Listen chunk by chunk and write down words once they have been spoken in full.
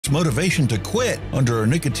motivation to quit under a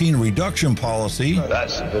nicotine reduction policy.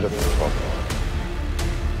 That's a bit of a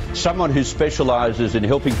problem. Someone who specialises in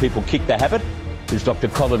helping people kick the habit is Dr.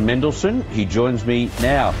 Colin Mendelsohn. He joins me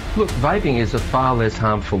now. Look, vaping is a far less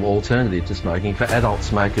harmful alternative to smoking for adult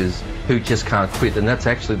smokers who just can't quit, and that's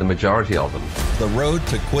actually the majority of them. The road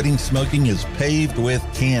to quitting smoking is paved with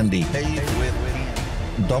candy.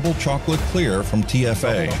 Double chocolate clear from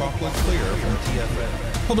TFA.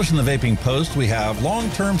 Published in the Vaping Post, we have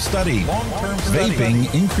long-term study.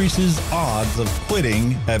 Vaping increases odds of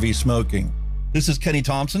quitting heavy smoking. This is Kenny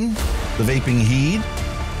Thompson, the Vaping Heed.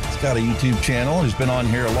 He's got a YouTube channel. He's been on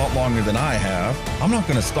here a lot longer than I have. I'm not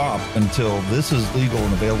going to stop until this is legal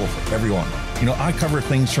and available for everyone. You know, I cover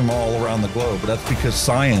things from all around the globe, but that's because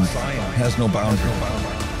science has no boundaries.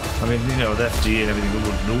 I mean, you know, the FDA and everything would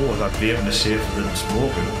know that vaping is safer than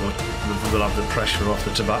smoking, but they'll have the pressure off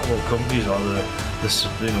the tobacco companies or the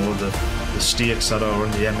states that are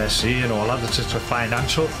on the MSA and all that. It's just a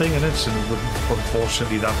financial thing, and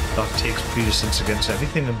unfortunately that takes precedence against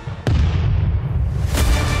everything. And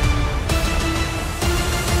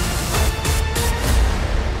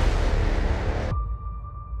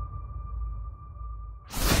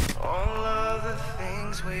all of the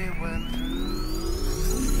things we went through.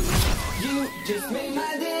 You just made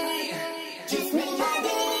my day. Just made my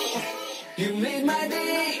day. You made my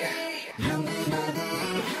day. You made my day.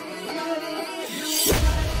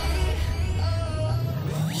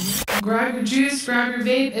 Grab your juice, grab your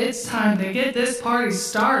vape. It's time to get this party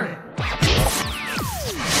started.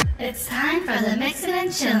 It's time for the Mixin and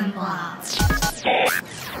Chillin blog.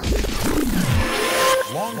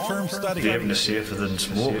 Long-term study. vaping is safer than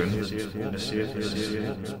smoking.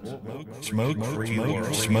 Smoke-free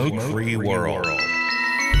world. Smoke-free world.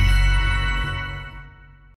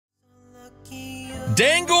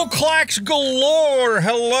 Dangle clacks galore.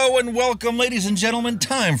 Hello and welcome, ladies and gentlemen.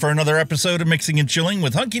 Time for another episode of Mixing and Chilling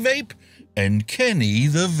with Hunky Vape and Kenny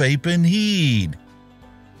the Vaping Heed.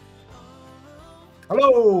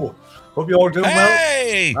 Hello. Hope you all doing well.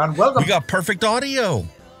 Hey! And welcome. We got perfect audio.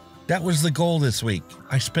 That was the goal this week.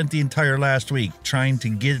 I spent the entire last week trying to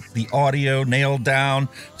get the audio nailed down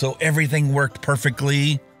so everything worked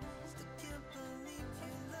perfectly.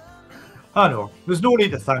 I know. There's no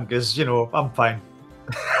need to thank us. You know, I'm fine.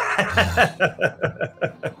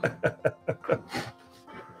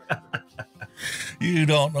 You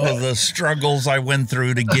don't know the struggles I went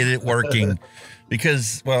through to get it working.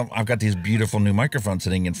 Because, well, I've got these beautiful new microphones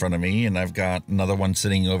sitting in front of me, and I've got another one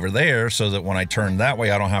sitting over there so that when I turn that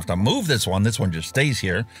way, I don't have to move this one. This one just stays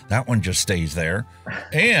here. That one just stays there.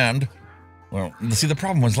 And, well, see, the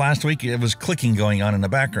problem was last week it was clicking going on in the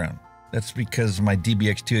background. That's because my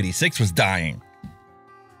DBX286 was dying.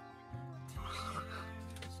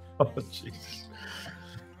 Oh, Jesus.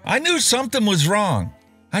 I knew something was wrong.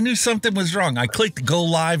 I clicked go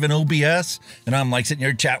live in OBS, and I'm like sitting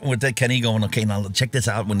here chatting with that Kenny going, okay, now check this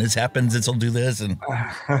out. When this happens, this will do this. And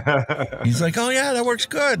he's like, oh, yeah, that works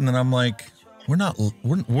good. And then I'm like, we're not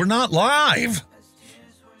live.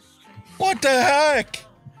 What the heck?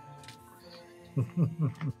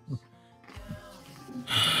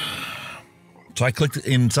 So I clicked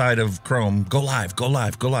inside of Chrome, go live.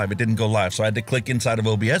 It didn't go live. So I had to click inside of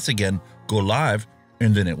OBS again, go live,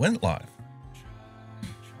 and then it went live.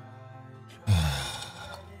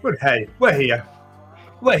 But hey, we're here.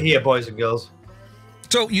 We're here, boys and girls.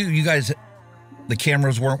 So you guys, the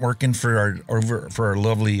cameras weren't working for our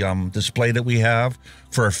lovely display that we have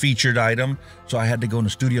for our featured item. So I had to go into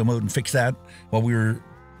studio mode and fix that while we were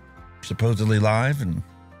supposedly live. And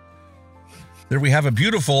there we have a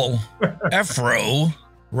beautiful EHPRO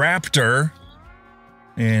Raptor.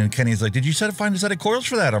 And Kenny's like, did you find a set of coils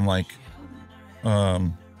for that? I'm like,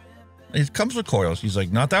 it comes with coils. He's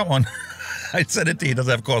like, not that one. I said it to you, it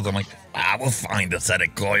doesn't have coils. I'm like, we'll find a set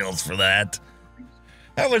of coils for that.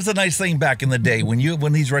 That was the nice thing back in the day. When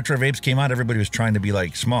these retro vapes came out, everybody was trying to be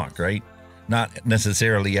like Smock, right? Not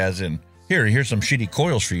necessarily as in, here's some shitty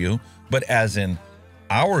coils for you, but as in,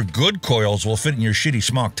 our good coils will fit in your shitty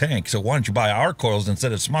Smock tank. So why don't you buy our coils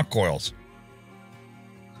instead of Smock coils?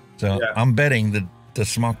 So yeah. I'm betting that the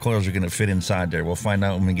Smock coils are going to fit inside there. We'll find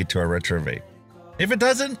out when we get to our retro vape. If it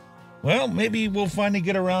doesn't, well, maybe we'll finally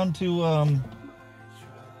get around to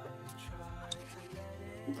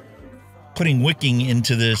putting wicking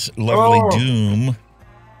into this lovely doom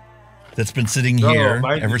that's been sitting here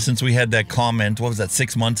ever since we had that comment. What was that,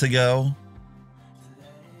 6 months ago?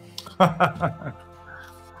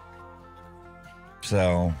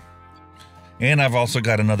 So, and I've also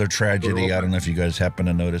got another tragedy. I don't know if you guys happen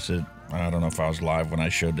to notice it. I don't know if I was live when I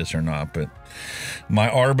showed this or not, but my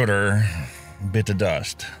arbiter bit of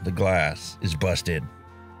dust. The glass is busted.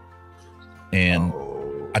 And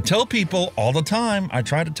I tell people all the time, I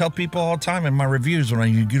try to tell people all the time in my reviews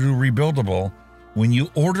when you do a rebuildable, when you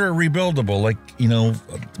order a rebuildable, like, you know,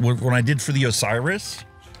 when I did for the Osiris,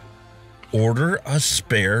 order a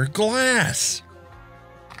spare glass.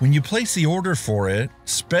 When you place the order for it,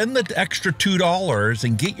 spend the extra $2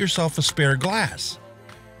 and get yourself a spare glass.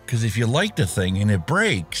 Because if you like the thing and it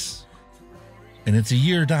breaks, and it's a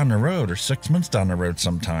year down the road or 6 months down the road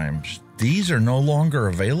sometimes, these are no longer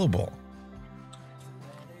available.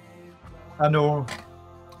 I know.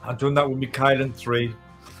 I've done that with my Kylan 3.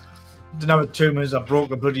 Didn't have it 2 minutes, I broke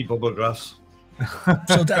the bloody bubble glass.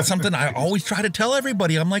 So that's something I always try to tell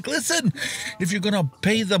everybody. I'm like, listen, if you're going to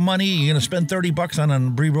pay the money, you're going to spend $30 on a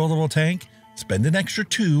rerollable tank, spend an extra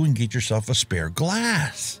 $2 and get yourself a spare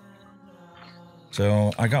glass.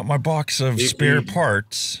 So I got my box of spare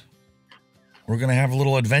parts. We're going to have a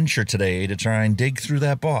little adventure today to try and dig through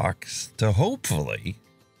that box to hopefully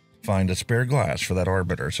find a spare glass for that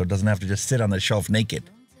Arbiter so it doesn't have to just sit on the shelf naked.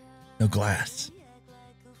 No glass.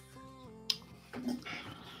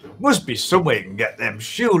 Must be some way you can get them,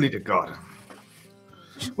 surely to God.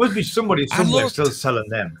 Must be somebody somewhere still selling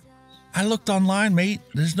them. I looked online, mate.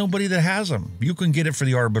 There's nobody that has them. You can get it for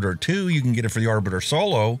the Arbiter 2, you can get it for the Arbiter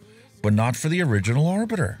Solo, but not for the original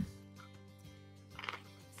Arbiter.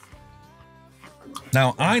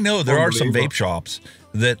 Now, I know there are some vape shops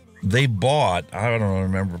that they bought, I don't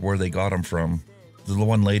remember where they got them from. The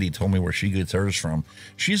one lady told me where she gets hers from.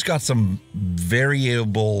 She's got some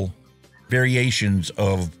variations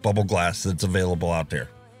of bubble glass that's available out there.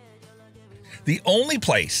 The only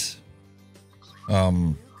place,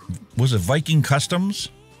 was it Viking Customs?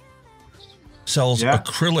 Sells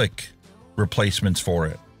acrylic replacements for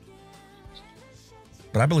it.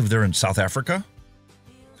 But I believe they're in South Africa.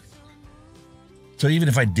 So even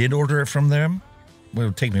if I did order it from them, it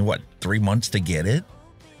would take me, what, 3 months to get it?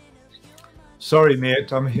 Sorry,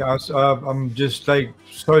 mate. I'm just like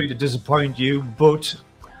sorry to disappoint you, but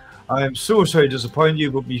I am so sorry to disappoint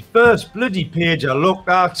you. But my first bloody page I looked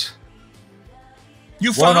at,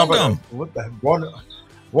 you found them. What the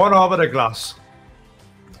one Arbiter glass.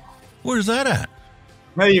 Where's that at?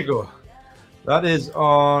 There you go. That is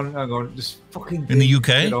on. Hang on, this fucking in the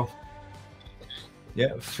UK. You know.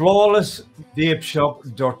 Yeah,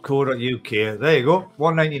 flawlessvapeshop.co.uk. There you go,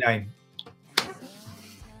 $1.99.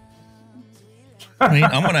 I mean,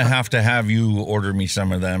 I'm going to have you order me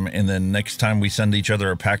some of them, and then next time we send each other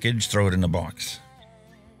a package, throw it in a box.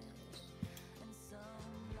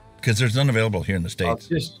 Because there's none available here in the States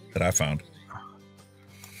that I found.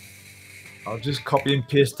 I'll just copy and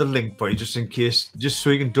paste the link for you, just in case, just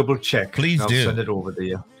so you can double check. Please do. I'll send it over to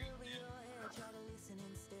you.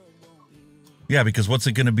 Yeah, because what's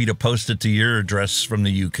it going to be to post it to your address from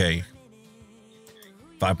the UK?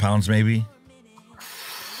 £5 maybe?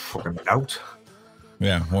 Fucking out.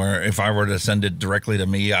 Yeah, where if I were to send it directly to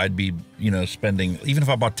me, I'd be, you know, spending, even if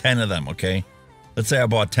I bought 10 of them, okay? Let's say I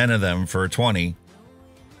bought 10 of them for 20.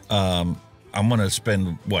 I'm going to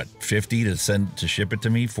spend, what, 50 to ship it to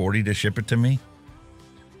me, 40 to ship it to me?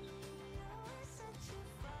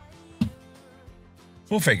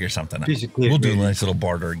 We'll figure something out. We'll do a nice little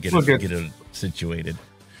barter and get it situated.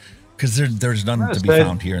 Because there's none to be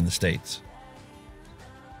found here in the States.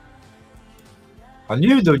 I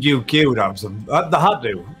knew the UK would have some. They had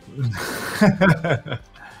to.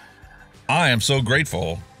 I am so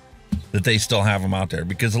grateful that they still have them out there.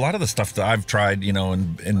 Because a lot of the stuff that I've tried, you know,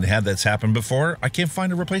 and had that's happened before, I can't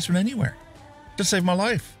find a replacement anywhere to save my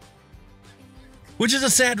life. Which is a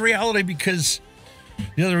sad reality because...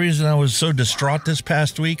 The other reason I was so distraught this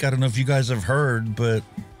past week, I don't know if you guys have heard, but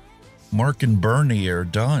Mark and Bernie are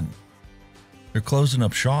done. They're closing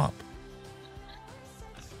up shop.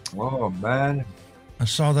 Oh, man. I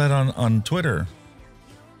saw that on Twitter.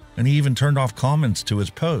 And he even turned off comments to his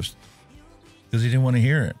post because he didn't want to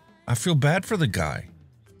hear it. I feel bad for the guy.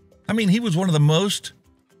 I mean, he was one of the most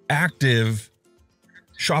active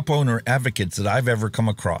shop owner advocates that I've ever come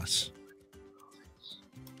across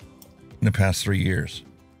in the past 3 years.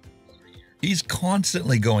 He's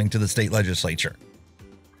constantly going to the state legislature,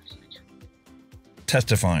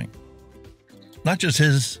 testifying. Not just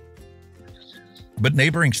his, but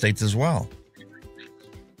neighboring states as well.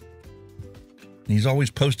 And he's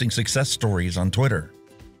always posting success stories on Twitter.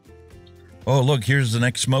 Oh, look, here's the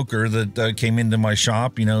next smoker that came into my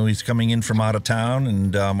shop. You know, he's coming in from out of town,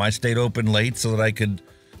 and I stayed open late so that I could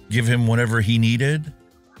give him whatever he needed.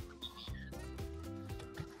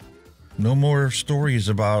 No more stories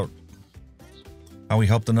about how he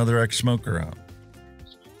helped another ex-smoker out.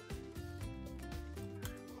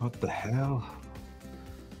 What the hell?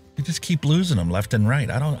 You just keep losing them left and right.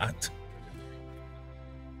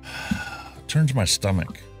 Turns my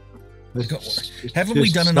stomach. It's Haven't we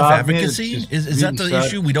just done enough sad, mate. advocacy? It's Is just that the really sad.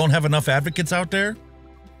 issue? We don't have enough advocates out there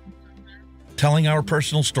telling our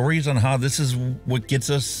personal stories on how this is what gets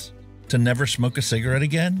us to never smoke a cigarette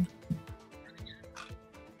again?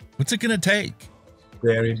 What's it going to take?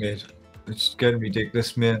 Very, mate. It's getting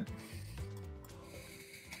ridiculous, mate.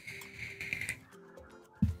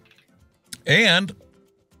 And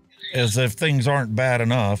as if things aren't bad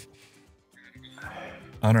enough,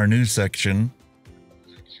 on our news section,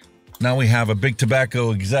 now we have a big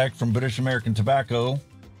tobacco exec from British American Tobacco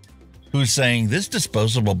who's saying this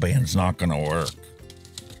disposable ban's not going to work.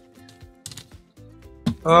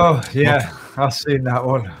 Oh, yeah. I've seen that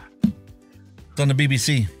one. It's on the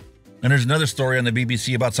BBC. And there's another story on the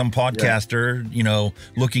BBC about some podcaster, you know,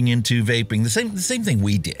 looking into vaping. The same thing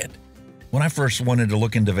we did. When I first wanted to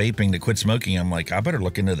look into vaping to quit smoking, I'm like, I better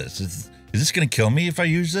look into this. Is this going to kill me if I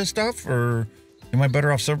use this stuff? Or am I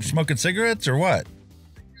better off smoking cigarettes or what?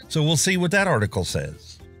 So we'll see what that article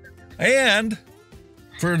says. And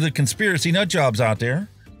for the conspiracy nut jobs out there,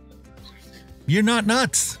 you're not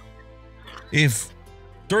nuts. If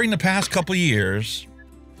during the past couple of years,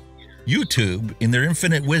 YouTube, in their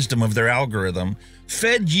infinite wisdom of their algorithm,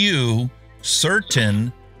 fed you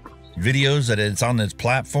certain videos that it's on this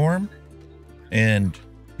platform, and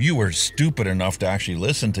you were stupid enough to actually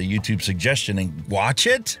listen to YouTube's suggestion and watch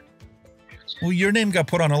it, well, your name got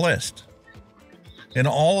put on a list. And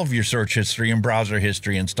all of your search history and browser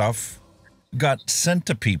history and stuff got sent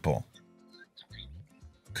to people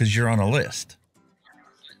because you're on a list.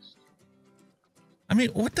 I mean,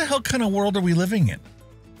 what the hell kind of world are we living in?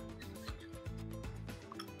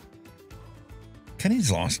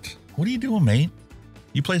 Kenny's lost. What are you doing, mate?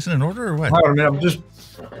 You placing an order or what? Hang on a minute,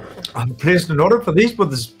 I'm placing an order for these,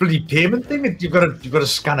 but this bloody payment thing, you've got to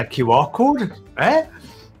scan a QR code, eh?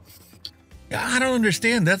 I don't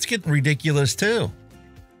understand. That's getting ridiculous too.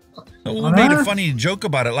 We made a funny joke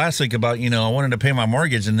about it last week about, you know, I wanted to pay my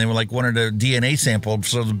mortgage and they were like wanted a DNA sample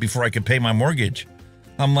so before I could pay my mortgage.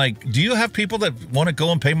 I'm like, do you have people that want to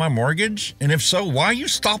go and pay my mortgage? And if so, why are you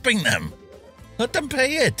stopping them? Let them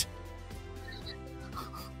pay it.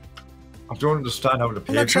 I don't understand how to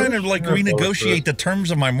pay. I'm not trying to like renegotiate the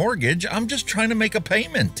terms of my mortgage. I'm just trying to make a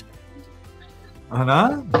payment. I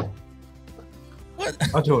know.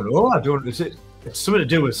 What? I don't know. It's something to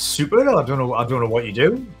do with super. I don't know what you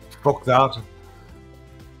do. Fuck that.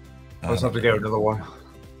 I'll just have to get another one.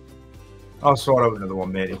 I'll sort out another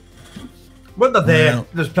one, matey. But they're there. Well,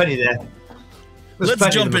 there's plenty there.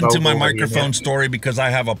 Let's jump into my microphone story because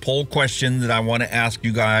I have a poll question that I want to ask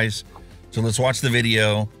you guys. So let's watch the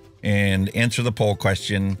video and answer the poll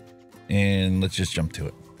question, and let's just jump to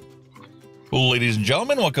it. Well, ladies and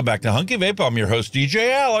gentlemen, welcome back to Hunky Vape. I'm your host,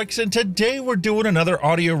 DJ Alex, and today we're doing another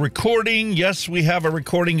audio recording. Yes, we have a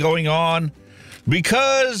recording going on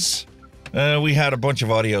because we had a bunch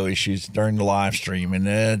of audio issues during the live stream, and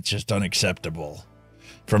it's just unacceptable.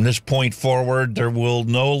 From this point forward, there will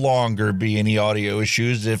no longer be any audio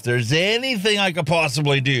issues. If there's anything I could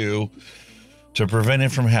possibly do to prevent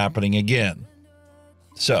it from happening again.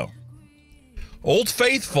 So, Old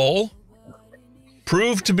Faithful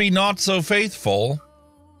proved to be not so faithful.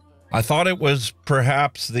 I thought it was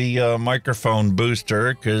perhaps the microphone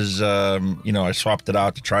booster because, you know, I swapped it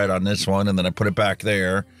out to try it on this one and then I put it back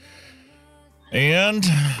there. And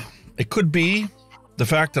it could be the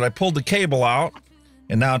fact that I pulled the cable out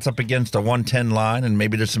and now it's up against a 110 line and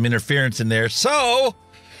maybe there's some interference in there. So,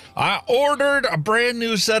 I ordered a brand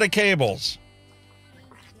new set of cables.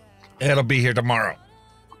 It'll be here tomorrow.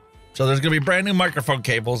 So there's going to be brand new microphone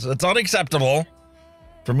cables. It's unacceptable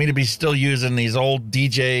for me to be still using these old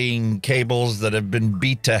DJing cables that have been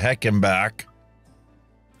beat to heck and back.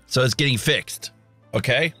 So it's getting fixed.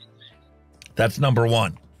 Okay? That's number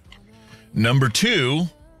one. Number two,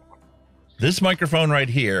 this microphone right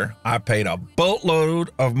here, I paid a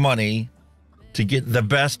boatload of money to get the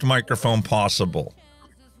best microphone possible.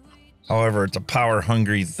 However, it's a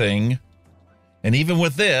power-hungry thing. And even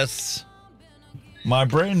with this, my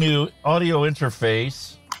brand new audio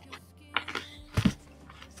interface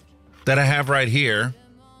that I have right here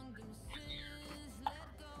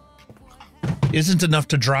isn't enough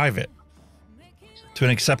to drive it to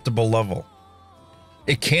an acceptable level.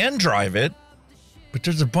 It can drive it, but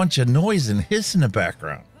there's a bunch of noise and hiss in the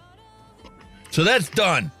background. So that's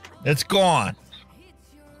done. It's gone.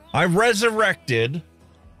 I resurrected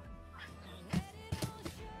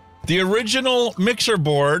the original mixer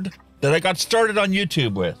board that I got started on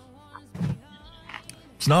YouTube with.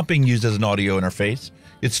 It's not being used as an audio interface.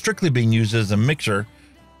 It's strictly being used as a mixer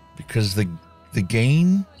because the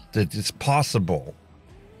gain that is possible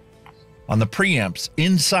on the preamps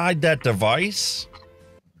inside that device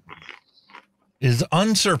is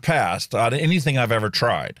unsurpassed out of anything I've ever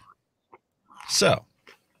tried. So,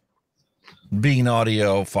 being an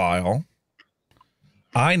audiophile,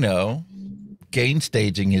 I know gain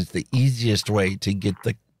staging is the easiest way to get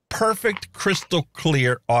the perfect crystal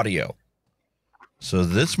clear audio. So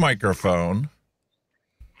this microphone,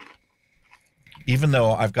 even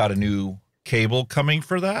though I've got a new cable coming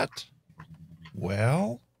for that,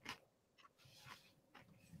 well,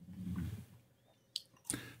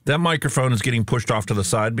 that microphone is getting pushed off to the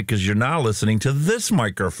side because you're now listening to this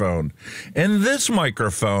microphone. And this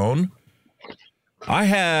microphone, I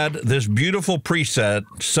had this beautiful preset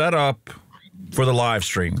set up for the live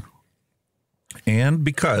stream. And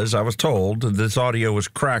because I was told that this audio was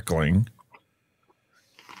crackling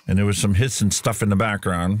and there was some hiss and stuff in the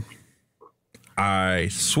background, I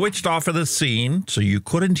switched off of the scene so you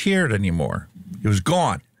couldn't hear it anymore. It was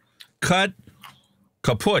gone. Cut.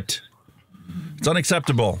 Kaput. It's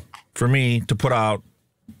unacceptable for me to put out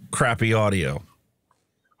crappy audio.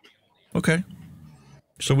 Okay.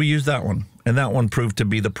 So we used that one. And that one proved to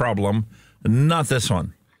be the problem, not this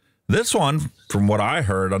one. This one, from what I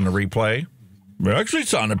heard on the replay, it actually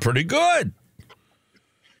sounded pretty good.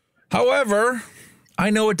 However, I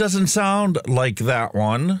know it doesn't sound like that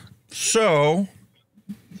one. So,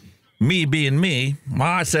 me being me,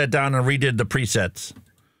 I sat down and redid the presets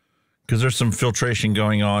because there's some filtration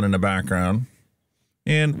going on in the background.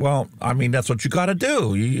 And, well, I mean, that's what you got to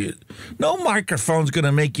do. No microphone's going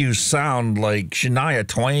to make you sound like Shania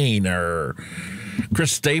Twain or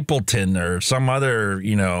Chris Stapleton or some other,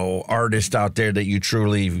 artist out there that you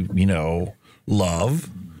truly, love.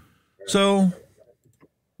 So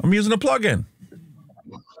I'm using a plugin.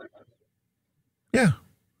 Yeah.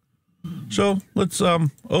 So let's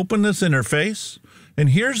open this interface. And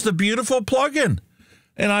here's the beautiful plugin.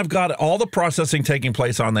 And I've got all the processing taking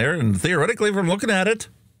place on there. And theoretically, from looking at it,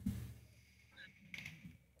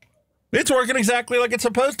 it's working exactly like it's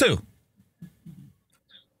supposed to.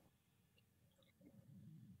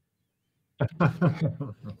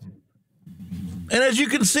 And as you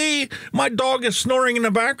can see, my dog is snoring in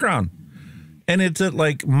the background. And it's at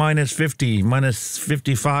like minus 50, minus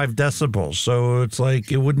 55 decibels. So it's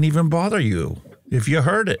like it wouldn't even bother you if you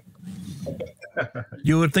heard it.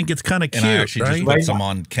 You would think it's kind of cute, and I actually right? just put some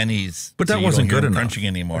on Kenny's, but that wasn't good enough. Crunching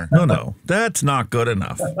anymore. No, that's not good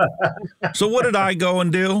enough. So what did I go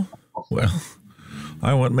and do? Well,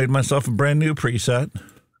 I went and made myself a brand new preset.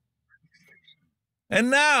 And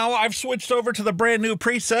now I've switched over to the brand new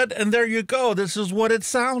preset, and there you go. This is what it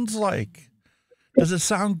sounds like. Does it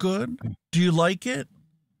sound good? Do you like it?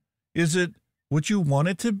 Is it what you want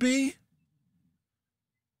it to be?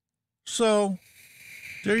 So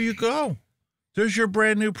there you go. There's your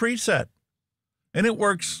brand new preset. And it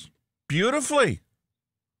works beautifully.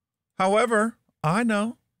 However, I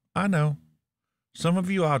know, some of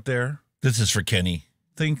you out there, This is for Kenny.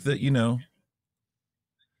 think that,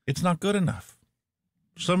 it's not good enough.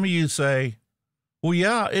 Some of you say, well,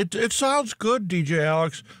 yeah, it sounds good, DJ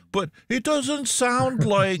Alex, but it doesn't sound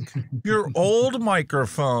like your old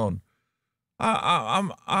microphone.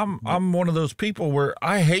 I'm one of those people where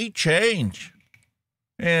I hate change.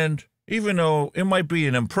 And even though it might be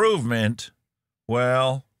an improvement,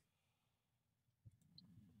 well,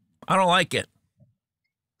 I don't like it.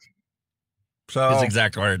 So His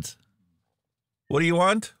exact words. what do you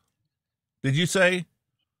want? Did you say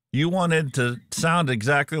you wanted to sound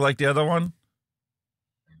exactly like the other one?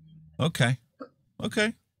 Okay.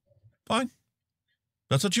 Fine.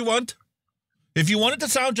 That's what you want. If you want it to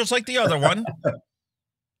sound just like the other one,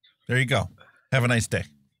 there you go. Have a nice day.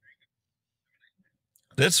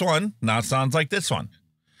 This one now sounds like this one.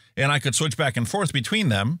 And I could switch back and forth between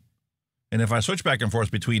them. And if I switch back and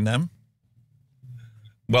forth between them,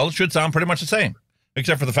 well, it should sound pretty much the same.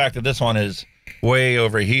 Except for the fact that this one is way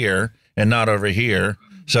over here and not over here.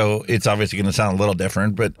 So it's obviously going to sound a little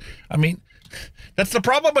different. But, I mean, that's the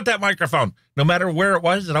problem with that microphone. No matter where it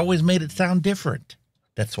was, it always made it sound different.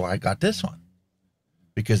 That's why I got this one.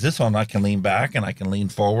 Because this one I can lean back and I can lean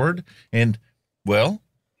forward. And, well,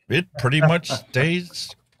 it pretty much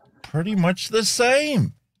stays pretty much the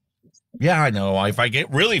same. Yeah, I know. If I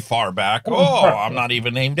get really far back, I'm not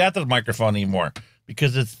even aimed at the microphone anymore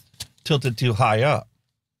because it's tilted too high up.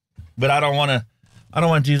 But I don't want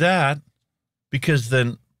to do that because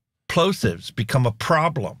then plosives become a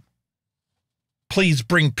problem. Please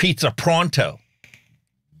bring pizza pronto.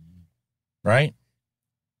 Right?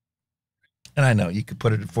 And I know you could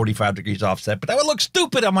put it at 45 degrees offset, but that would look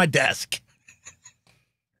stupid on my desk.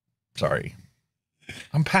 Sorry.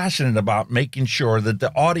 I'm passionate about making sure that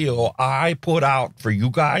the audio I put out for you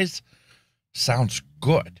guys sounds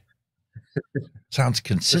good. Sounds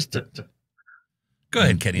consistent. Go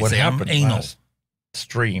ahead, Kenny. What Say I'm happened anal. last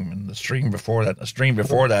stream and the stream before that? The stream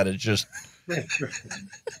before that is just.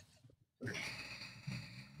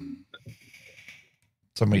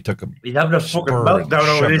 Somebody took a He's having a fucking spur and meltdown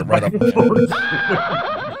over shoved these it right up. microphones.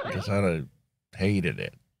 Because I hated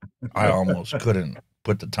it. I almost couldn't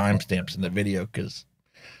put the timestamps in the video because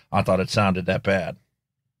I thought it sounded that bad.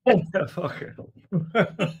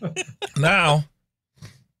 Now,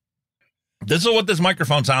 this is what this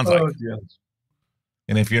microphone sounds like. Oh, yes.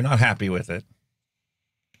 And if you're not happy with it,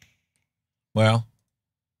 well,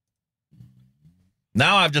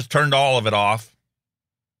 now I've just turned all of it off.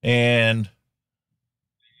 And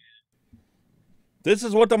this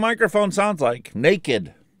is what the microphone sounds like.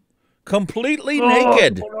 Naked. Completely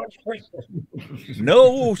naked.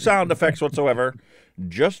 No sound effects whatsoever.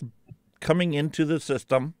 Just coming into the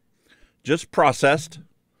system. Just processed.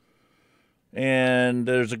 And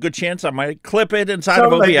there's a good chance I might clip it inside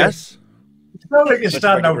of OBS. It's not like you're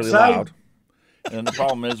standing outside. And the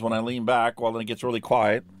problem is when I lean back, well, then it gets really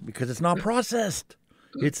quiet because it's not processed.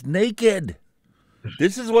 It's naked.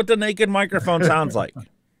 This is what the naked microphone sounds like.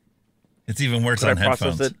 It's even worse Could on I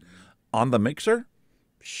process headphones. it on the mixer?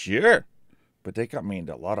 Sure. But they got me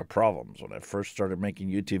into a lot of problems when I first started making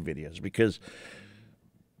YouTube videos because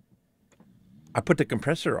I put the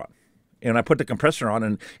compressor on. And I put the compressor on,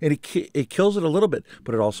 and it kills it a little bit,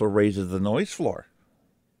 but it also raises the noise floor.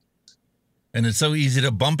 And it's so easy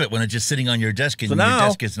to bump it when it's just sitting on your desk and So your now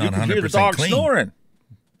desk is you not can 100% hear the dog clean. snoring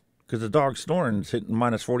because the dog snoring is hitting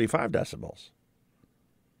minus 45 decibels.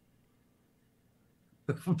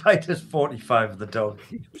 Minus 45 of the dog.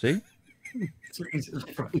 See? Jesus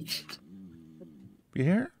Christ. You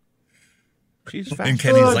hear? She's fast. And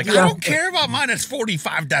Kenny's Oh, like, I yeah. don't care about minus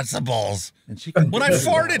 45 decibels. And she can When I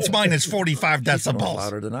fart, it's minus 45 She's more decibels.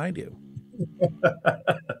 louder than I do.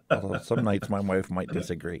 Although some nights my wife might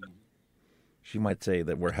disagree. She might say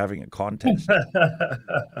that we're having a contest.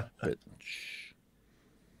 But shh.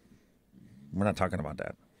 We're not talking about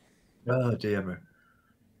that. Oh, dear me.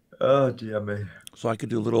 Oh, dear me. So I could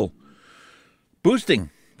do a little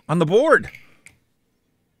boosting on the board.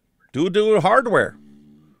 Do hardware.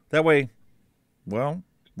 That way, well,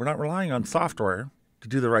 we're not relying on software to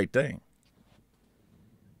do the right thing.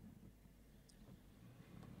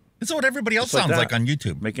 It's what everybody else Just like sounds that. like on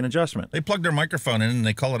YouTube. Make an adjustment. They plug their microphone in and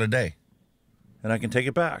they call it a day. And I can take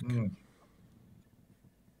it back.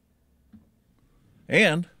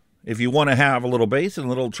 And if you want to have a little bass and a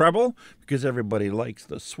little treble, because everybody likes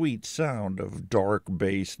the sweet sound of dark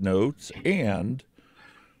bass notes and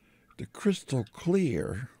the crystal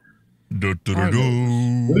clear.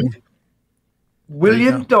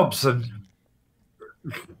 William Dobson.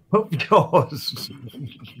 Of course.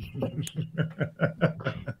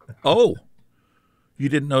 Oh, you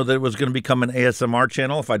didn't know that it was going to become an ASMR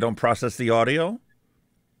channel if I don't process the audio?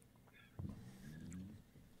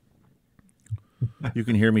 You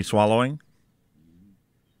can hear me swallowing.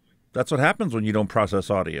 That's what happens when you don't process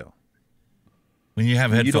audio. When you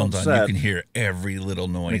have When you headphones don't on, you set can hear every little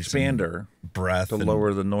An noise. and expander breath. to and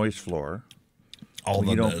lower the noise floor all when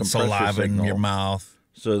you don't the compress your saliva in your signal. mouth.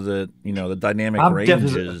 so that, you know, the dynamic I'm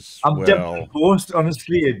ranges definitely forced,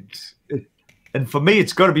 honestly. And for me,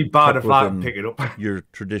 it's got to be bad kept if I within pick it up. your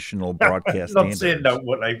traditional broadcast Not saying standards. that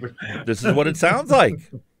what I would. This is what it sounds like.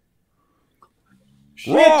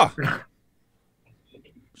 Shit. Raw.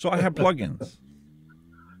 So I have plugins.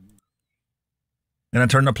 And I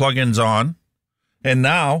turn the plugins on. And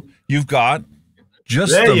now you've got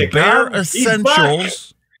just There the you bare go. He's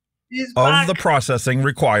essentials He's of back. the processing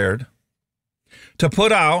required to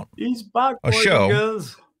put out He's back. a boys and show.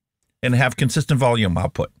 girls. and have consistent volume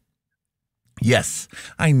output. Yes,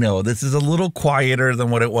 I know this is a little quieter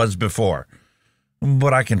than what it was before,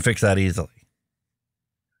 but I can fix that easily.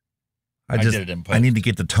 I did it in post. I need to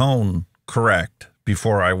get the tone correct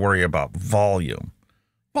before I worry about volume.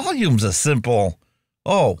 Volume's a simple,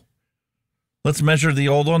 oh, let's measure the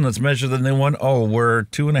old one, let's measure the new one. Oh, we're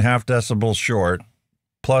 2.5 decibels short,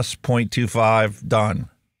 plus 0.25, done.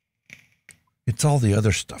 It's all the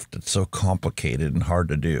other stuff that's so complicated and hard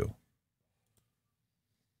to do.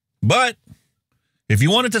 But if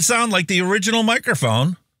you want it to sound like the original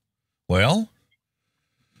microphone, well,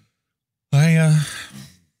 I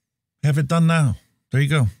have it done now. There you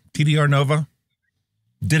go. TDR Nova.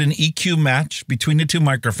 Did an EQ match between the two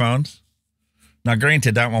microphones. Now,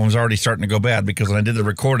 granted, that one was already starting to go bad because when I did the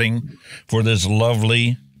recording for this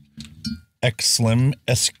lovely X-Slim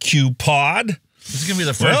SQ pod, this is going to be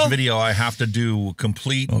the first video I have to do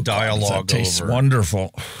complete dialogue that tastes over.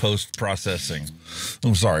 wonderful. Post-processing.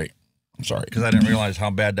 I'm sorry. Sorry, because I didn't realize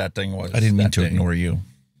how bad that thing was. I didn't mean to ignore you.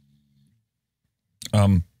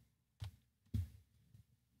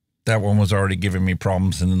 That one was already giving me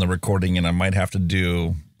problems in the recording, and I might have to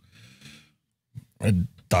do a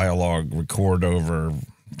dialogue record over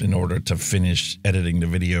in order to finish editing the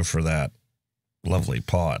video for that lovely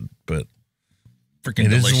pod. But Freaking it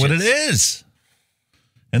delicious. is what it is.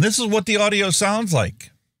 And this is what the audio sounds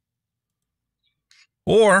like.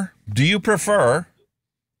 Or do you prefer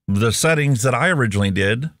the settings that I originally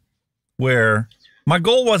did, where my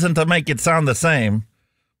goal wasn't to make it sound the same.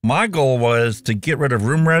 My goal was to get rid of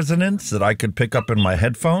room resonance that I could pick up in my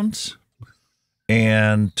headphones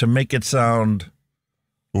and to make it sound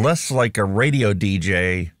less like a radio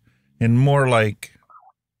DJ and more like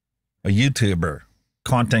a YouTuber,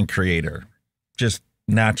 content creator, just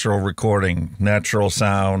natural recording, natural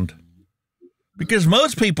sound. Because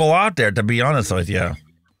most people out there, to be honest with you,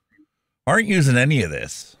 aren't using any of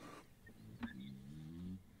this.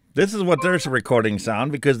 This is what their recording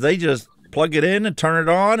sound, because they just plug it in and turn it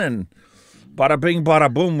on and bada bing,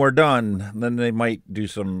 bada boom, we're done. Then they might do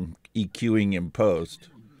some EQing in post.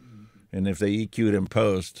 And if they EQ'd in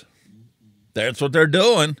post, that's what they're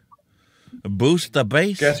doing. Boost the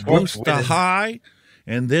bass, boost the high,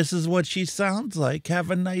 and this is what she sounds like.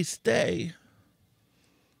 Have a nice day.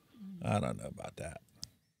 I don't know about that.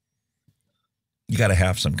 You got to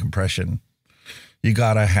have some compression. You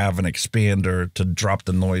got to have an expander to drop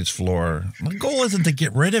the noise floor. My goal isn't to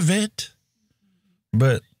get rid of it.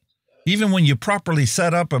 But even when you properly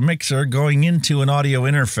set up a mixer going into an audio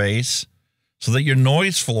interface so that your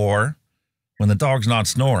noise floor, when the dog's not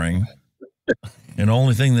snoring, and the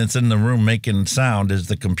only thing that's in the room making sound is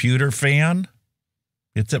the computer fan,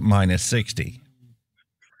 it's at minus 60.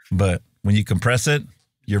 But when you compress it,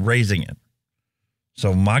 you're raising it.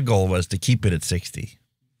 So my goal was to keep it at 60.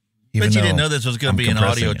 But you didn't know this was going to be an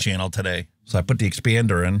audio channel today. So I put the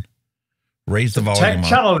expander in, raised the volume Tech up,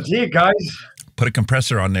 channels here, guys. put a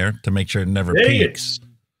compressor on there to make sure it never peaks.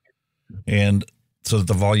 And so that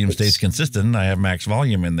the volume stays consistent, I have max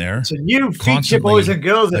volume in there. It's a new feature, boys and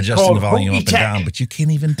girls. It's adjusting called the volume Hunky up and down, but you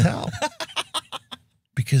can't even tell.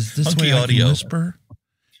 Because this Hunky way I audio. can whisper,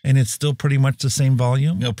 and it's still pretty much the same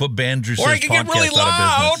volume. You know, put Bandrew Or I Says can get really podcast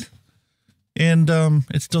out of business. And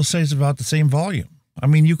it still stays about the same volume. I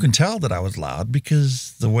mean, you can tell that I was loud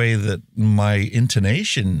because the way that my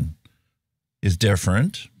intonation is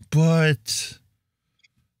different, but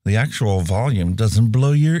the actual volume doesn't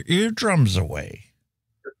blow your eardrums away.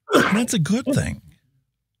 And that's a good thing.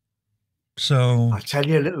 So, I'll tell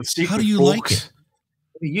you a little secret. how do you folks. like it?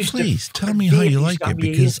 We used to Please tell fucking me how vape, you used like to it, have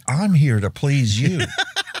me because I'm here to please you.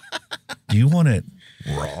 Do you want it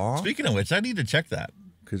raw? Speaking of which, I need to check that.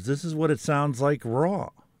 Because this is what it sounds like raw,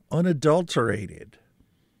 unadulterated,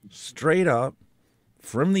 straight up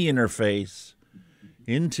from the interface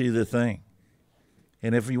into the thing.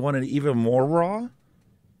 And if you want it even more raw,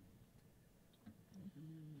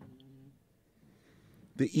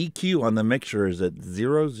 the EQ on the mixer is at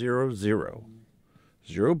 0, 0, 0.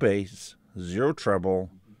 0 bass, 0 treble,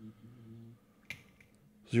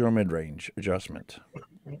 0 mid-range adjustment.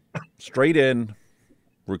 Straight in,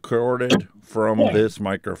 recorded from this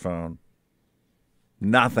microphone.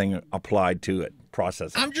 Nothing applied to it.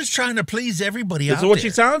 Processing. I'm just trying to please everybody This out is what there. she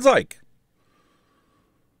sounds like.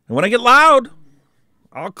 And when I get loud,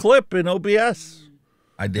 I'll clip in OBS.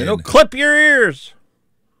 I did. It'll clip your ears.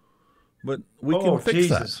 But we can fix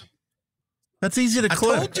Jesus. that. That's easy to I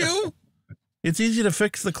clip. told you. It's easy to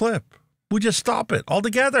fix the clip. We just stop it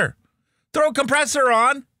altogether. Throw a compressor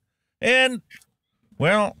on, and,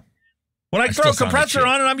 well, when I throw still a sound like compressor shit.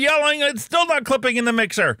 on and I'm yelling, it's still not clipping in the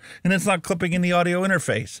mixer, and it's not clipping in the audio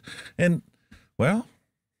interface. And, well,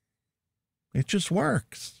 it just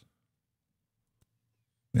works.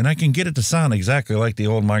 And I can get it to sound exactly like the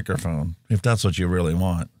old microphone, if that's what you really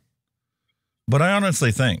want. But I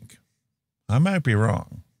honestly think, I might be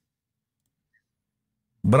wrong,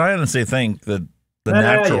 but I honestly think that the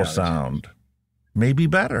natural yeah. sound may be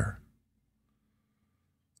better.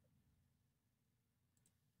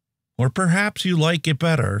 Or perhaps you like it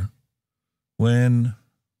better when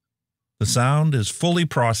the sound is fully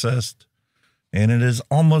processed and it is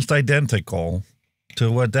almost identical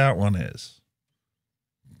to what that one is.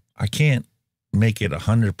 I can't make it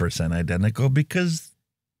 100% identical because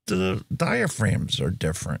the diaphragms are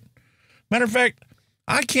different. Matter of fact,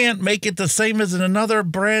 I can't make it the same as in another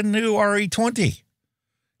brand new RE20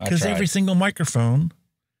 because every single microphone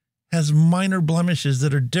has minor blemishes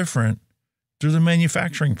that are different through the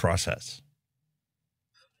manufacturing process.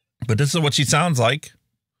 But this is what she sounds like.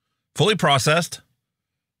 Fully processed,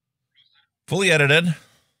 fully edited,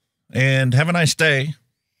 and have a nice day.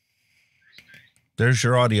 There's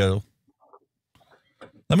your audio.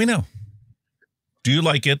 Let me know. Do you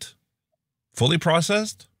like it fully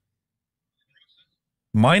processed?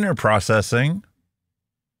 Minor processing?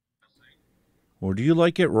 Or do you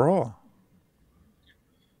like it raw?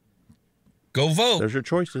 Go vote. There's your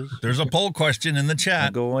choices. There's a poll question in the chat.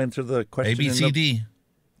 I'll go answer the question A, B, C, D.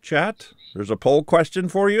 Chat. There's a poll question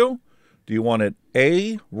for you. Do you want it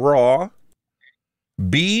A, raw,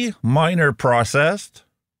 B, minor processed,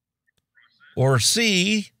 or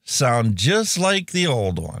C, sound just like the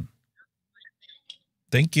old one?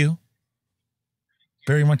 Thank you.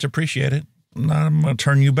 Very much appreciate it. Now I'm going to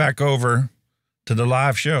turn you back over to the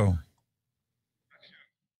live show.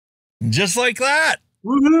 Just like that.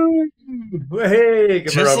 Woohoo! Hey,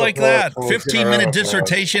 just like that. 15-minute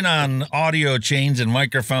dissertation on audio chains and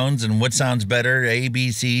microphones and what sounds better, A,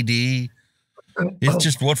 B, C, D. It's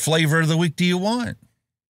just what flavor of the week do you want?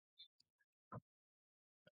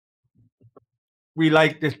 We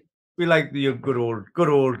like this. We like the good old.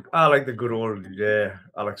 I like the good old,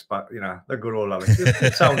 Alex. But the good old Alex.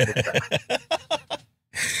 It sounds better.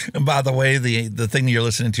 And by the way, the thing you're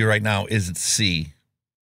listening to right now is C.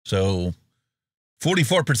 So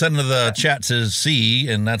 44% of the chat says C,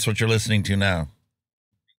 and that's what you're listening to now.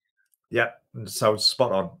 Yeah, it sounds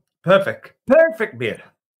spot on. Perfect, mate.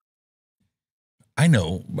 I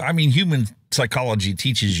know. I mean, human psychology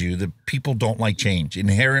teaches you that people don't like change,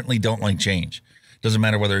 inherently don't like change. Doesn't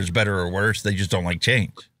matter whether it's better or worse, they just don't like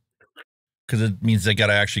change. Because it means they got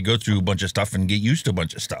to actually go through a bunch of stuff and get used to a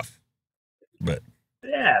bunch of stuff. But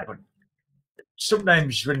yeah, but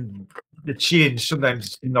sometimes when the change,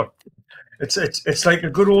 sometimes not. It's like a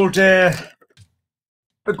good old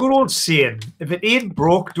saying: if it ain't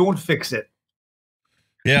broke, don't fix it.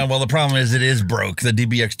 Yeah, well, the problem is it is broke. The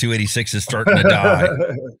DBX 286 is starting to die.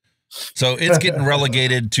 So it's getting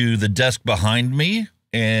relegated to the desk behind me,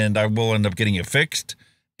 and I will end up getting it fixed,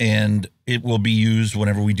 and it will be used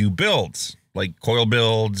whenever we do builds, like coil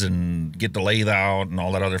builds and get the lathe out and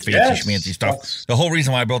all that other fancy schmancy stuff. The whole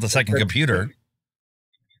reason why I built a second computer.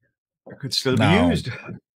 It could still be used.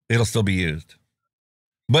 It'll still be used.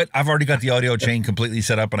 But I've already got the audio chain completely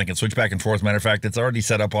set up, and I can switch back and forth. Matter of fact, it's already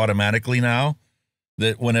set up automatically now.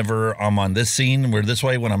 That whenever I'm on this scene, we're this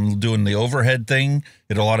way, when I'm doing the overhead thing,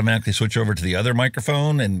 it'll automatically switch over to the other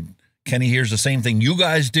microphone, and Kenny hears the same thing you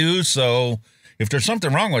guys do. So if there's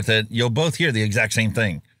something wrong with it, you'll both hear the exact same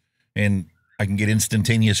thing, and I can get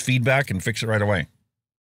instantaneous feedback and fix it right away.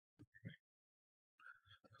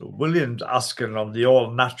 So William's asking on the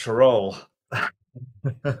all natural.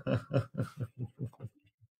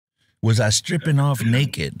 Was I stripping off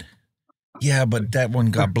naked? Yeah, but that one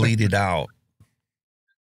got bleeded out.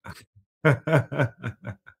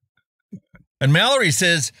 And Mallory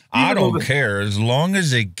says, I don't care. As long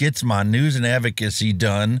as it gets my news and advocacy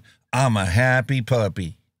done, I'm a happy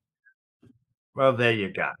puppy. Well, there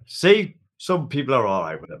you go. See, some people are all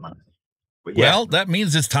right with it, man. But yeah. Well, that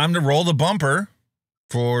means it's time to roll the bumper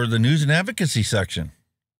for the news and advocacy section.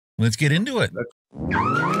 Let's get into it.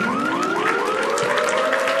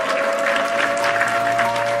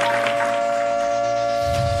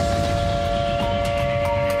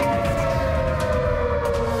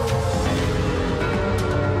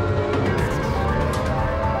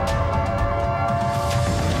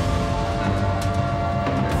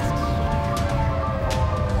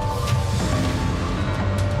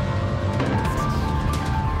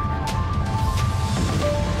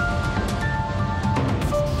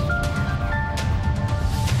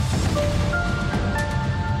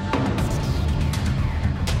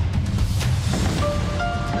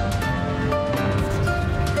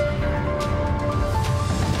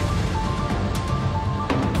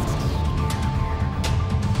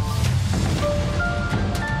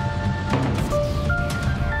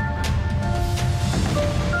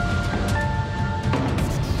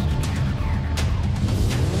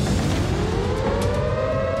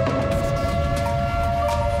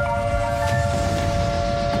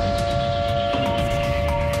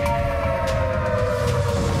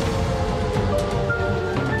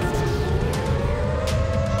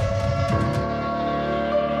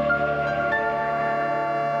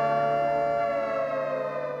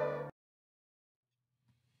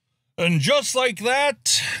 And just like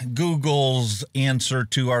that, Google's answer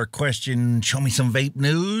to our question, show me some vape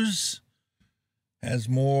news, has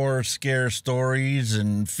more scare stories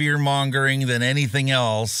and fear-mongering than anything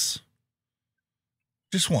else.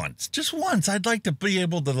 Just once. I'd like to be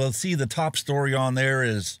able to see the top story on there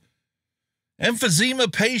is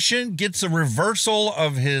emphysema patient gets a reversal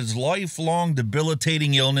of his lifelong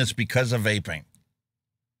debilitating illness because of vaping.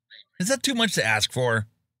 Is that too much to ask for?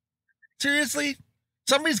 Seriously?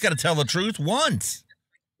 Somebody's got to tell the truth once.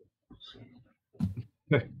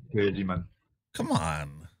 Crazy, man. Come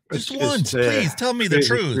on. Just It's once. Please tell me the crazy,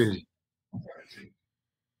 truth. crazy.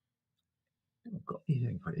 I've got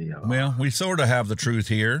anything for you. Well, we sort of have the truth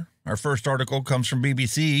here. Our first article comes from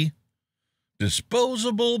BBC.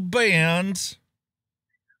 Disposable bans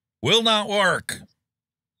will not work,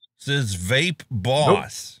 says Vape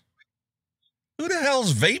Boss. Nope. Who the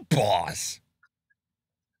hell's Vape Boss?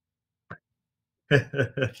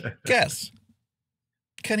 Guess.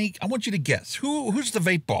 Kenny, I want you to guess. Who's the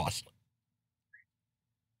Vape Boss?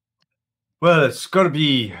 Well, it's got to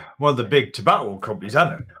be one of the big tobacco companies,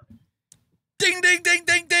 hasn't it? Ding, ding, ding,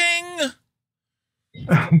 ding, ding.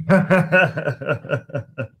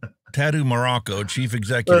 Tadu Morocco, chief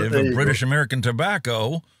executive of British American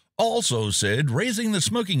Tobacco, also said raising the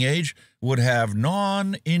smoking age would have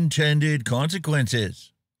non-intended consequences.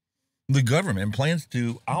 The government plans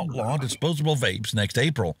to outlaw disposable vapes next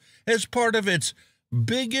April as part of its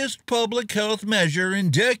biggest public health measure in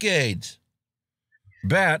decades.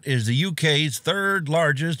 BAT is the UK's third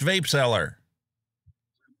largest vape seller.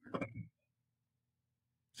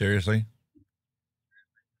 Seriously?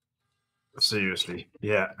 Seriously,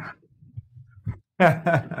 yeah.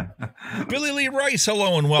 Billy Lee Rice,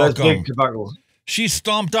 hello and That's welcome. big tobacco. She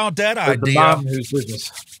stomped out that That's idea. the man whose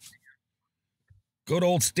business. Good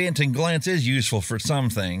old Stanton glance is useful for some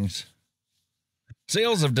things.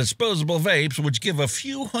 Sales of disposable vapes, which give a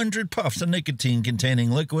few hundred puffs of nicotine-containing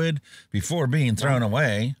liquid before being thrown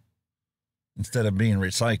away, instead of being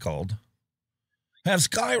recycled, have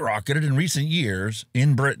skyrocketed in recent years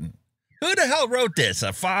in Britain. Who the hell wrote this? A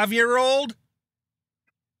 5-year-old?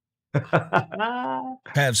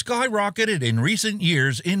 Have skyrocketed in recent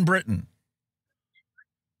years in Britain.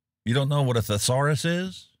 You don't know what a thesaurus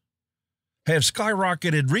is? Have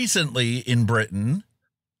skyrocketed recently in Britain.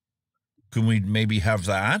 Can we maybe have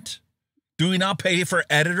that? Do we not pay for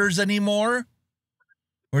editors anymore?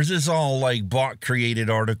 Or is this all like bot-created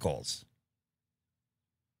articles?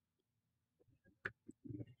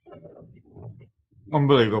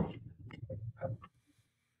 Unbelievable.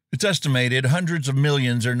 It's estimated hundreds of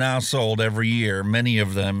millions are now sold every year, many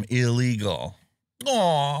of them illegal.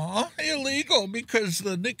 Aw, illegal because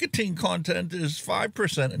the nicotine content is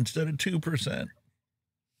 5% instead of 2%.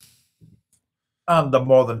 And the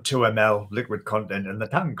more than 2 ml liquid content in the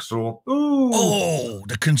tank, so ooh. Oh,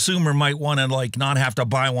 the consumer might want to like not have to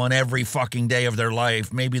buy one every fucking day of their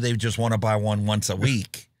life. Maybe they just want to buy one once a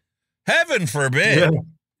week. Heaven forbid. Yeah.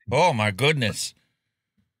 Oh my goodness.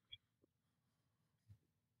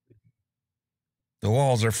 The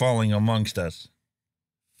walls are falling amongst us.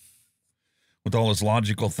 With all this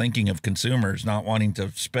logical thinking of consumers not wanting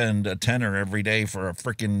to spend a tenner every day for a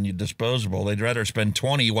freaking disposable, they'd rather spend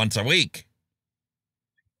 20 once a week.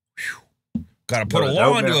 Got to put a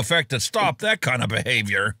law into effect to stop that kind of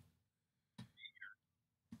behavior.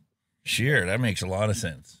 Sure, that makes a lot of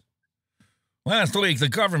sense. Last week, the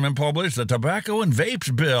government published the Tobacco and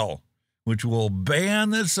Vapes Bill, which will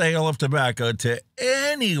ban the sale of tobacco to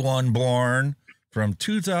anyone born from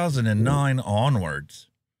 2009 onwards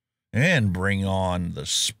and bring on the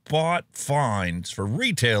spot fines for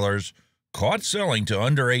retailers caught selling to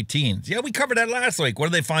under 18s. Yeah, we covered that last week. What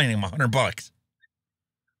are they fining them? $100.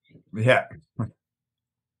 Yeah.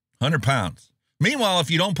 100 pounds. Meanwhile, if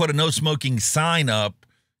you don't put a no smoking sign up,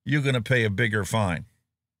 you're going to pay a bigger fine.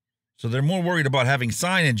 So they're more worried about having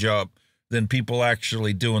signage up than people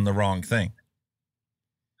actually doing the wrong thing.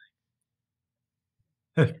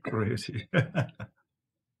 Crazy.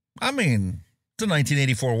 I mean, it's a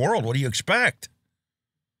 1984 world. What do you expect?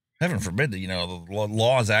 Heaven forbid that, the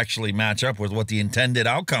laws actually match up with what the intended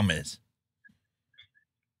outcome is.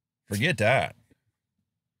 Forget that.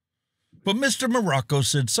 But Mr. Morocco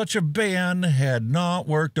said such a ban had not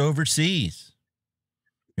worked overseas.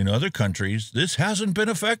 In other countries, this hasn't been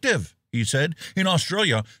effective, he said. In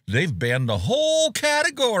Australia, they've banned the whole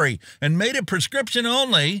category and made it prescription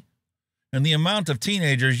only. And the amount of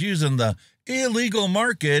teenagers using the illegal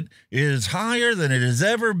market is higher than it has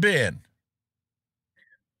ever been.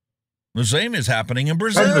 The same is happening in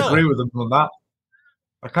Brazil. I kind of agree with him on that.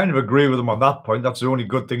 I kind of agree with him on that point. That's the only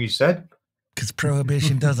good thing he said. Because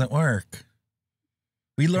prohibition doesn't work.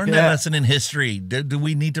 We learned that lesson in history. Do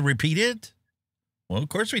we need to repeat it? Well, of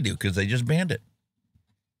course we do, because they just banned it.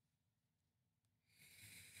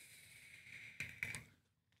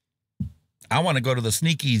 I want to go to the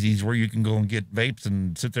sneakeasies where you can go and get vapes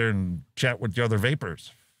and sit there and chat with the other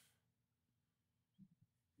vapors.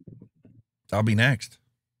 I'll be next.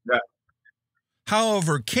 Yeah.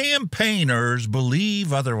 However, campaigners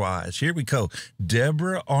believe otherwise. Here we go.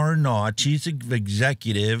 Deborah Arnott, chief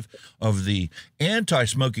executive of the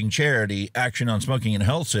anti-smoking charity Action on Smoking and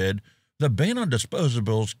Health, said, the ban on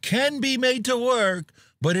disposables can be made to work,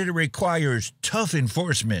 but it requires tough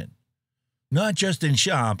enforcement, not just in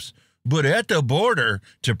shops, but at the border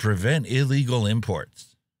to prevent illegal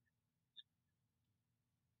imports.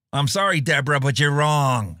 I'm sorry, Deborah, but you're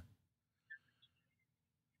wrong.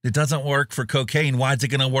 It doesn't work for cocaine. Why is it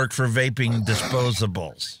going to work for vaping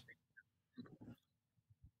disposables?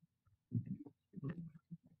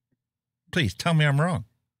 Please tell me I'm wrong.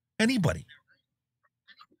 Anybody.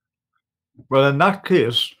 Well, in that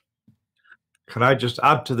case, can I just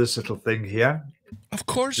add to this little thing here? Of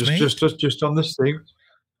course, mate. Just on this thing,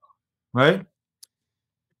 right?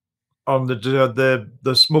 On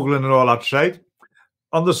the smuggling and all that shit.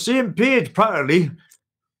 On the same page, apparently,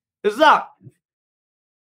 is that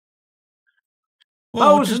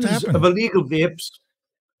thousands of illegal vapes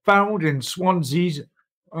found in Swansea's.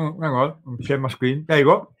 Oh, hang on, I'm sharing my screen. There you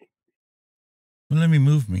go. Well, let me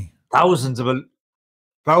move me. Thousands of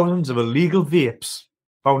illegal vapes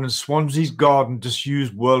found in Swansea's garden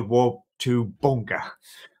disused World War II bunker,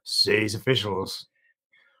 says officials.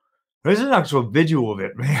 There's an actual video of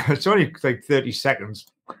it. It's only like 30 seconds.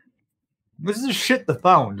 This is the shit they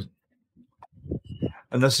found.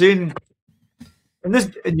 And they're saying,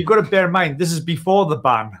 and you've got to bear in mind, this is before the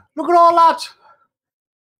ban. Look at all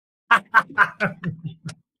that.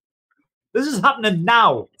 This is happening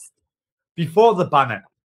now, before the ban.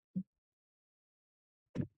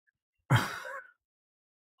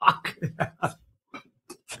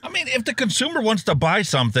 I mean, if the consumer wants to buy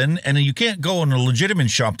something and you can't go in a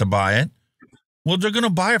legitimate shop to buy it, well, they're going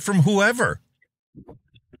to buy it from whoever.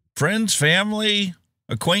 Friends, family,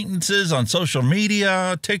 acquaintances on social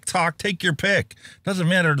media, TikTok, take your pick. Doesn't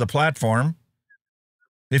matter the platform.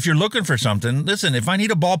 If you're looking for something, listen, if I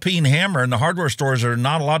need a ball-peen hammer, and the hardware stores are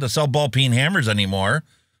not allowed to sell ball-peen hammers anymore,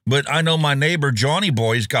 but I know my neighbor Johnny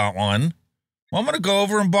Boy's got one, well, I'm going to go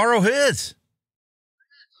over and borrow his.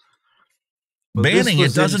 Well, banning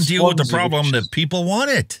it doesn't deal with the problem that people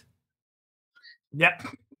want it. Yep.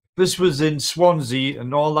 This was in Swansea,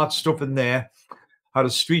 and all that stuff in there had a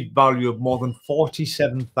street value of more than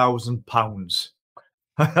 £47,000.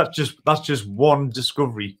 That's just one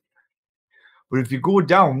discovery. But if you go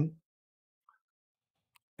down,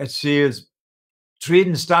 it says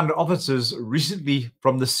trading standard officers recently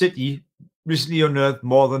from the city recently unearthed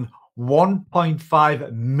more than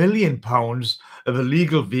 £1.5 million of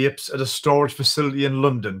illegal vapes at a storage facility in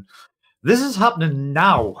London. This is happening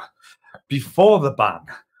now, before the ban.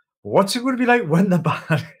 What's it going to be like when the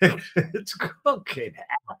ban? It's cooking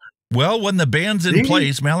hell. Well, when the ban's in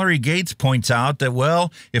place, Mallory Gates points out that,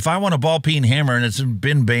 well, if I want a ball-peen hammer and it's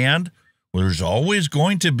been banned, well, there's always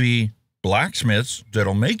going to be blacksmiths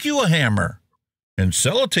that'll make you a hammer and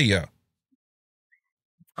sell it to you.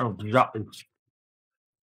 Oh, exactly.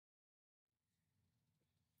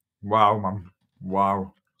 Wow, man.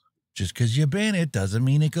 Wow. Just because you ban it doesn't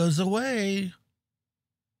mean it goes away.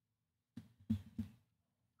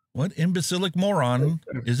 What imbecilic moron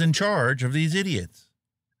is in charge of these idiots?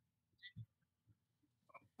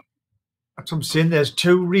 That's what I'm saying. There's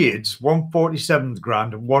two raids, one 47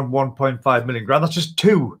 grand and one 1.5 million grand. That's just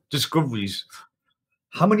two discoveries.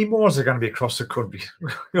 How many more is there going to be across the country? You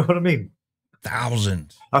know what I mean?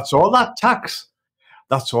 Thousands. That's all that tax.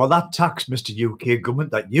 That's all that tax, Mr. UK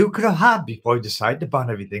government, that you could have had before you decided to ban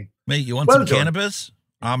everything. Mate, you want some cannabis?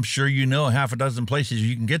 I'm sure you know half a dozen places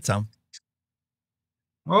you can get some.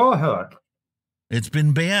 Oh, hell. It's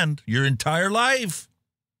been banned your entire life.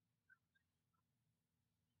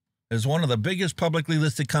 As one of the biggest publicly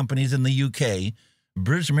listed companies in the UK,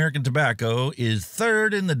 British American Tobacco is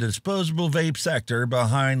third in the disposable vape sector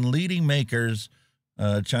behind leading makers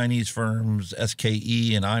Chinese firms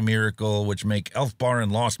SKE and iMiracle, which make Elf Bar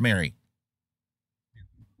and Lost Mary.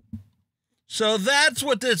 So that's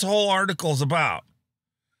what this whole article's about.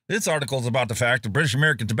 This article's about the fact that British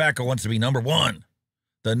American Tobacco wants to be number one.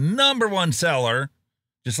 The number one seller,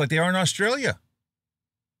 just like they are in Australia.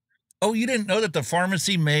 Oh, you didn't know that the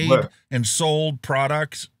pharmacy made and sold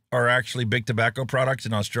products are actually big tobacco products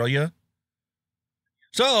in Australia?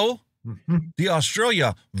 So, the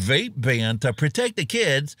Australia vape ban to protect the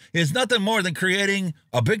kids is nothing more than creating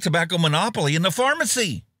a big tobacco monopoly in the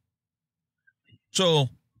pharmacy. So,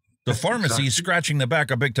 the pharmacy is scratching the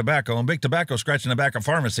back of big tobacco, and big tobacco scratching the back of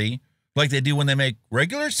pharmacy like they do when they make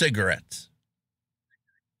regular cigarettes.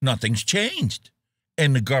 Nothing's changed,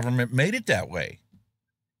 and the government made it that way.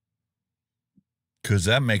 Because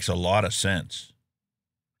that makes a lot of sense.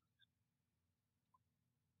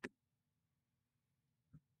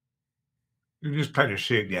 You just kind of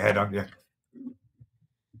shake your head, aren't you?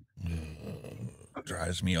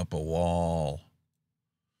 Drives me up a wall.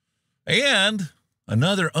 And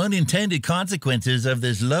another unintended consequences of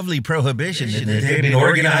this lovely prohibition that they've been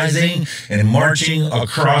organizing and marching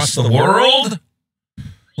across the world.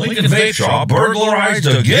 Lincoln Vape Shop burglarized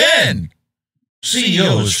again.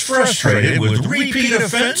 CEO is frustrated with repeat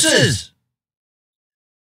offenses.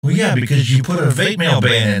 Well, yeah, because you put a vape mail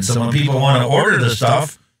ban in, so when people want to order the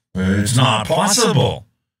stuff, it's not possible.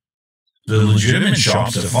 The legitimate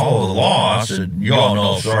shops that follow the law said, y'all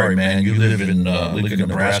know, sorry, man, you live in Lincoln,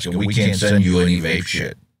 Nebraska, we can't send you any vape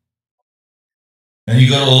shit. And you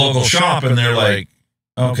go to the local shop and they're like,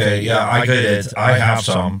 okay, yeah, I get it. I have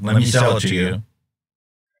some. Let me sell it to you.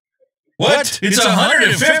 What? It's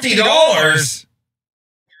 $150?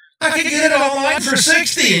 I could get it online for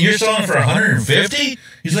 $60 and you're selling for $150?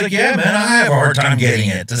 He's like, yeah, man, I have a hard time getting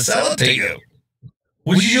it to sell it to you.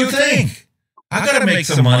 What did you think? I got to make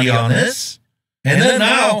some money on this. And then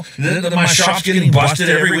now, my shop's getting busted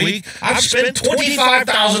every week. I've spent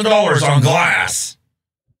 $25,000 on glass.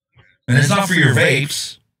 And it's not for your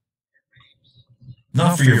vapes.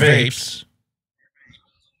 Not for your vapes.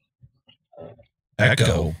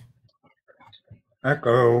 Echo.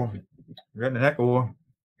 Echo. You're getting an echo.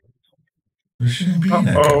 There shouldn't be an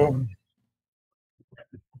echo.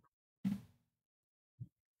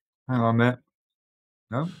 Hang on a minute.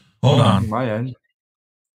 No. Hold on. My end.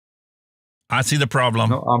 I see the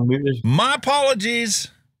problem. No, I'm muted. My apologies.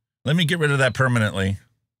 Let me get rid of that permanently.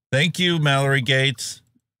 Thank you, Mallory Gates.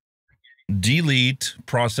 Delete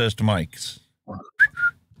processed mics.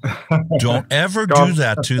 Don't ever do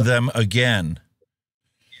that to them again.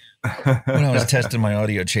 When I was testing my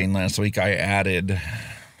audio chain last week, I added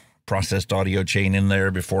processed audio chain in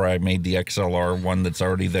there before I made the XLR one that's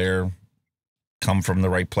already there come from the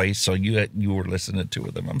right place. So you were listening to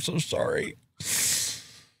them. I'm so sorry.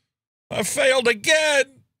 I failed again.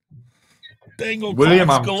 Dangle William,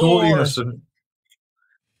 I'm galore. totally innocent.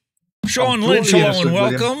 Sean Lynch, hello and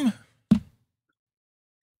welcome.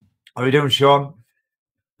 How are you doing, Sean?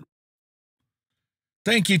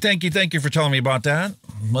 Thank you for telling me about that.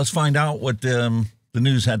 Let's find out what the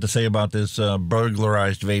news had to say about this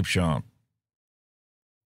burglarized vape shop.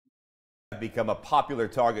 Become a popular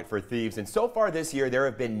target for thieves, and so far this year there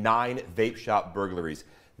have been 9 vape shop burglaries.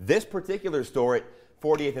 This particular store at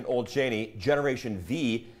 48th and Old Cheney, Generation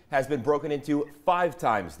V, has been broken into 5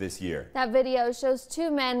 times this year. That video shows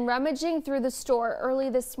 2 men rummaging through the store early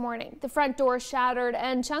this morning. The front door shattered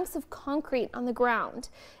and chunks of concrete on the ground.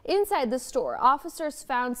 Inside the store, officers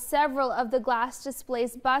found several of the glass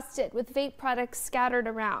displays busted with vape products scattered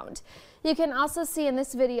around. You can also see in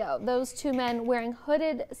this video those 2 men wearing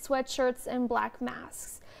hooded sweatshirts and black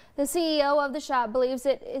masks. The CEO of the shop believes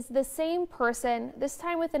it is the same person, this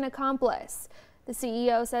time with an accomplice. The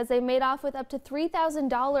CEO says they made off with up to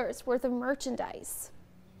 $3,000 worth of merchandise.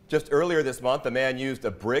 Just earlier this month, a man used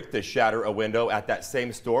a brick to shatter a window at that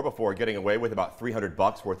same store before getting away with about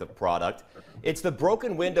 $300 worth of product. It's the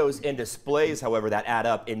broken windows and displays, however, that add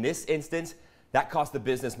up. In this instance, that cost the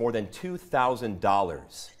business more than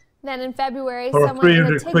 $2,000. Then in February, someone in a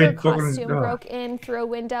Tigger costume broke in through a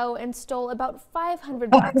window and stole about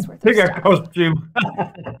 $500 worth of stuff. Tigger costume.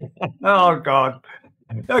 Oh, God.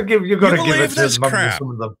 You got to give it to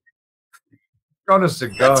some of them. Honest to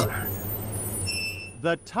God.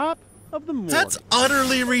 The top of the morning. That's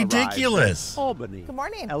utterly ridiculous. Albany. Good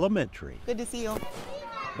morning. Elementary. Good to see you.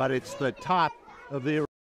 But it's the top of the...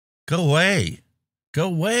 Go away. Go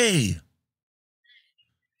away.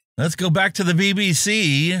 Let's go back to the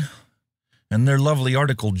BBC and their lovely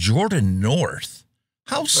article, Jordan North.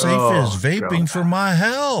 How safe is vaping for my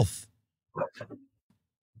health?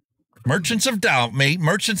 Merchants of doubt, mate.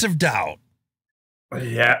 Merchants of doubt.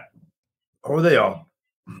 Yeah. Oh, they are.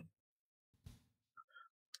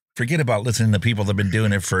 Forget about listening to people that have been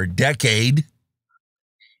doing it for a decade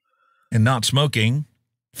and not smoking.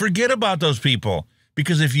 Forget about those people.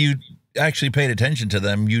 Because if you actually paid attention to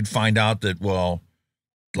them, you'd find out that, well,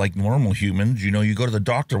 like normal humans, you know, you go to the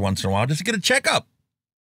doctor once in a while just to get a checkup.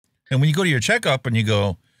 And when you go to your checkup and you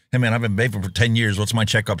go, hey, man, I've been vaping for 10 years. What's my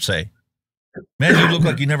checkup say? Man, you look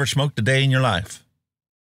like you never smoked a day in your life.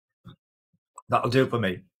 That'll do it for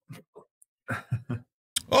me.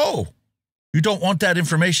 Oh, you don't want that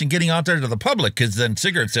information getting out there to the public because then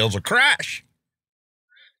cigarette sales will crash.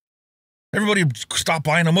 Everybody stop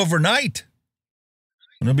buying them overnight.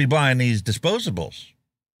 And they'll be buying these disposables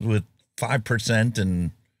with 5%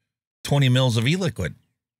 and 20 mils of e-liquid.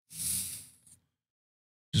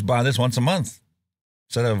 Just buy this once a month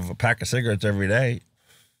instead of a pack of cigarettes every day.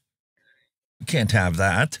 You can't have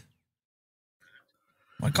that.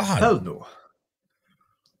 My God. Hell no.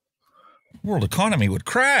 World economy would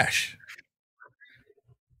crash.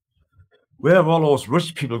 Where are all those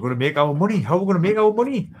rich people going to make our money? How are we going to make our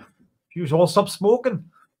money? If you all stop smoking.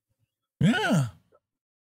 Yeah.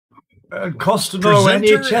 And cost no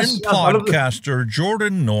Presenter NHS. and podcaster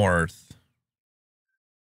Jordan North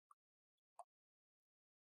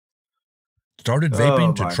started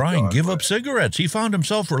vaping to try and give up cigarettes. He found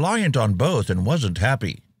himself reliant on both and wasn't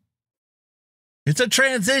happy. It's a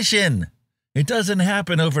transition. It doesn't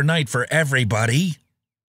happen overnight for everybody.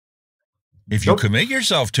 If you commit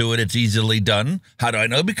yourself to it, it's easily done. How do I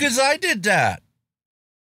know? Because I did that.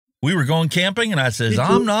 We were going camping, and I says,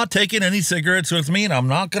 I'm not taking any cigarettes with me, and I'm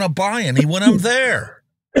not going to buy any when I'm there.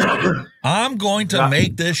 I'm going to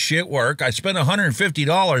make this shit work. I spent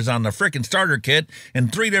 $150 on the frickin' starter kit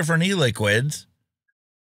and 3 different e-liquids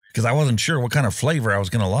because I wasn't sure what kind of flavor I was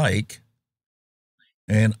going to like.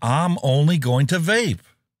 And I'm only going to vape.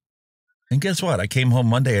 And guess what? I came home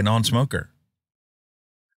Monday a non-smoker.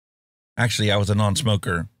 Actually, I was a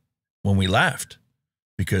non-smoker when we left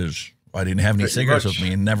because I didn't have any cigarettes with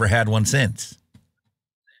me and never had one since.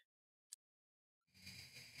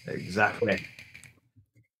 Exactly.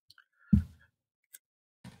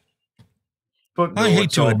 But I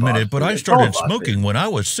hate to admit it, but I started smoking when I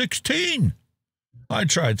was 16. I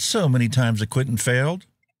tried so many times to quit and failed.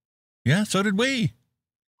 Yeah, so did we.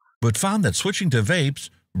 But found that switching to vapes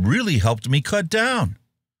really helped me cut down.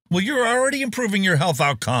 Well, you're already improving your health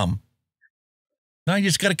outcome. Now you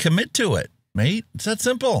just got to commit to it, mate. It's that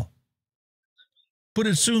simple. But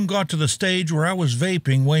it soon got to the stage where I was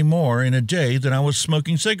vaping way more in a day than I was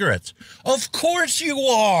smoking cigarettes. Of course you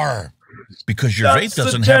are! Because your vape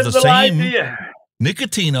doesn't have the same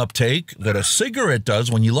nicotine uptake that a cigarette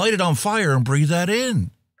does when you light it on fire and breathe that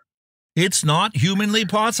in. It's not humanly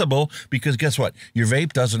possible because guess what? Your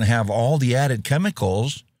vape doesn't have all the added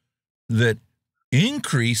chemicals that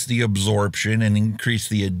increase the absorption and increase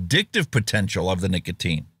the addictive potential of the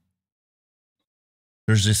nicotine.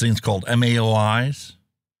 There's these things called MAOIs.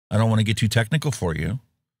 I don't want to get too technical for you,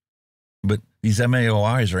 but these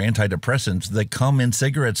MAOIs are antidepressants that come in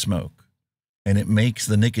cigarette smoke, and it makes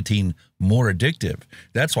the nicotine more addictive.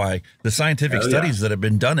 That's why the scientific studies that have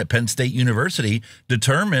been done at Penn State University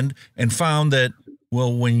determined and found that,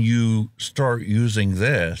 well, when you start using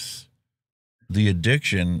this, the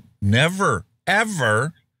addiction never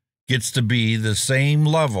ever gets to be the same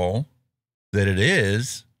level that it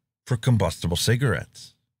is for combustible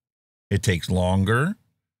cigarettes. It takes longer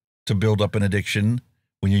to build up an addiction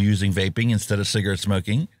when you're using vaping instead of cigarette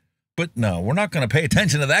smoking. But no, we're not going to pay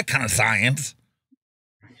attention to that kind of science.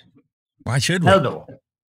 Why should we? Hell no.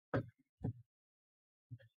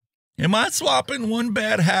 Am I swapping one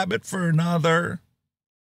bad habit for another?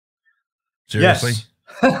 Seriously?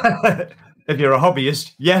 Yes. If you're a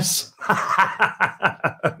hobbyist, yes.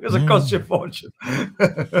 Because it costs you a fortune.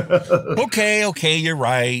 Okay, you're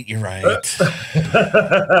right. I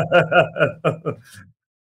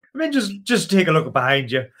mean, just take a look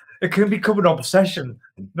behind you. It can become an obsession.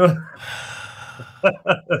 No.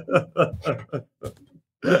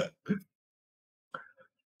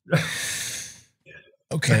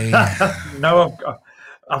 Okay. No,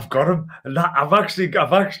 I've got him. I've actually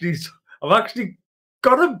got him.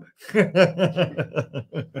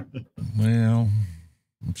 Well,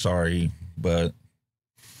 I'm sorry, but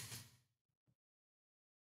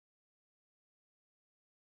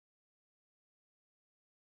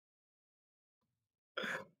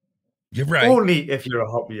you're right. Only if you're a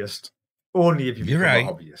hobbyist. Only if you're right. a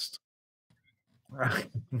hobbyist.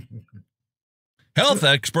 Health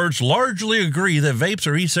experts largely agree that vapes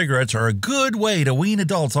or e-cigarettes are a good way to wean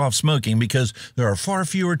adults off smoking because there are far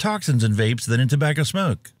fewer toxins in vapes than in tobacco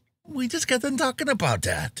smoke. We just got them talking about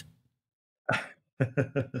that.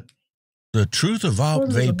 The Truth About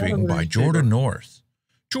Vaping by Jordan North.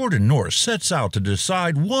 Jordan North sets out to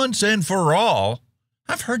decide once and for all.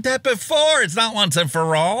 I've heard that before. It's not once and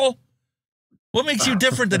for all. What makes you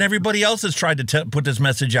different than everybody else that's tried to put this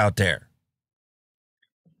message out there?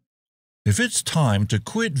 If it's time to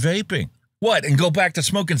quit vaping, what, and go back to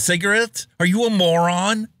smoking cigarettes? Are you a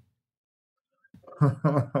moron?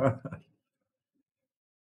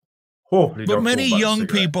 But many young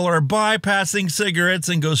people are bypassing cigarettes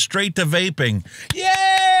and go straight to vaping. Yay!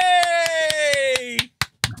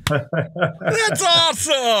 That's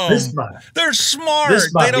awesome. They're smart.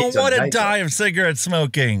 They don't want to die of cigarette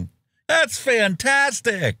smoking. That's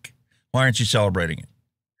fantastic. Why aren't you celebrating it?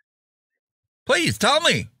 Please tell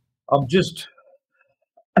me. I'm just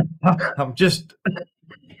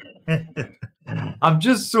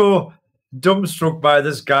so dumbstruck by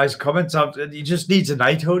this guy's comments. He just needs a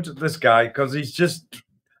knighthood, this guy, because he's just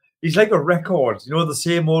He's like a record, you know, the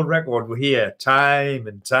same old record we hear time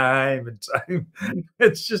and time and time.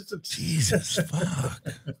 It's just Jesus fuck.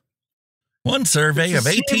 One survey of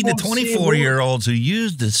It's the 18 to same old, 24-year-olds who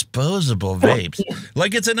use disposable vapes.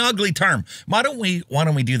 Like it's an ugly term. Why don't we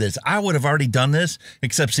do this? I would have already done this,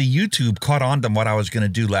 except see YouTube caught on to what I was going to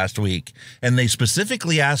do last week. And they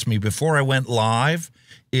specifically asked me before I went live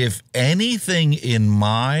if anything in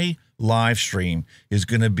my live stream is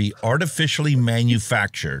going to be artificially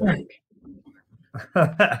manufactured.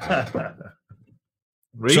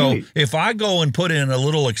 Really? So if I go and put in a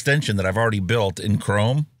little extension that I've already built in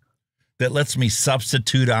Chrome that lets me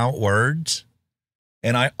substitute out words,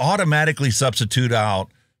 and I automatically substitute out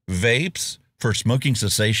vapes for smoking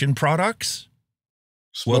cessation products,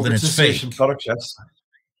 well, then it's fake. Products, yes.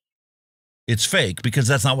 It's fake because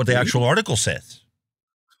that's not what the actual article says.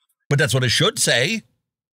 But that's what it should say.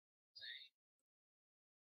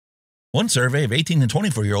 One survey of 18 and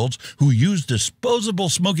 24-year-olds who use disposable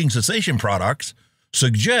smoking cessation products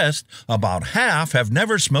suggests about half have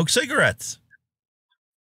never smoked cigarettes.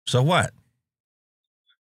 So what?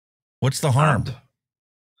 What's the harm?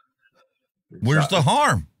 Where's the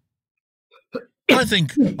harm? I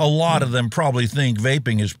think a lot of them probably think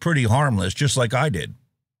vaping is pretty harmless, just like I did.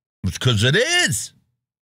 It's because it is.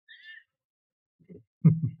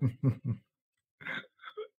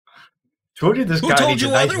 Told you this Who guy told needs you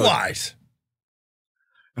a nice otherwise?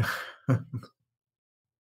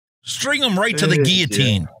 String them right to the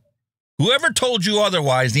guillotine. Whoever told you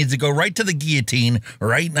otherwise needs to go right to the guillotine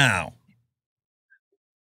right now.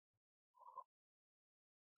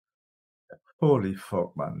 Holy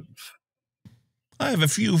fuck, man. I have a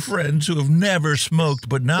few friends who have never smoked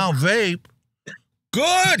but now vape.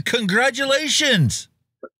 Good! Congratulations!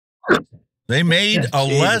 They made a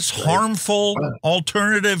less harmful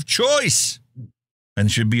alternative choice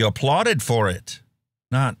and should be applauded for it,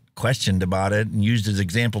 not questioned about it and used as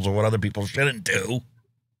examples of what other people shouldn't do.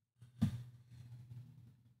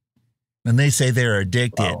 And they say they're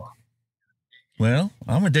addicted. Wow. Well,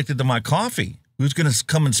 I'm addicted to my coffee. Who's going to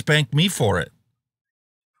come and spank me for it?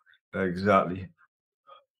 Exactly.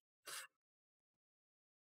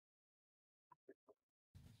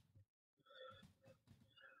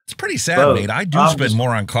 It's pretty sad, mate. I do spend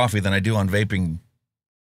more on coffee than I do on vaping.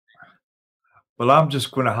 Well, I'm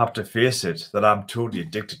just going to have to face it that I'm totally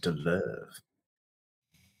addicted to love.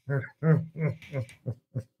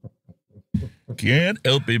 Can't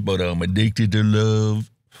help it, but I'm addicted to love.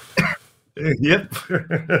 Yep.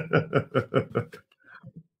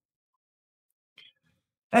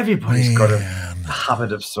 Everybody's got a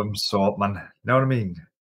habit of some sort, man. You know what I mean?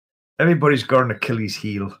 Everybody's got an Achilles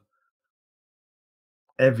heel.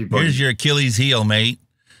 Everybody. Here's your Achilles heel, mate.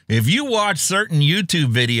 If you watch certain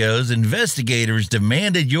YouTube videos, investigators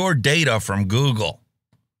demanded your data from Google.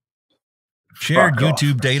 Shared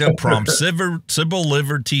YouTube data prompts civil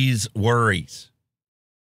liberties worries.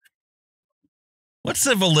 What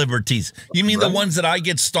civil liberties? You mean the ones that I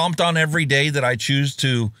get stomped on every day that I choose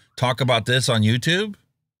to talk about this on YouTube?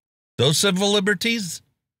 Those civil liberties?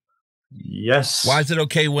 Yes. Why is it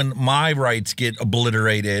okay when my rights get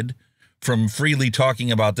obliterated from freely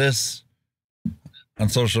talking about this on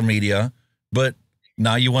social media, but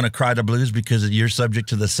now you want to cry the blues because you're subject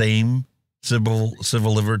to the same civil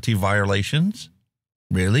liberty violations?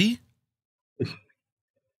 Really?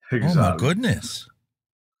 Exactly. Oh my goodness.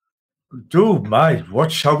 Dude,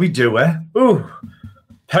 what shall we do, eh? Ooh,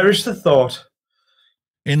 perish the thought.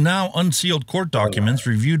 In now unsealed court documents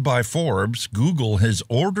reviewed by Forbes, Google has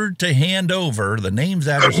ordered to hand over the names,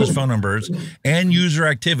 addresses, phone numbers, and user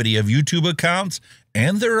activity of YouTube accounts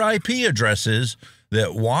and their IP addresses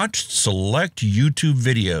that watched select YouTube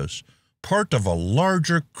videos, part of a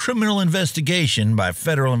larger criminal investigation by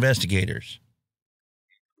federal investigators.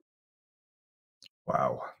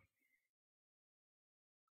 Wow.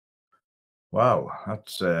 Wow,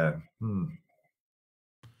 that's The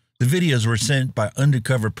videos were sent by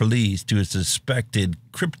undercover police to a suspected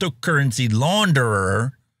cryptocurrency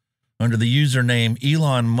launderer under the username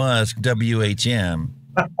Elon Musk WHM.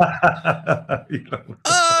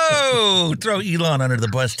 Oh, throw Elon under the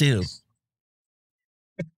bus too.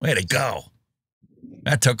 Way to go.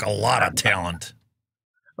 That took a lot of talent.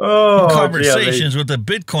 Oh, conversations with the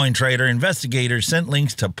Bitcoin trader, investigators sent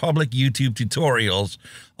links to public YouTube tutorials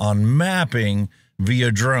on mapping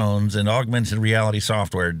via drones and augmented reality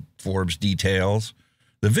software, Forbes details.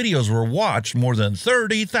 The videos were watched more than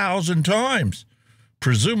 30,000 times,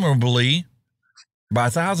 presumably by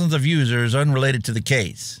thousands of users unrelated to the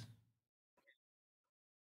case.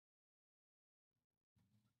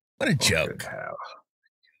 What a joke.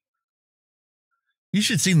 You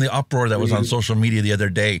should have seen the uproar that was on social media the other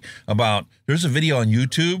day about, there's a video on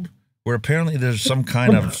YouTube where apparently there's some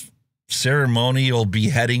kind of ceremonial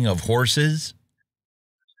beheading of horses.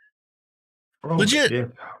 Legit. Yeah.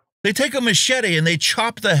 They take a machete and they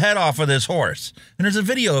chop the head off of this horse. And there's a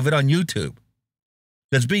video of it on YouTube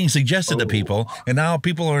that's being suggested to people. And now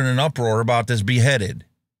people are in an uproar about this beheaded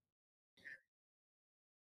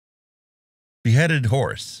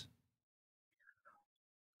horse.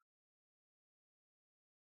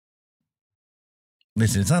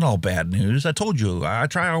 Listen, it's not all bad news. I told you, I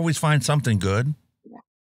try to always find something good.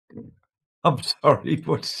 I'm sorry,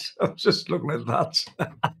 but I'm just looking at that.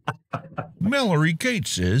 Mallory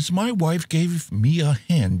Gates says, my wife gave me a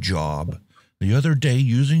hand job the other day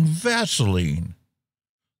using Vaseline.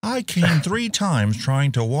 I came 3 times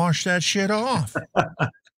trying to wash that shit off.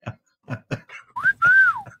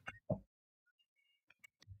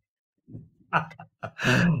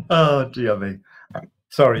 Oh, dear me.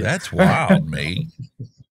 Sorry. That's wild, mate.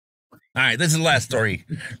 All right, this is the last story.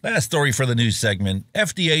 Last story for the news segment.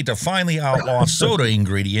 FDA to finally outlaw soda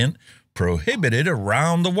ingredient prohibited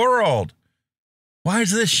around the world. Why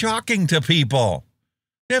is this shocking to people?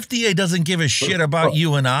 FDA doesn't give a shit about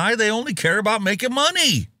you and I. They only care about making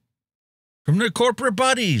money from their corporate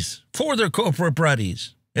buddies, for their corporate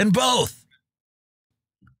buddies, and both.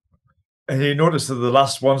 And you notice that the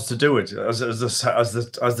last ones to do it, as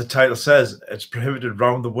the title says, it's prohibited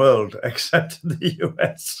around the world except in the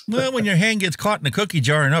US. Well, when your hand gets caught in a cookie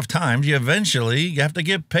jar enough times, you eventually have to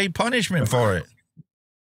get paid punishment for it.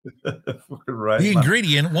 Right, the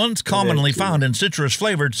ingredient, once commonly found in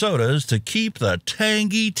citrus-flavored sodas to keep the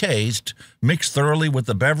tangy taste mixed thoroughly with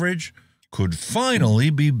the beverage, could finally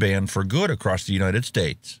be banned for good across the United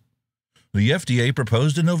States. The FDA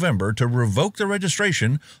proposed in November to revoke the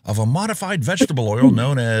registration of a modified vegetable oil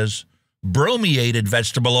known as bromiated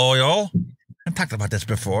vegetable oil. I've talked about this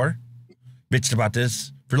before. Bitched about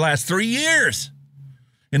this for the last 3 years.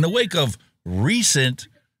 In the wake of recent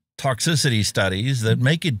toxicity studies that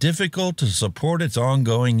make it difficult to support its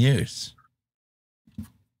ongoing use.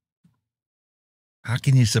 How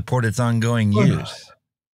can you support its ongoing use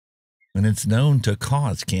when it's known to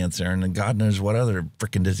cause cancer and God knows what other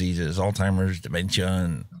freaking diseases, Alzheimer's, dementia,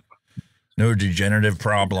 and neurodegenerative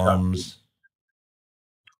problems?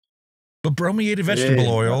 But bromiated vegetable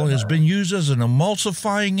oil has been used as an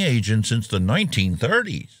emulsifying agent since the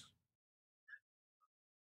 1930s.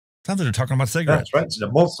 Sounds like they're talking about cigarettes. That's right. It's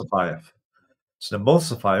an emulsifier. It's an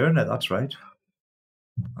emulsifier, isn't it? That's right.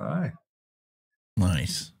 All right.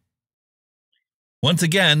 Nice. Once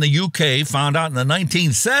again, the UK found out in the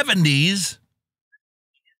 1970s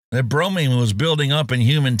that bromine was building up in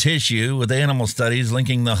human tissue, with animal studies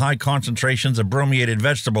linking the high concentrations of bromiated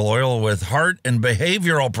vegetable oil with heart and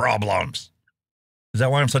behavioral problems. Is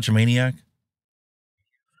that why I'm such a maniac?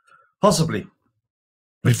 Possibly.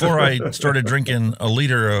 Before I started drinking a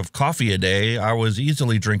liter of coffee a day, I was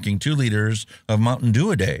easily drinking 2 liters of Mountain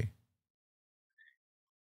Dew a day.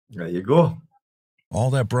 There you go.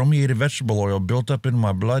 All that bromiated vegetable oil built up in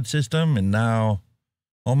my blood system, and now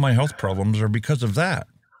all my health problems are because of that.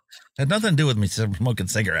 Had nothing to do with me smoking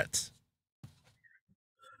cigarettes.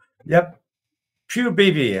 Yep. Pure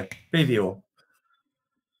BVO.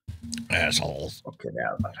 Assholes. Okay,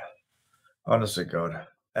 now, man. Honestly, God.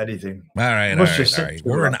 Anything. All right.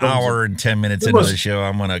 We're an hour and 10 minutes into the show.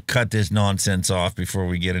 I'm going to cut this nonsense off before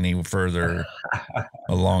we get any further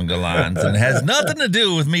along the lines. And it has nothing to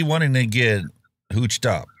do with me wanting to get hooched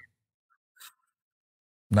up.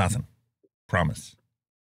 Nothing. Promise.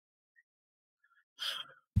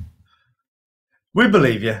 We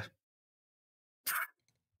believe you.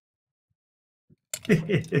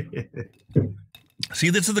 See,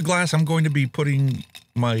 this is the glass I'm going to be putting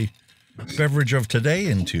my beverage of today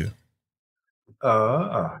into.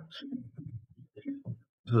 Does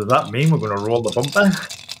that mean we're going to roll the bumper?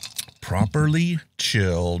 Properly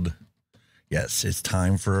chilled. Yes, it's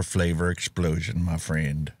time for a flavor explosion, my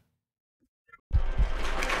friend.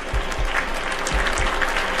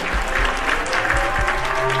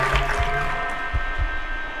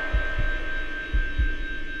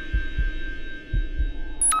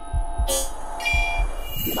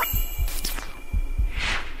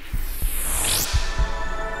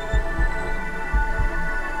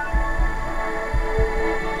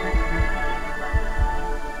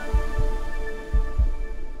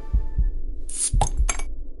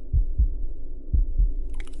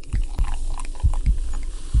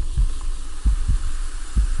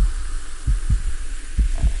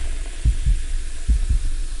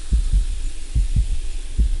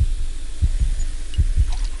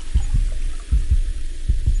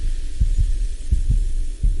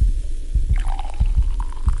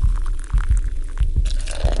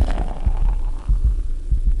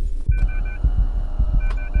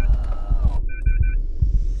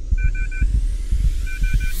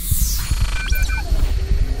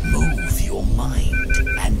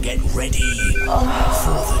 ready for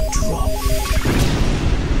the drop.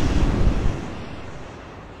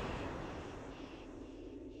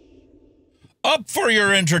 Up for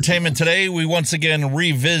your entertainment today, we once again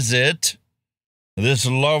revisit this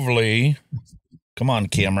lovely, come on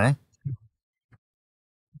camera,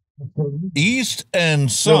 East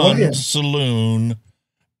and Sun Saloon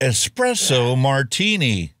Espresso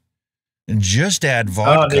Martini. And just add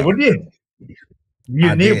vodka.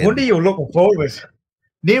 Name wonder you were looking forward to it.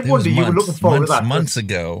 Name wonder you were looking forward to that. Months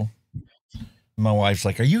ago, my wife's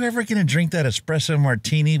like, "Are you ever going to drink that espresso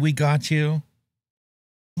martini we got you?"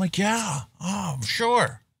 I'm like, "Yeah, oh,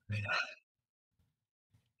 sure."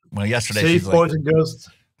 Well, yesterday she's like, boys and girls,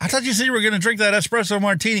 "I thought you said you were going to drink that espresso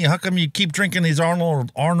martini. How come you keep drinking these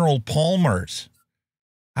Arnold Palmers?"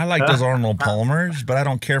 I like those Arnold Palmers, but I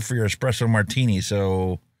don't care for your espresso martini.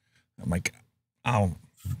 So I'm like, I'll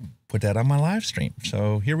put that on my live stream.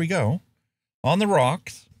 So here we go. On the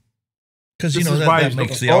rocks. Because, you know, that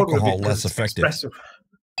makes the alcohol less effective. Espresso.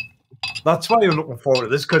 That's why you're looking forward to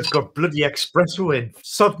this, because it's got bloody espresso in.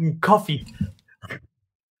 Sudden coffee.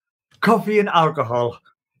 Coffee and alcohol.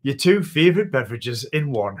 Your two favourite beverages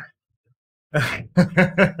in one.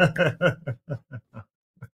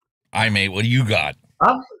 Mate, what do you got?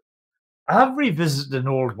 I've revisited an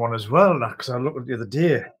old one as well, because I looked at it the other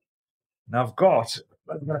day. And I've got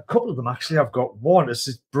a couple of them, actually. I've got one. It's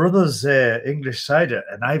his brother's English cider,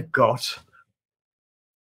 and I've got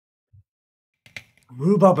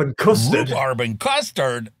rhubarb and custard. Rhubarb and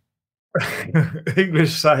custard?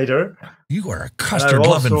 English cider. You are a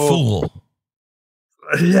custard-loving fool.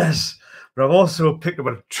 Yes. But I've also picked up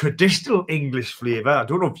a traditional English flavour. I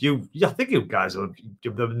don't know if I think you guys will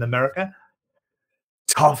give them in America.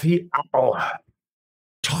 Toffee apple.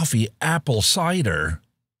 Toffee apple cider?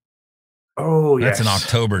 Oh, yes. That's an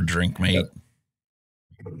October drink, mate.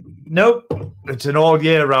 Nope. It's an all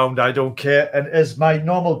year round. I don't care. And as my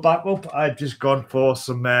normal backup, I've just gone for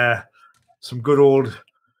some good old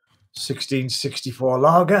 1664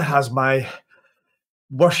 lager as my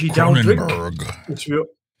washy down drink.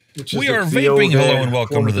 We are vaping. Hello and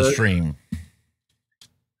welcome to the stream.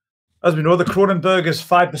 As we know, the Kronenberg is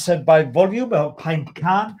 5% by volume, a pint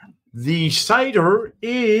can. The cider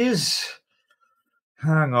is...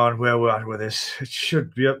 Hang on, where we're at with this. It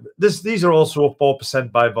should be... These are also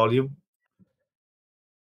 4% by volume.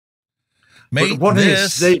 Mate,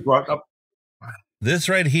 this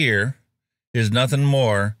right here is nothing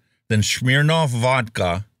more than Smirnoff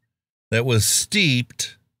vodka that was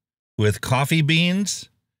steeped with coffee beans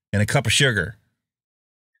and a cup of sugar.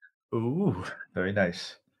 Ooh, very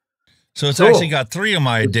nice. So it's actually got 3 of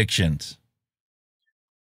my addictions.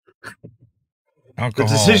 Alcohol,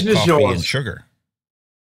 the decision is coffee, yours. And sugar.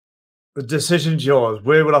 The decision's yours.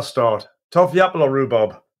 Where will I start? Toffee apple or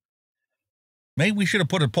rhubarb? Maybe we should have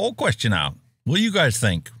put a poll question out. What do you guys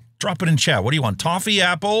think? Drop it in chat. What do you want? Toffee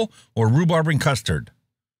apple or rhubarb and custard?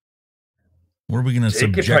 What are we going to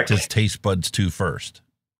subject his taste buds to first?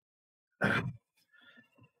 I'll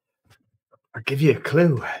give you a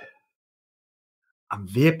clue. I'm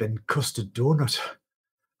vaping custard donut.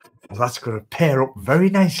 Well, that's going to pair up very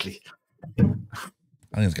nicely. I think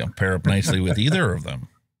it's going to pair up nicely with either of them.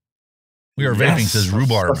 We are vaping, says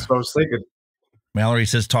rhubarb. That's what I was thinking. Mallory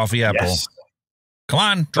says toffee apple. Yes. Come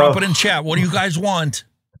on, drop it in chat. What do you guys want?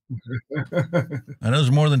 I know there's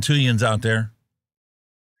more than 2 yins out there.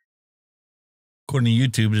 According to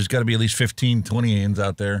YouTube, there's got to be at least 15, 20 yins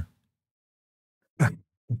out there.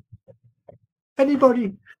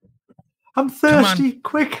 Anybody? I'm thirsty.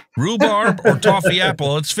 Quick. Rhubarb or toffee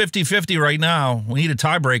apple? It's 50-50 right now. We need a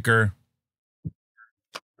tiebreaker.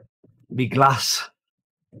 Me glass.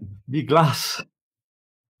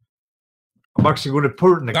 I'm actually going to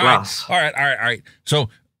put it in the glass. All right. So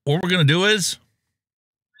what we're going to do is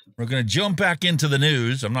we're going to jump back into the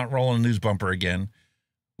news. I'm not rolling a news bumper again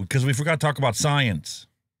because we forgot to talk about science.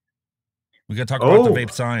 We got to talk about the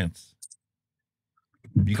vape science.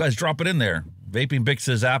 You guys drop it in there. Vaping Bix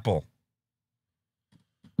says Apple.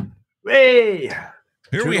 Hey!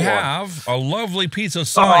 Here we have a lovely piece of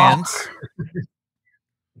science.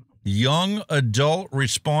 Young adult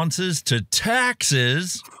responses to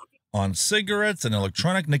taxes on cigarettes and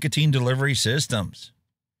electronic nicotine delivery systems.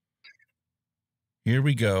 Here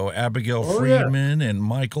we go. Abigail Friedman and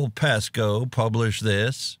Michael Pesco published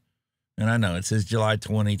this. And I know it says July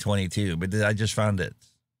 2022, but I just found it.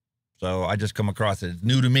 So I just come across it. It's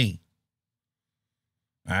new to me.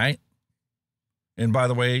 All right. And by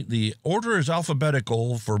the way, the order is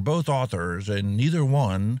alphabetical for both authors, and neither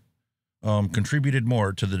one contributed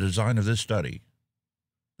more to the design of this study.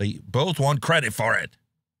 They both want credit for it.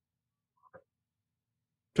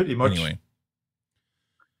 Pretty much. Anyway.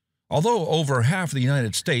 Although over half the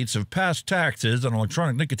United States have passed taxes on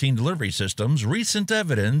electronic nicotine delivery systems, recent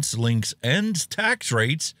evidence links end tax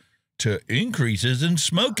rates to increases in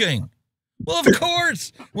smoking. Well, of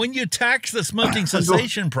course, when you tax the smoking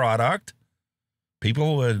cessation product,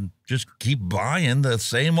 people would just keep buying the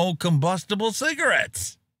same old combustible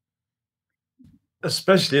cigarettes.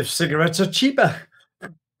 Especially if cigarettes are cheaper.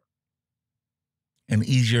 And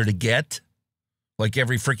easier to get. Like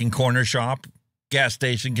every freaking corner shop, gas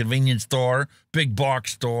station, convenience store, big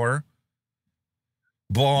box store,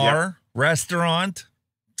 bar, restaurant,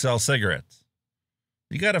 sell cigarettes.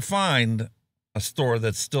 You got to find a store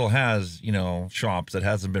that still has, you know, shops that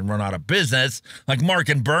hasn't been run out of business like Mark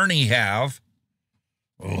and Bernie have.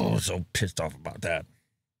 Oh, so pissed off about that.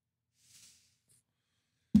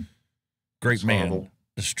 Great man horrible.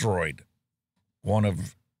 destroyed. One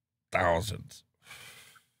of thousands.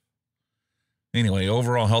 Anyway,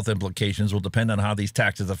 overall health implications will depend on how these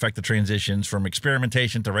taxes affect the transitions from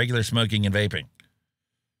experimentation to regular smoking and vaping.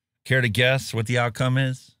 Care to guess what the outcome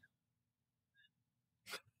is?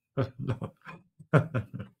 No.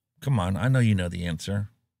 Come on, I know you know the answer.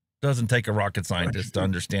 Doesn't take a rocket scientist to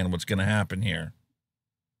understand what's going to happen here.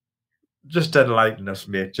 Just enlighten us,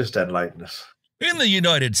 mate. Just enlighten us. In the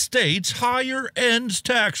United States, higher end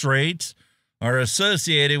tax rates are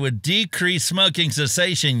associated with decreased smoking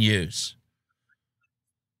cessation use,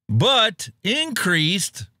 but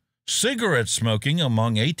increased cigarette smoking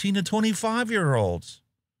among 18 to 25-year-olds,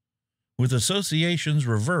 with associations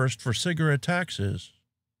reversed for cigarette taxes.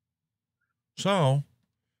 So,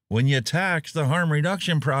 when you tax the harm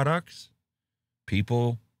reduction products,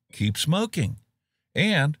 people keep smoking.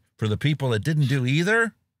 And for the people that didn't do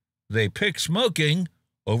either, they pick smoking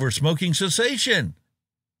over smoking cessation.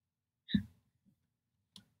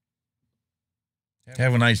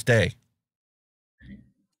 Have a nice day.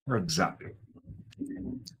 Exactly.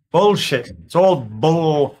 Bullshit. It's all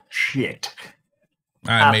bullshit.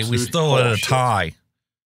 All right, mate, we Absolute still at a bullshit. tie.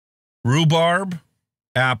 Rhubarb,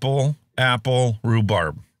 apple, apple,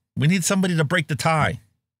 rhubarb. We need somebody to break the tie.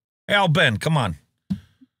 Hey, Al Ben, come on.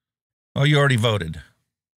 Oh, you already voted.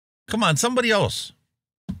 Come on, somebody else.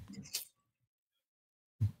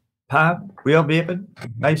 Pam, real vaping,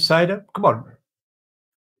 nice cider. Come on.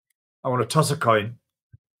 I want to toss a coin.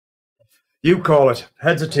 You call it.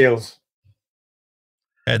 Heads or tails?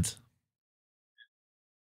 Heads.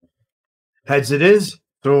 Heads it is.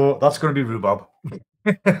 So that's going to be rhubarb.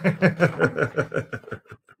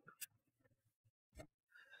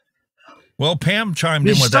 Well, Pam chimed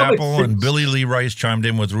in Your with stomach apple, and thinks- Billy Lee Rice chimed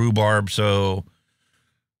in with rhubarb, so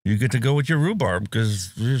you get to go with your rhubarb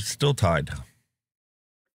because you're still tied.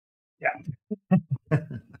 Yeah.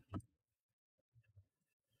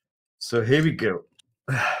 So here we go.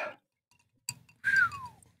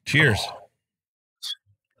 Cheers.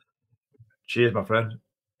 Cheers, my friend.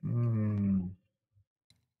 Mm.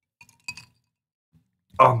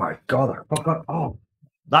 Oh my God! I forgot. Oh,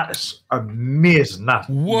 that is amazing. That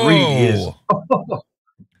really is. Whoa.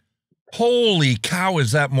 Holy cow,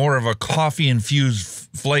 is that more of a coffee-infused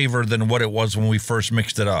flavor than what it was when we first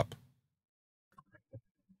mixed it up?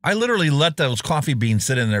 I literally let those coffee beans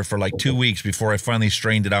sit in there for like 2 weeks before I finally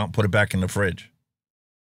strained it out and put it back in the fridge.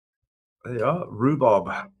 There you are, rhubarb.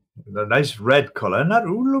 The nice red color. Isn't that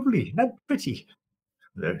lovely? Isn't that pretty?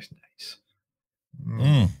 Very nice.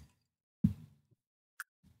 Mm.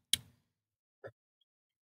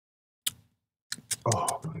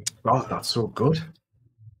 Oh my God, that's so good.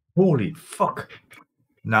 Holy fuck.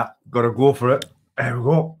 Nah, gotta go for it. There we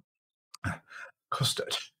go.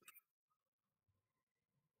 Custard.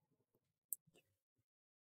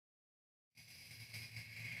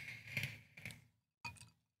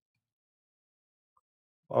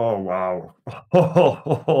 Oh wow.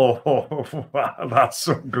 Oh, wow, that's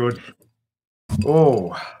so good.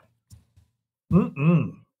 Oh.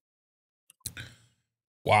 Mm-mm.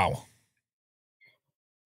 Wow.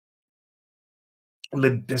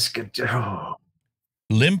 Limp biscuit. Oh.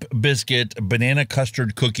 Limp biscuit banana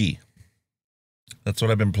custard cookie. That's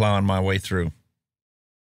what I've been plowing my way through.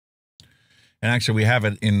 And actually, we have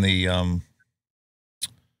it in the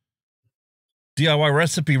DIY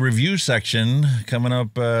recipe review section coming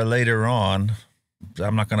up later on.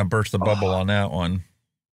 I'm not going to burst the bubble on that one.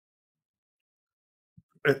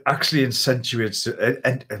 It actually accentuates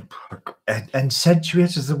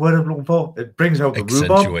accentuates is the word I'm looking for. It brings out the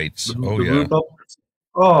rhubarb. Accentuates. Oh, yeah. Rhubarb.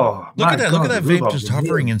 Oh, Look at that. Look at that vape rhubarb just is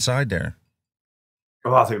hovering amazing. inside there.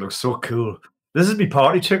 Oh, I think it looks so cool. This is my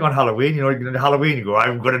party trick on Halloween. You know, on Halloween, you go,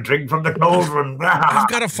 I'm going to drink from the cauldron. I've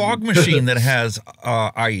got a fog machine that has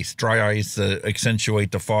ice, dry ice, to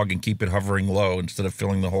accentuate the fog and keep it hovering low instead of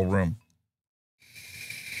filling the whole room.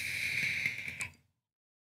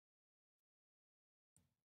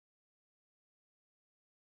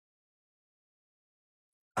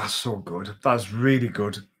 That's so good. That's really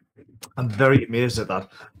good. I'm very amazed at that.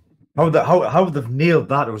 How they've nailed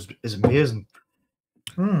that is amazing.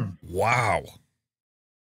 Wow.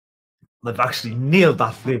 They've actually nailed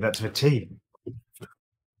that flavour to a T.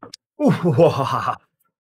 Ooh.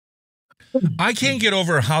 I can't get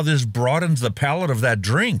over how this broadens the palate of that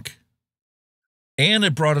drink. And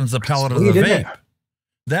it broadens the palate of the vape.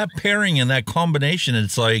 That pairing and that combination,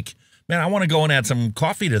 it's like, man, I want to go and add some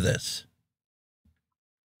coffee to this.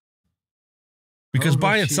 Because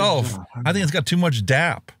by itself, I think it's got too much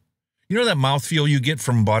dap. You know that mouthfeel you get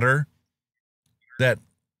from butter? That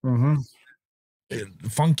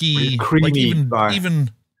funky, creamy, like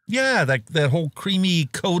even yeah, that whole creamy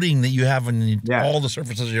coating that you have in all the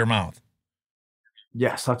surfaces of your mouth.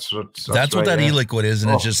 Yes, that's what what that e-liquid is,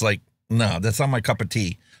 and it's just like, no, that's not my cup of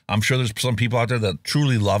tea. I'm sure there's some people out there that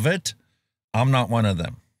truly love it. I'm not one of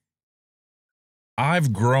them.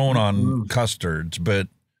 I've grown on custards, but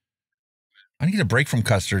I need a break from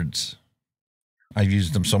custards. I've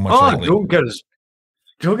used them so much lately. Don't get us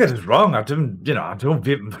wrong. I don't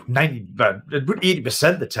vape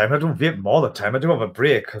 80% of the time. I don't vape them all the time. I do have a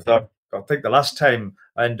break because I think the last time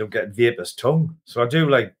I ended up getting vapor's tongue. So I do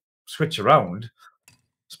like switch around,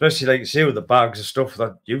 especially like you say with the bags of stuff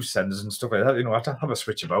that you send us and stuff like that. You know, I have to have a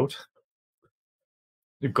switch about.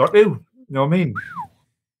 You've got to. You know what I mean?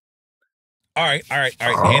 All right.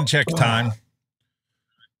 Hand check time.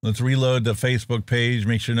 Let's reload the Facebook page.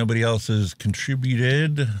 Make sure nobody else has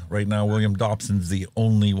contributed. Right now, William Dobson's the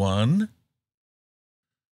only one.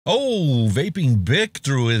 Oh, Vaping Bick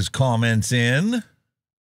threw his comments in.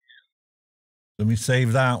 Let me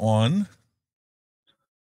save that one.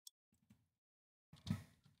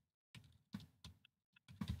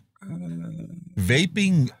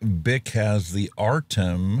 Vaping Bick has the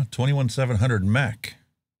Artem 21700 mech.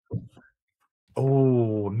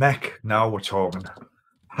 Oh, mech. Now we're talking.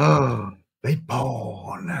 They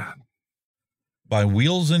born by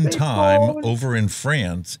Wheels in Time over in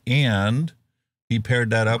France, and he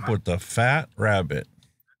paired that up with the Fat Rabbit.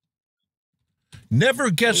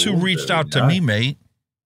 Never guess who reached out to me, mate.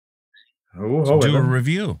 To do a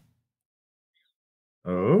review.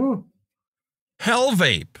 Oh, Hell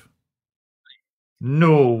Vape.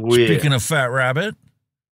 No way. Speaking of Fat Rabbit,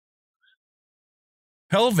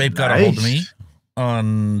 Hell Vape got a hold of me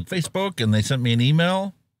on Facebook, and they sent me an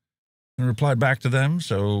email and replied back to them.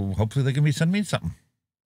 So hopefully they can be sending me something.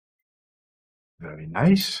 Very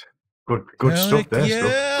nice. Good stuff there.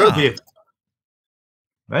 Yeah.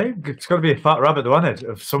 It's got to be a Fat Rabbit, isn't it?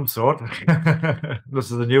 Of some sort.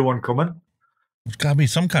 This is a new one coming. It's got to be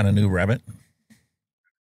some kind of new rabbit.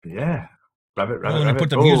 Yeah. Rabbit. I'm going to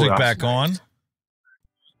put the music back on.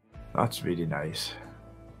 That's really nice.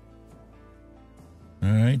 All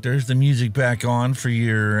right, there's the music back on for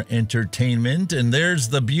your entertainment. And there's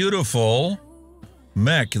the beautiful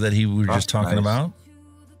mech that we were just talking about.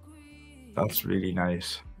 That's really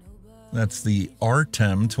nice. That's the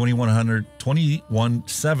Artem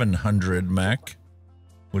 21700 mech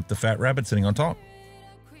with the Fat Rabbit sitting on top.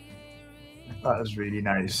 That is really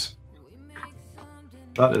nice.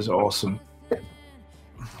 That is awesome.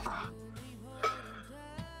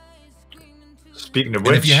 Speaking of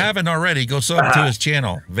which, if you haven't already, go sub to his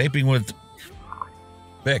channel, Vaping with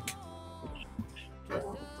Vic.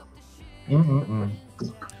 And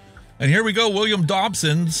here we go, William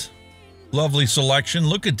Dobson's lovely selection.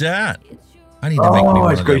 Look at that. I need to make me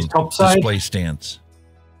one of those display stands.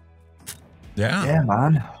 Yeah,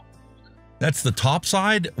 man. That's the top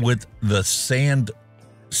side with the Samdwich.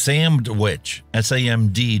 SAMDWICH.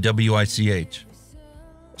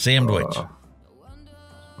 Samdwich.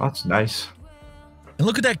 That's nice. And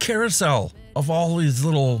look at that carousel of all these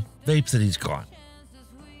little vapes that he's got.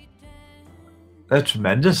 They're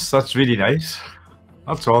tremendous. That's really nice.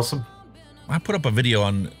 That's awesome. I put up a video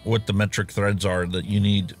on what the metric threads are that you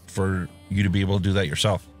need for you to be able to do that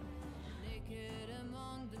yourself.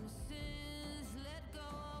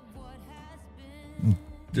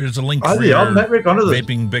 There's a link for your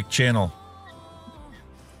Vaping Bic channel.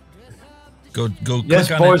 Go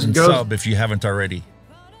click on it and sub if you haven't already.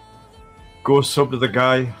 Go sub to the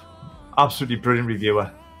guy. Absolutely brilliant reviewer.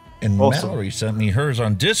 And awesome. Mallory sent me hers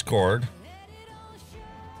on Discord.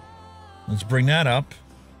 Let's bring that up.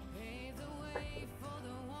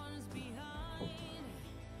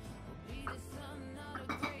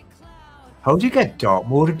 How do you get dark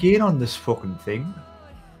mode again on this fucking thing?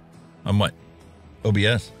 On what?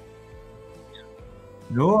 OBS?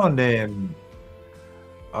 No, on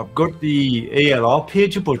I've got the ALR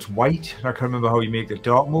page, but it's white. I can't remember how you make the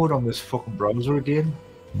dark mode on this fucking browser again.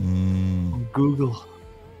 On Google.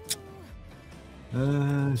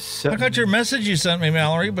 I got your message you sent me,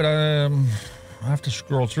 Mallory, but I have to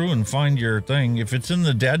scroll through and find your thing. If it's in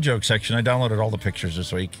the dad joke section, I downloaded all the pictures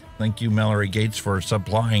this week. Thank you, Mallory Gates, for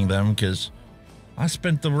supplying them, because I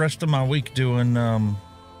spent the rest of my week doing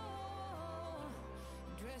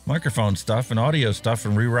microphone stuff and audio stuff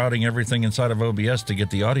and rerouting everything inside of OBS to get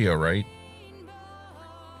the audio right.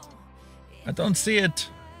 I don't see it.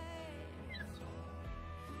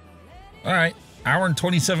 All right. Hour and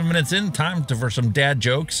 27 minutes in. Time for some dad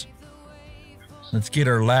jokes. Let's get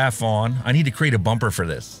our laugh on. I need to create a bumper for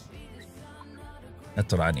this.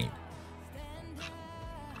 That's what I need.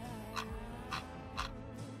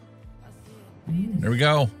 There we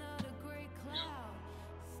go.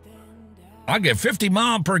 I get 50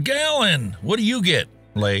 miles per gallon. What do you get,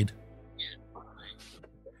 Lade?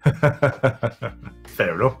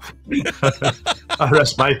 Fair enough. I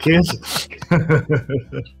rest my case.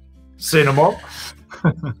 Seen them all.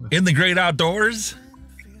 In the great outdoors.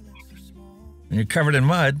 And you're covered in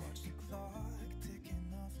mud.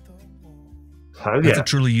 Hell That's yeah. a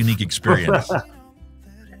truly unique experience.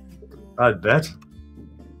 I bet.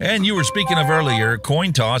 And you were speaking of earlier,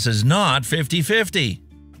 coin toss is not 50-50.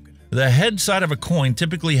 The head side of a coin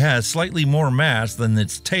typically has slightly more mass than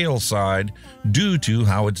its tail side due to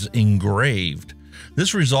how it's engraved.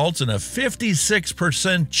 This results in a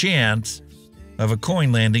 56% chance of a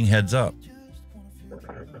coin landing heads up.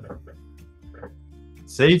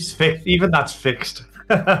 See, it's fixed. Even that's fixed.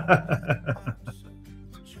 I'm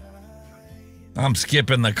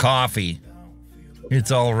skipping the coffee.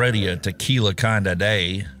 It's already a tequila kind of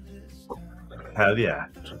day. Hell yeah.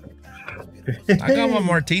 I got my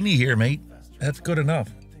martini here, mate. That's good enough.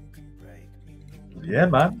 Yeah,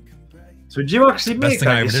 man. So did you actually Best make thing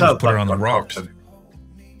I that ever did yourself? was put it on the that rocks. concoction?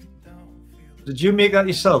 Did you make that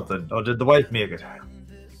yourself then? Or did the wife make it?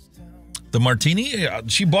 The martini,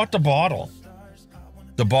 she bought the bottle.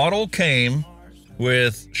 The bottle came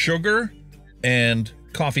with sugar and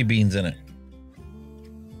coffee beans in it.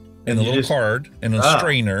 And a little card and a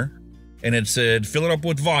strainer. And it said, fill it up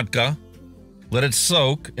with vodka, let it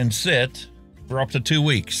soak and sit for up to 2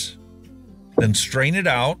 weeks. Then strain it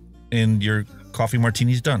out and your coffee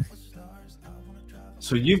martini's done.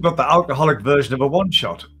 So you've got the alcoholic version of a one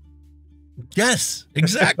shot. Yes,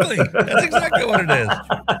 exactly. That's exactly what it is.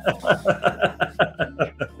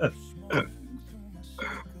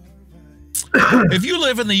 If you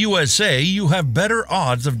live in the USA, you have better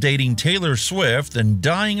odds of dating Taylor Swift than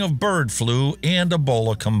dying of bird flu and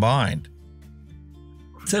Ebola combined.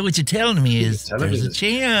 So what you're telling me is there's a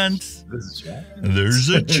chance. There's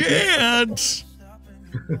a chance.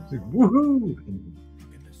 Woohoo!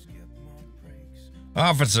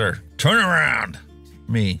 Officer, turn around.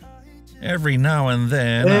 Me. Every now and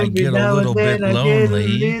then I get a little bit lonely. A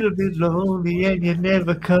little bit lonely and you're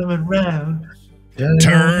never coming round.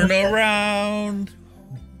 Turn around.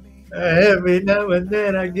 Every now and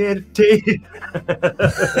then I get a taste.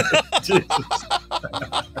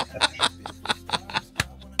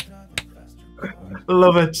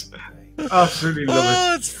 Love it. Absolutely love it.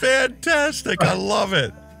 Oh, it's fantastic. I love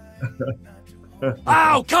it.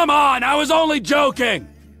 Oh, come on. I was only joking.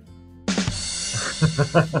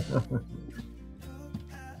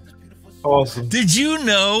 Awesome. Did you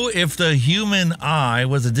know if the human eye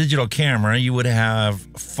was a digital camera, you would have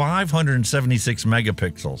 576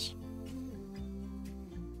 megapixels?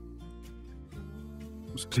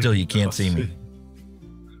 Still, you can't see me.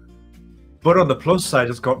 But on the plus side,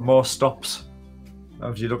 it's got more stops.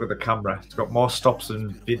 If you look at the camera, it's got more stops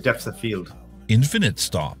and depth of field. Infinite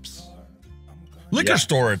stops. Liquor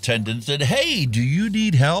store attendant said, hey, do you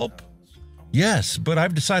need help? Yes, but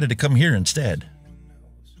I've decided to come here instead.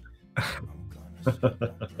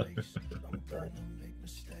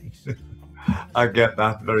 I get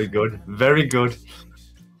that. Very good. Very good.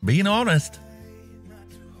 Being honest.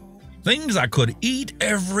 Things I could eat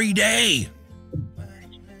every day.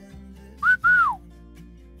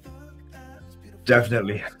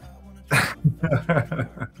 Definitely. That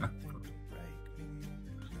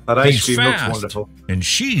ice cream looks wonderful. And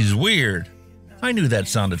she's weird. I knew that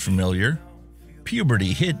sounded familiar.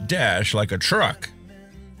 Puberty hit Dash like a truck.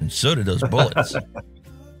 And so did those bullets.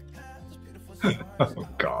 Oh,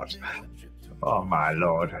 God. Oh, my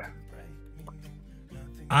Lord.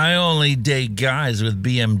 I only date guys with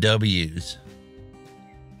BMWs.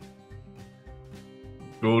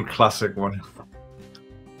 Old classic one.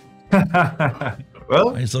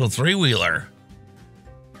 Well, nice little three-wheeler.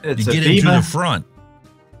 It's you a get into Beamer. the front.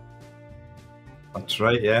 That's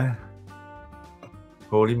right, yeah.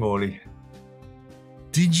 Holy moly.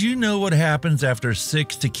 Did you know what happens after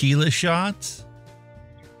 6 tequila shots?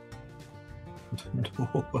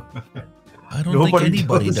 No. I don't think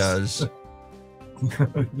anybody does.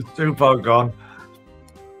 It's too far gone.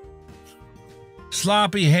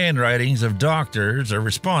 Sloppy handwritings of doctors are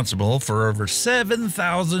responsible for over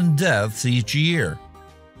 7,000 deaths each year.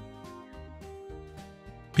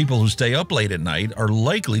 People who stay up late at night are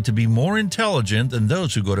likely to be more intelligent than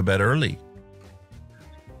those who go to bed early.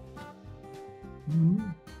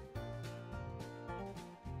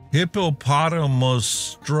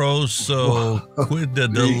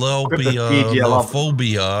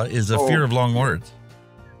 Hippopotamostrosoquididalophobia is a fear of long words.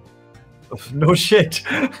 No shit.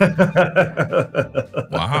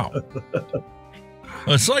 Wow.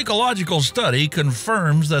 A psychological study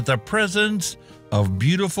confirms that the presence of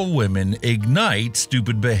beautiful women ignites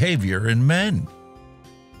stupid behavior in men.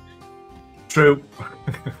 True.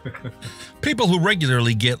 People who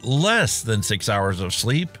regularly get less than 6 hours of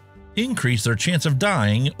sleep increase their chance of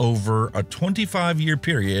dying over a 25-year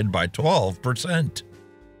period by 12%.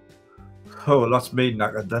 Oh, well, that's me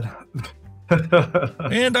knackered then.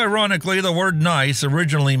 And ironically, the word nice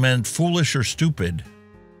originally meant foolish or stupid.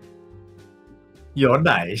 You're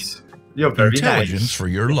nice. You're very Intelligence nice. for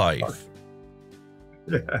your life.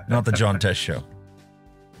 Not the John Test Show.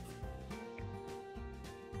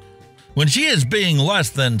 When she is being less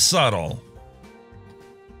than subtle,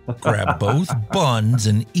 grab both buns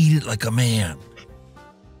and eat it like a man.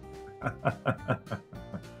 I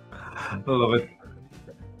love it.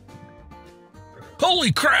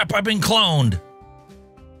 Holy crap, I've been cloned.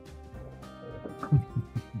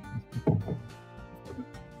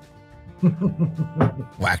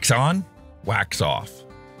 Wax on, wax off.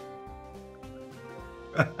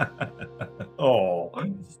 Oh.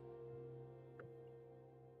 I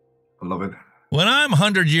love it. When I'm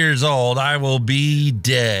 100 years old, I will be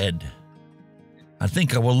dead. I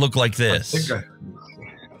think I will look like this.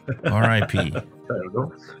 R.I.P.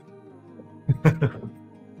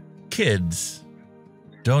 Kids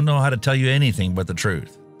don't know how to tell you anything but the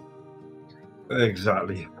truth.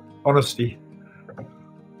 Exactly. Honesty.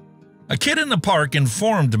 A kid in the park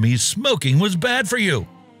informed me smoking was bad for you.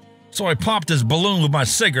 So I popped his balloon with my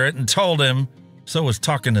cigarette and told him so was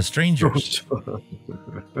talking to strangers.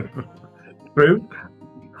 True?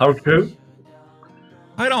 How true?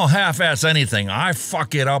 I don't half-ass anything. I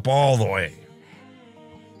fuck it up all the way.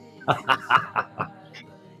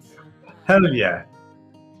 Hell yeah.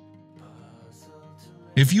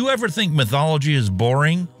 If you ever think mythology is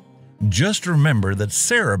boring, just remember that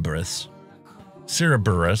Cerberus,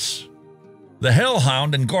 the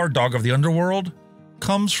hellhound and guard dog of the underworld,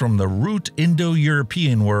 comes from the root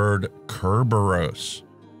Indo-European word Kerberos,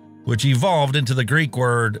 which evolved into the Greek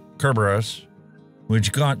word Kerberos,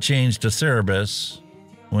 which got changed to Cerberus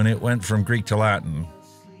when it went from Greek to Latin.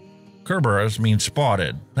 Kerberos means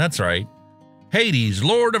spotted. That's right. Hades,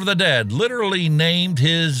 Lord of the Dead, literally named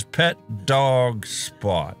his pet dog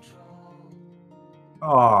Spot.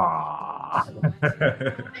 Ah.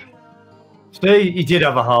 See, he did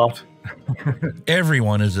have a heart.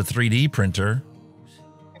 Everyone is a 3D printer.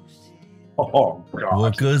 Oh, God.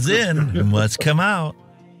 What goes in must come out.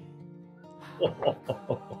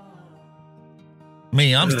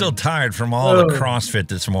 Me, I'm still tired from all the CrossFit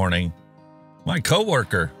this morning. My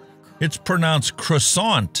coworker, it's pronounced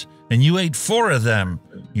croissant, and you ate 4 of them,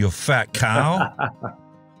 you fat cow.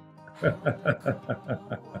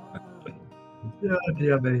 Yeah,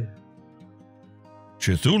 dear me.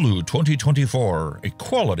 Cthulhu 2024,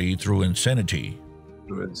 equality through insanity.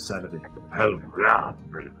 Through insanity.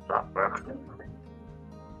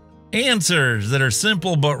 Answers that are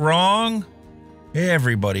simple but wrong,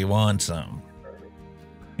 everybody wants them.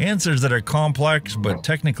 Answers that are complex but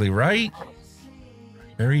technically right,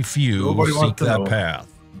 very few seek that path.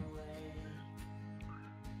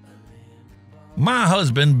 My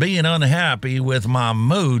husband, being unhappy with my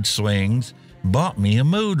mood swings, bought me a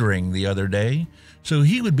mood ring the other day so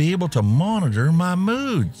he would be able to monitor my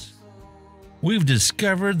moods. We've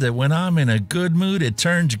discovered that when I'm in a good mood, it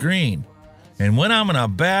turns green. And when I'm in a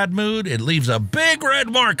bad mood, it leaves a big red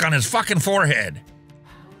mark on his fucking forehead.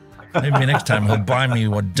 Maybe next time he'll buy me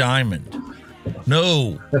a diamond.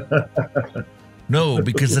 No. No,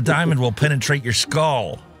 because the diamond will penetrate your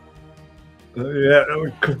skull. Yeah,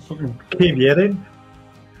 keep getting.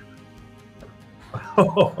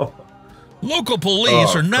 Local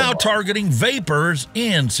police are now targeting vapors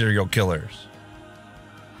and serial killers.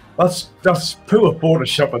 That's poor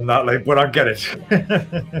Photoshop that, like, but I get it.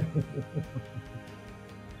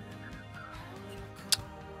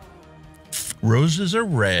 Roses are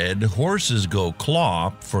red, horses go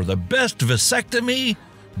clop. For the best vasectomy,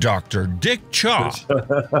 Dr. Dick Chop.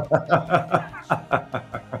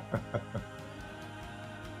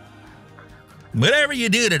 Whatever you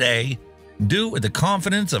do today, Do it with the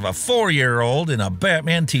confidence of a 4-year-old in a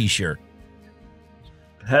Batman t-shirt.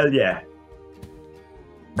 Hell yeah.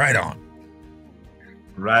 Right on.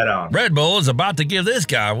 Right on. Red Bull is about to give this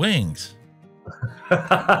guy wings.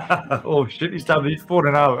 Oh shit, he's having his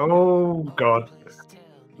phone out. Oh god.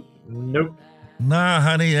 Nope. Nah,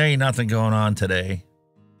 honey, there ain't nothing going on today.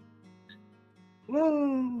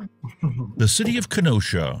 The city of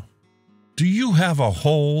Kenosha. Do you have a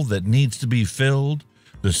hole that needs to be filled?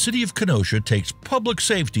 The city of Kenosha takes public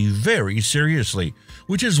safety very seriously,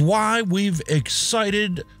 which is why we've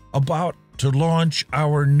excited about to launch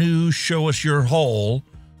our new Show Us Your Hole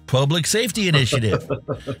public safety initiative.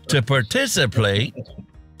 To participate,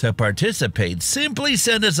 simply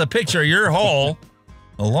send us a picture of your hole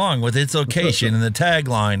along with its location and the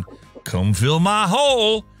tagline, "Come fill my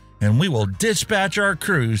hole," and we will dispatch our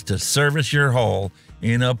crews to service your hole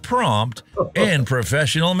in a prompt and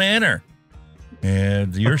professional manner.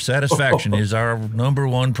 And your satisfaction is our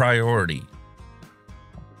 #1 priority.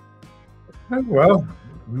 Well,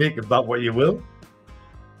 make of that what you will.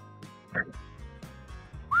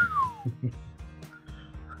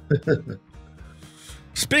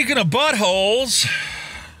 Speaking of buttholes,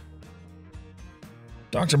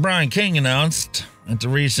 Dr. Brian King announced at the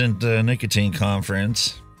recent nicotine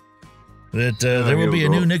conference that there will be a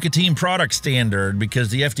new nicotine product standard because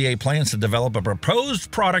the FDA plans to develop a proposed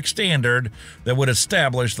product standard that would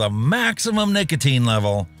establish the maximum nicotine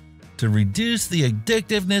level to reduce the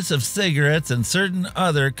addictiveness of cigarettes and certain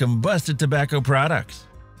other combusted tobacco products.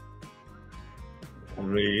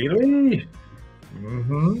 Really?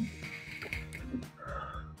 Mm-hmm.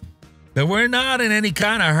 But we're not in any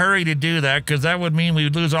kind of hurry to do that because that would mean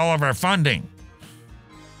we'd lose all of our funding.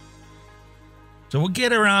 So we'll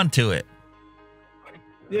get around to it.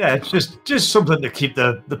 Yeah, it's just something to keep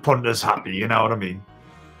the punters happy, you know what I mean?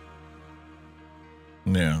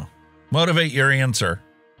 Yeah. Motivate your answer.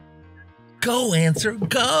 Go, answer,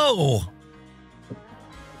 go!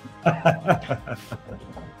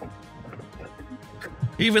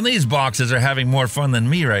 Even these boxes are having more fun than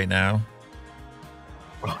me right now.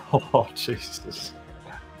 Oh, Jesus.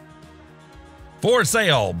 For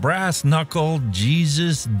sale, brass knuckle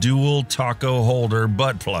Jesus dual taco holder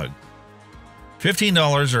butt plug.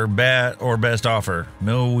 $15 or best offer.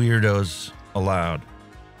 No weirdos allowed.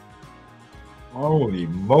 Holy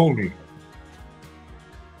moly.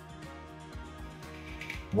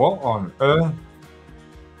 What on earth?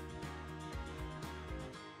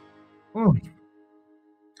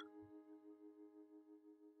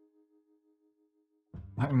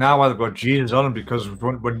 Now I've got Jesus on him because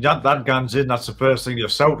when that gun's in, that's the first thing you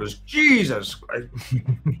shout is Jesus.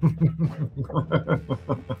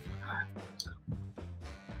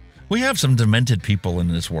 We have some demented people in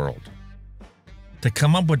this world. To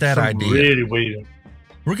come up with that idea. Really weird.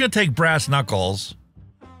 We're going to take brass knuckles,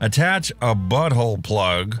 attach a butthole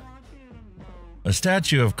plug, a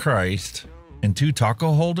statue of Christ, and 2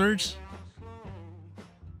 taco holders.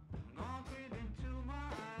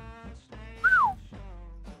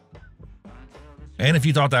 And if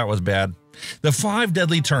you thought that was bad, the 5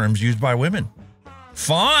 deadly terms used by women.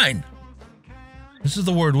 Fine. This is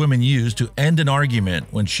the word women use to end an argument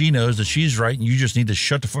when she knows that she's right and you just need to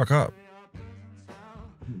shut the fuck up.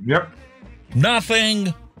 Yep.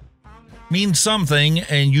 Nothing means something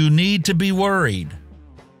and you need to be worried.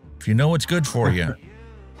 If you know what's good for you.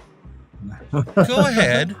 Go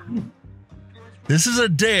ahead. This is a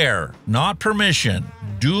dare, not permission.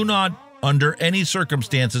 Do not, under any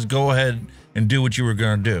circumstances, go ahead and do what you were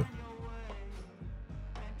going to do.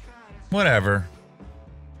 Whatever.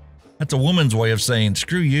 That's a woman's way of saying,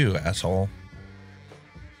 screw you, asshole.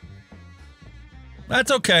 That's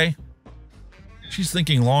okay. She's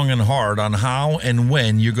thinking long and hard on how and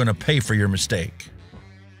when you're going to pay for your mistake.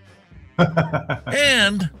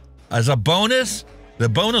 And as a bonus, the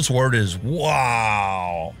bonus word is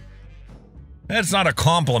wow. That's not a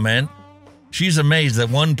compliment. She's amazed that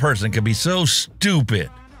one person could be so stupid.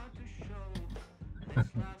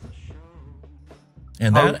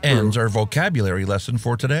 And that ends our vocabulary lesson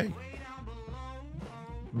for today.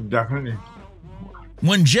 Definitely.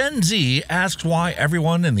 When Gen Z asks why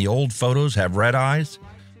everyone in the old photos have red eyes,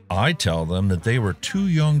 I tell them that they were too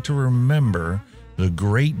young to remember the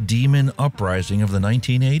great demon uprising of the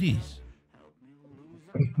 1980s.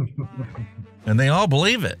 And they all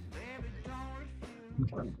believe it.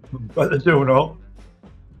 But they do not.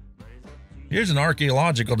 Here's an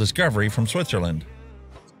archaeological discovery from Switzerland.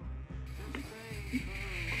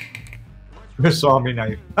 Swiss Army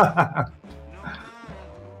knife. I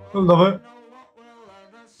love it.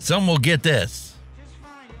 Some will get this.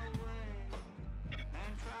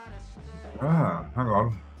 Ah, hang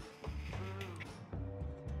on.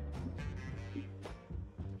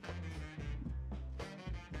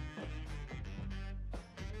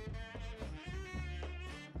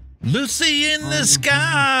 Lucy in the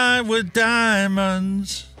sky with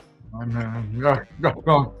diamonds. I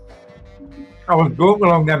was going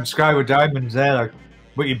along them sky with diamonds there, like,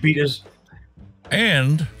 but you beat us.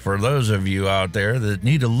 And for those of you out there that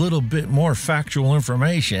need a little bit more factual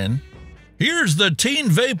information, here's the teen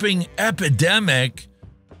vaping epidemic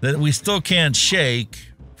that we still can't shake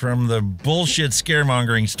from the bullshit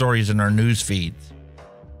scaremongering stories in our news feeds.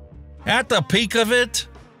 At the peak of it,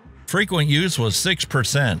 frequent use was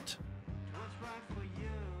 6%.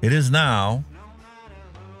 It is now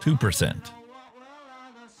 2%.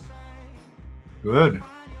 Good.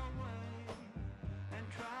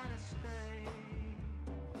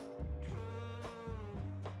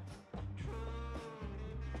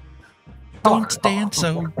 Don't stand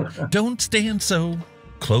so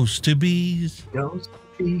close to bees. Those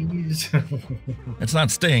bees. It's not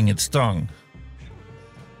sting, it's stung.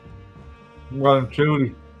 Well and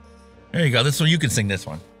truly. There you go. This one, you can sing this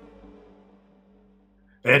one.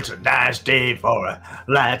 It's a nice day for a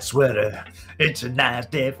light sweater. It's a nice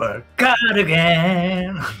day for a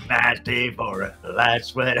cardigan. Nice day for a light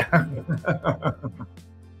sweater.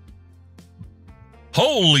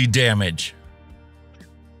 Holy damage.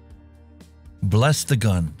 Bless the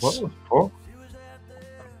guns. What was for?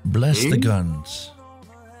 Bless the guns.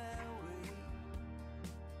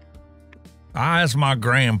 I asked my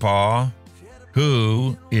grandpa,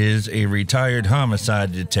 who is a retired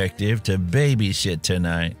homicide detective, to babysit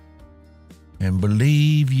tonight. And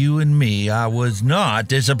believe you and me, I was not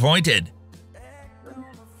disappointed.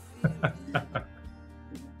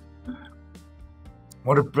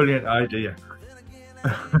 What a brilliant idea.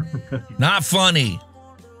 Not funny.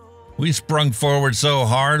 We sprung forward so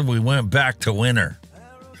hard, we went back to winter.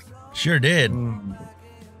 Sure did. All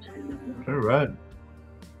right.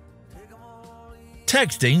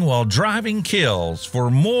 Texting while driving kills. For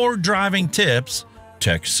more driving tips,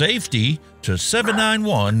 text safety to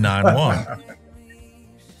 79191.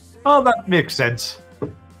 Oh, that makes sense.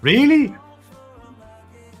 Really?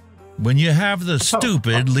 When you have the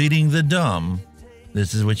stupid leading the dumb,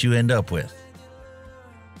 this is what you end up with.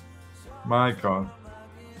 My God.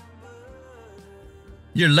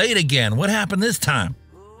 You're late again. What happened this time?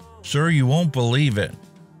 Sir, you won't believe it.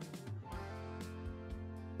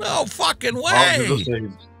 No fucking way.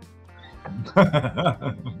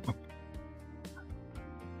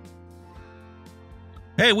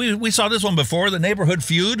 Hey, we saw this one before, the neighborhood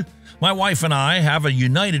feud. My wife and I have a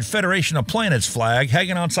United Federation of Planets flag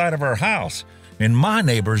hanging outside of our house, and my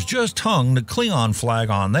neighbors just hung the Klingon flag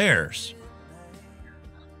on theirs.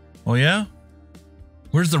 Oh, yeah?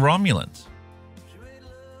 Where's the Romulans?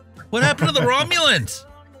 What happened to the Romulans?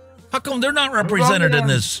 How come they're not represented in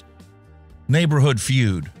this neighborhood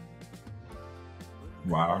feud?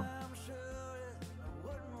 Wow.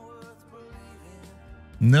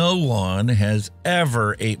 No one has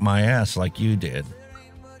ever ate my ass like you did.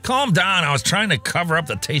 Calm down. I was trying to cover up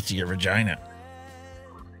the taste of your vagina.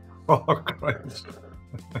 Oh, Christ.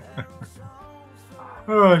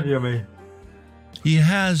 Oh, yummy. He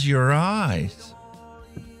has your eyes.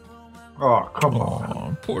 Oh, come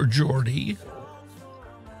on. Poor Jordy.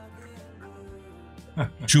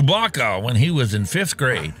 Chewbacca when he was in 5th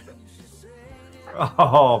grade.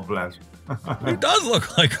 Oh, bless. He does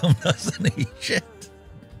look like him, doesn't he? Shit.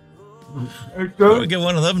 Gotta get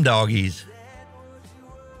one of them doggies.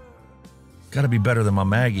 Got to be better than my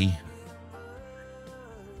Maggie.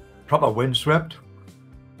 Proper windswept.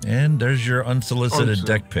 And there's your unsolicited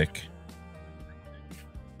deck pic.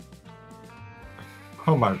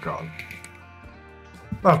 Oh my God.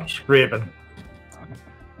 That's scraping.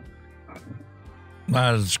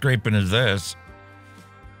 Not as scraping as this.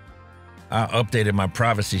 I updated my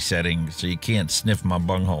privacy settings so you can't sniff my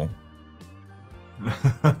bunghole.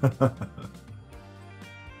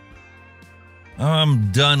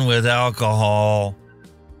 I'm done with alcohol.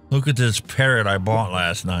 Look at this parrot I bought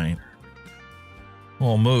last night.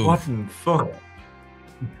 Oh, move. What in fuck?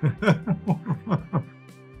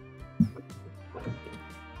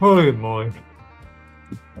 Holy moly.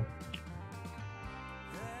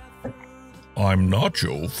 I'm not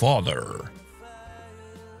your father.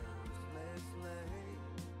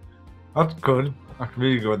 That's good. I can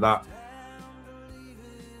really go with that.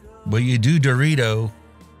 But you do Dorito.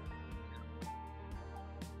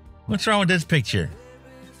 What's wrong with this picture?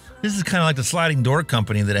 This is kind of like the sliding door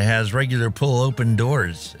company that has regular pull open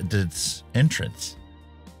doors at its entrance.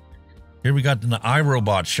 Here we got the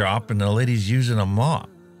iRobot shop and the lady's using a mop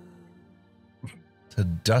to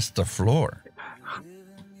dust the floor.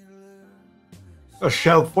 A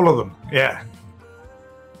shelf full of them, yeah.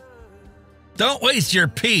 Don't waste your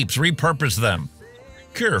peeps, repurpose them.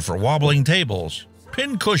 Cure for wobbling tables.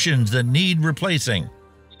 pin cushions that need replacing,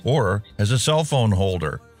 or as a cell phone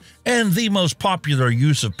holder. And the most popular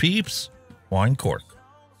use of Peeps, wine cork.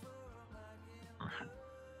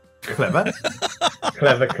 Clever.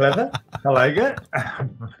 Clever. I like it.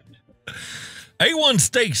 A1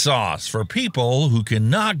 steak sauce for people who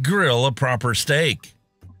cannot grill a proper steak.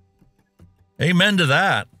 Amen to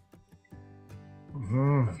that.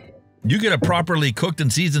 Mm-hmm. You get a properly cooked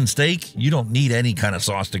and seasoned steak, you don't need any kind of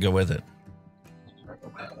sauce to go with it.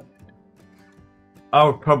 I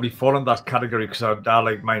would probably fall in that category because I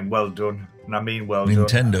like mine well done. And I mean well done.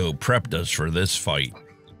 Nintendo prepped us for this fight.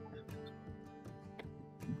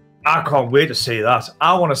 I can't wait to see that.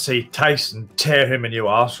 I want to see Tyson tear him a new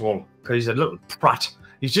arsehole because he's a little prat.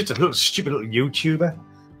 He's just a little stupid little YouTuber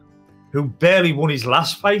who barely won his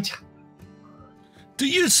last fight. Do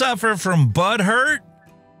you suffer from butt hurt?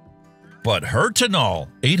 But Hurtinol,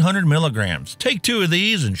 800 milligrams. Take 2 of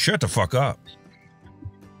these and shut the fuck up.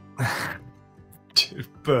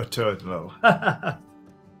 Hurtinol.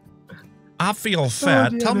 I feel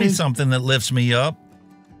fat. Tell me something that lifts me up.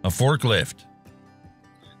 A forklift.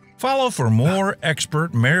 Follow for more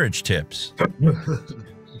expert marriage tips.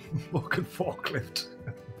 Fucking forklift.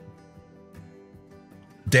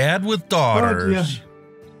 Dad with daughters.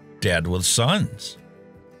 Dad with sons.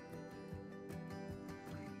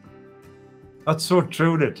 That's so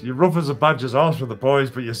true, Nick. You're rough as a badger's arse with the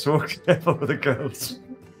boys, but you're so clever with the girls.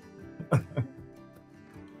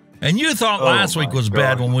 And you thought last week was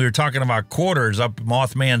bad when we were talking about quarters up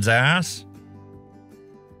Mothman's ass?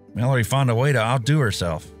 Mallory found a way to outdo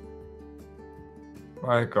herself.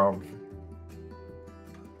 My God.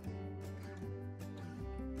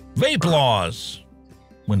 Vape laws.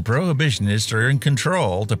 When prohibitionists are in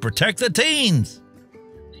control to protect the teens.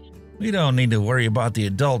 We don't need to worry about the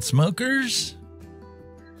adult smokers.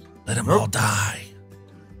 Let them all die.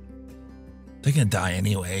 They can die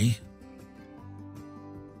anyway.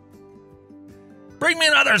 Bring me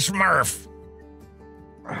another Smurf.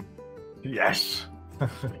 Yes.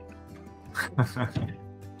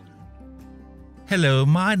 Hello,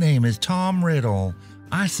 my name is Tom Riddle.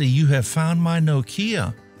 I see you have found my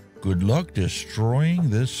Nokia. Good luck destroying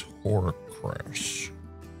this Horcrux.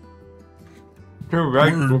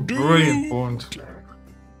 Brilliant phones.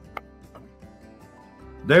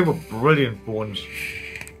 They were brilliant phones.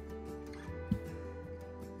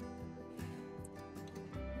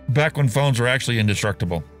 Back when phones were actually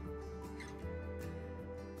indestructible.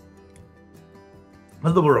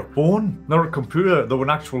 And they were a phone, they were a computer, they were an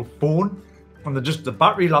actual phone. And the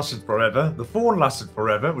battery lasted forever, the phone lasted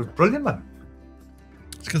forever. It was brilliant, man.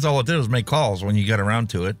 It's because all it did was make calls when you got around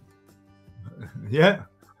to it. Yeah.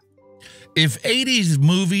 If 80s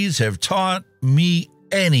movies have taught me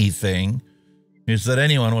anything, it's that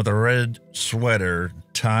anyone with a red sweater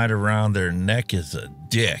tied around their neck is a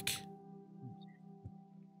dick.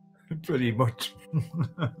 Pretty much.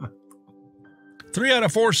 3 out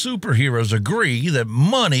of 4 superheroes agree that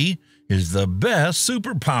money is the best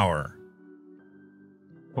superpower.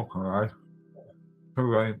 All right. All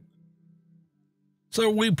right. So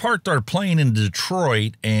we parked our plane in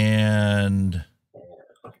Detroit and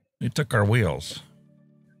they took our wheels.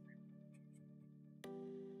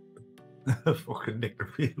 Fucking nick the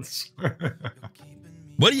wheels.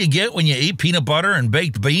 What do you get when you eat peanut butter and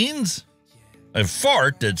baked beans? A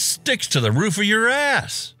fart that sticks to the roof of your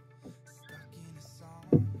ass.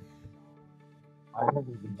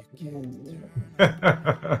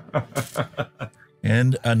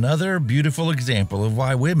 And another beautiful example of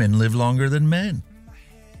why women live longer than men.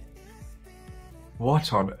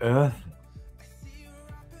 What on earth?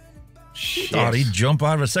 Shit. Thought he'd jump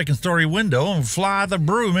out of a second-story window and fly the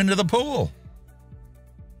broom into the pool.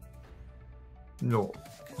 No.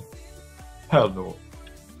 Hell no.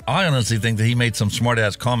 I honestly think that he made some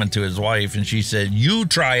smart-ass comment to his wife, and she said, "You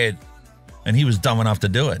try it," and he was dumb enough to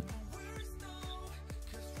do it.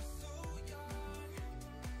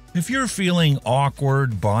 If you're feeling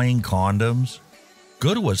awkward buying condoms,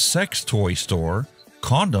 go to a sex toy store.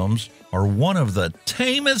 Condoms are one of the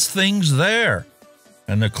tamest things there,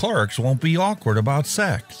 and the clerks won't be awkward about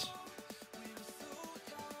sex.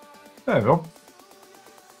 There you go.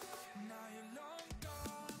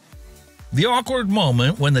 The awkward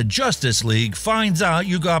moment when the Justice League finds out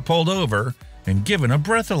you got pulled over and given a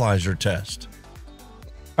breathalyzer test.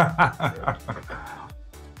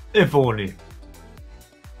 If only.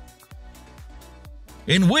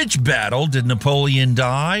 In which battle did Napoleon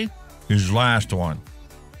die? His last one.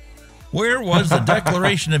 Where was the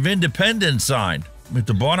Declaration of Independence signed? At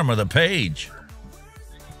the bottom of the page.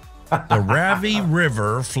 The Ravi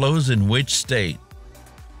River flows in which state?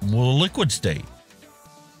 Well, liquid state.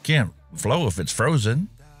 Can't flow if it's frozen.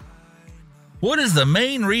 What is the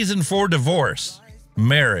main reason for divorce?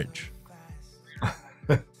 Marriage.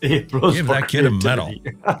 Give that kid a medal.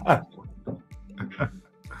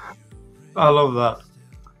 I love that.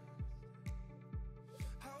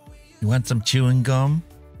 You want some chewing gum,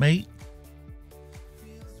 mate?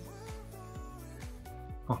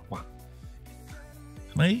 Oh, wow.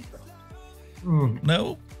 Mate?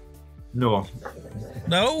 No? No.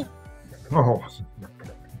 No? Oh.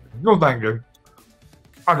 No, thank you.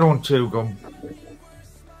 I don't chew gum.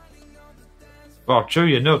 I'll chew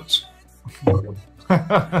your nuts.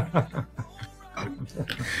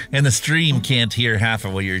 And the stream can't hear half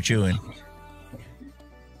of what you're chewing.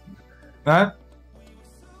 Huh?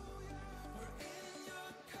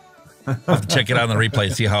 I'll have to check it out on the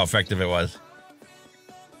replay, see how effective it was.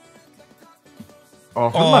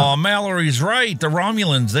 Oh, Mallory's right. The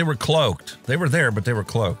Romulans, they were cloaked. They were there, but they were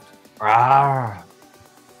cloaked. Ah.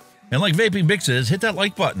 And like Vaping Bix is, hit that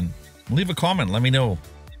like button. Leave a comment. Let me know.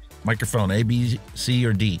 Microphone, A, B, C,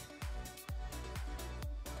 or D.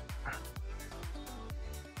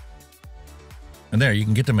 And there, you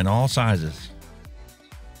can get them in all sizes.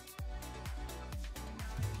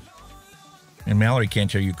 And Mallory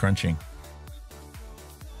can't hear you crunching.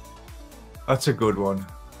 That's a good one.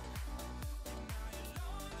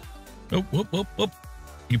 Oh, whoop, whoop, whoop.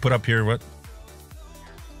 You put up here what?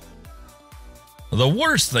 The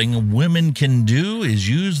worst thing women can do is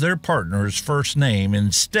use their partner's first name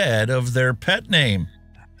instead of their pet name.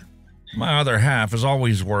 My other half is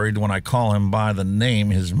always worried when I call him by the name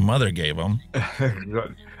his mother gave him.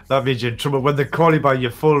 That means you're in trouble. When they call you by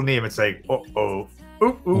your full name, it's like, uh-oh.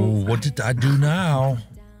 Ooh, what did I do now?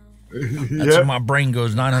 That's when my brain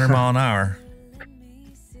goes 900 miles an hour.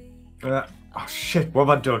 Oh, shit, what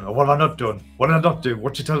have I done? Or what have I not done? What did I not do?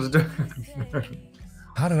 What you tell us to do?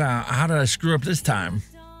 How did I screw up this time?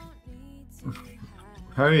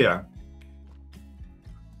 Oh, yeah.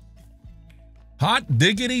 Hot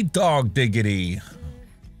diggity dog diggity.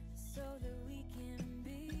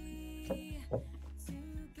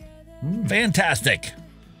 Fantastic.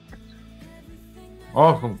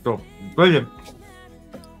 Awesome stuff. Brilliant.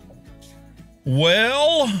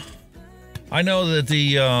 Well, I know that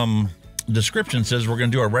the description says we're going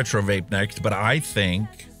to do a retro vape next, but I think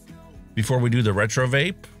before we do the retro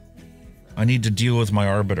vape, I need to deal with my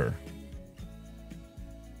arbiter.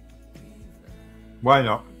 Why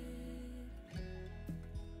not?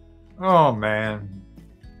 Oh, man.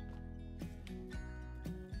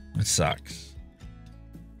 It sucks.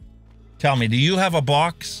 Tell me, do you have a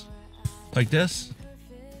box like this?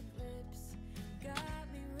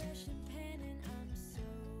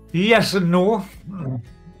 Yes and no.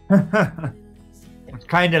 It's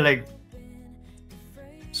kind of like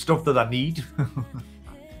stuff that I need.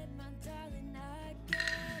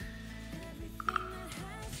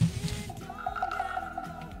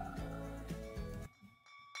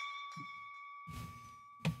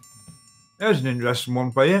 There's an interesting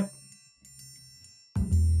one for you.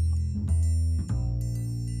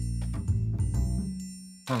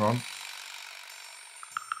 Hang on.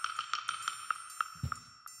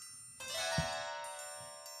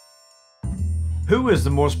 Who is the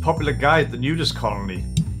most popular guy at the nudist colony?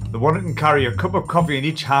 The one who can carry a cup of coffee in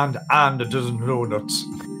each hand and a dozen donuts.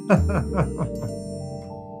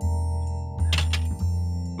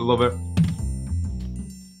 Love it.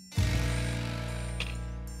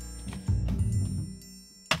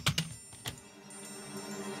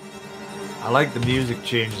 I like the music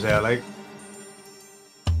change there, like.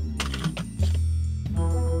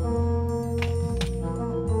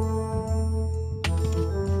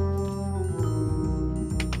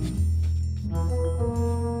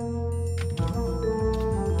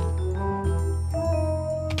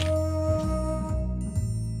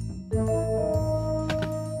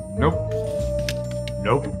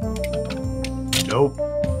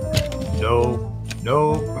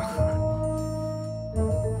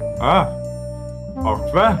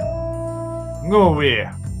 No way.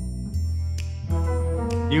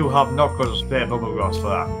 You have not got a spare bubble glass for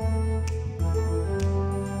that.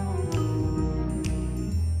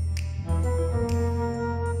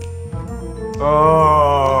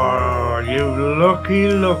 Oh, you lucky,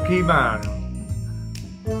 lucky man.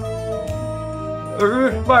 Look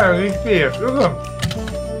at the smile on his face. Look at him.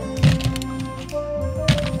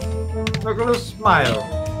 Look at the smile.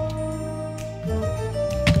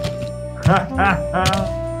 Ha ha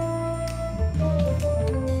ha.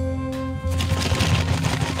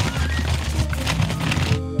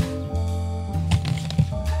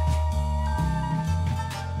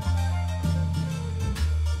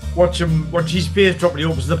 Watch his face drop when he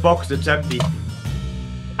opens the box that's empty.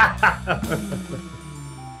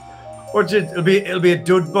 Watch it. It'll be a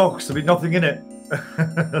dud box. There'll be nothing in it.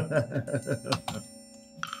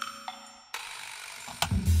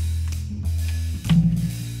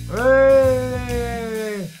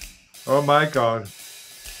 Hey! Oh my God!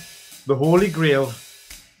 The Holy Grail.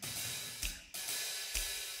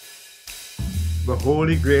 The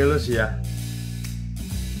Holy Grail is here.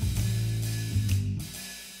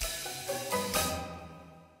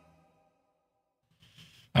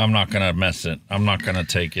 I'm not gonna mess it. I'm not gonna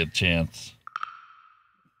take a chance.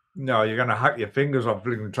 No, you're gonna hack your fingers off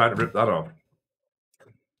trying to rip that off.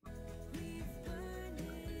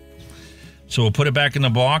 So we'll put it back in the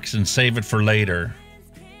box and save it for later.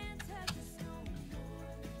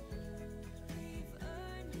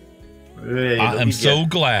 I am so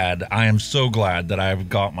glad that I've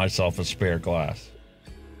got myself a spare glass.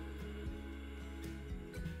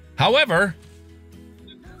 However,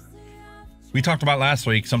 we talked about last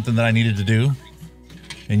week something that I needed to do,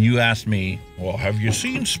 and you asked me, well, have you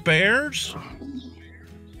seen spares?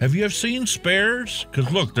 Have you ever seen spares?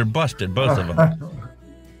 Because look, they're busted, both of them.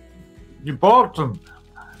 You bought them.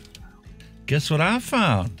 Guess what I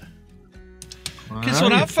found? Guess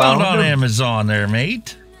what I found on Amazon there,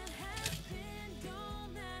 mate?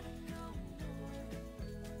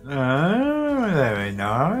 Oh, very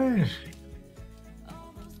nice.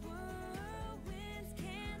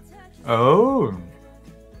 Oh.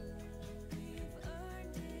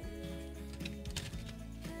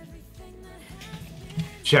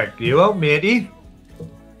 Check you out, matey.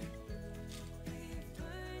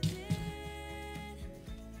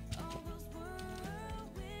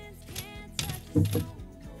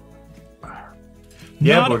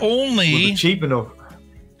 Yeah, Not only cheap enough.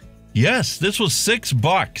 Yes, this was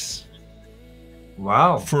 $6.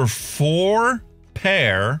 Wow. For 4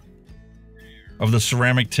 pair of the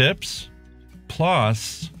ceramic tips,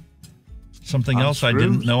 plus something else I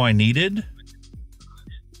didn't know I needed.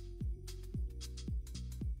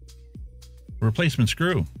 Replacement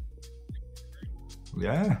screw.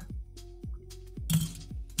 Yeah.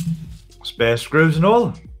 Spare screws and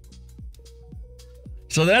all.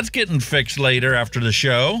 So that's getting fixed later after the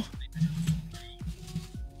show.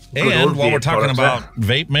 And while we're talking about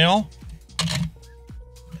Vape Mail,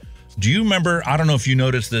 do you remember, I don't know if you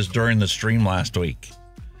noticed this during the stream last week,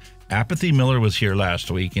 Apathy Miller was here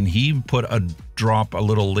last week, and he put a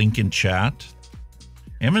little link in chat.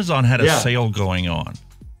 Amazon had a sale going on,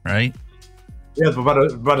 right? Yeah,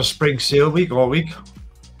 about a spring sale week all week.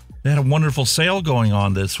 They had a wonderful sale going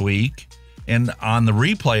on this week. And on the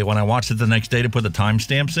replay, when I watched it the next day to put the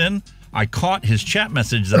timestamps in, I caught his chat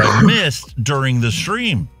message that I missed during the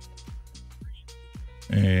stream.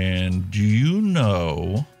 And do you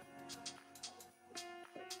know,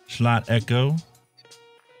 slot echo?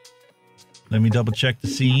 Let me double check the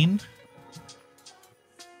scene.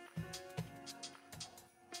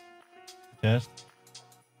 Test.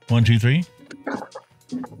 1, 2, 3.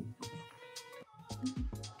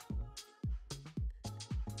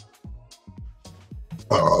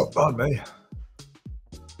 Oh, pardon me.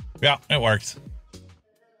 Yeah, it works.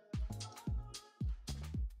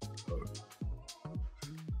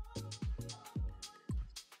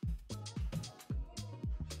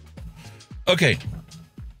 Okay,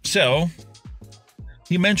 so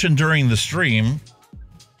he mentioned during the stream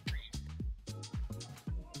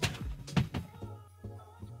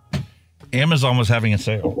Amazon was having a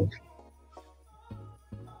sale.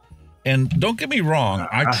 And don't get me wrong,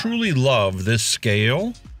 I truly love this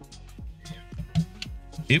scale.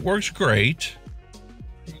 It works great.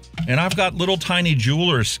 And I've got little tiny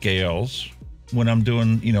jeweler scales when I'm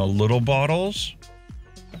doing, you know, little bottles.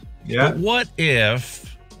 Yeah. But what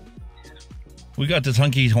if we got this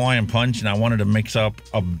Hunky Hawaiian Punch and I wanted to mix up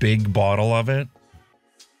a big bottle of it?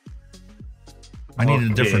 I need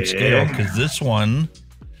a different scale because this one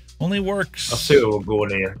only works. I'll see what we're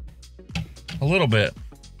going here. A little bit.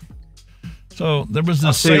 So there was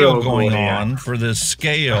this sale going on for this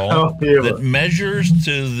scale that measures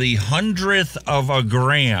to the 100th of a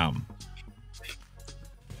gram.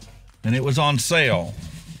 And it was on sale.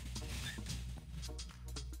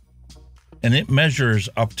 And it measures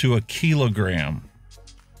up to 1 kilogram.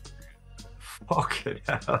 Fucking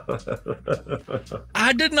hell.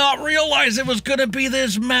 I did not realize it was going to be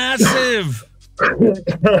this massive.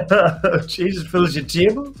 Jesus, fills your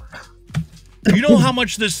table. You know how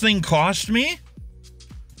much this thing cost me?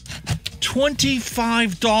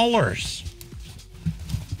 $25.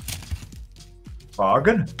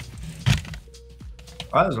 Bargain.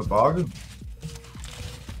 That is a bargain.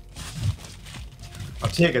 I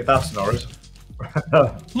take it that's Norris.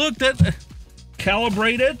 Look, that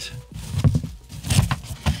calibrate it.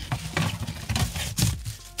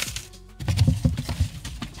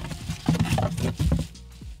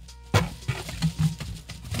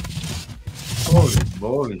 Holy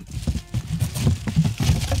moly.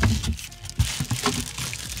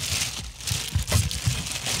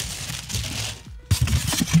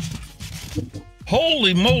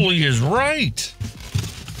 Holy moly is right.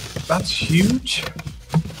 That's huge.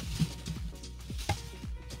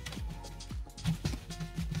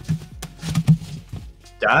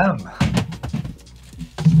 Damn.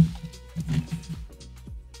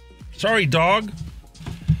 Sorry, dog.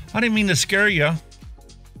 I didn't mean to scare you.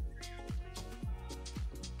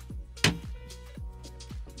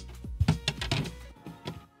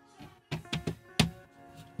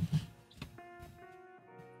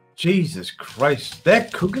 Jesus Christ, they're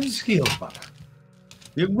cooking skills, man.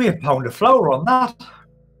 You can weigh a pound of flour on that.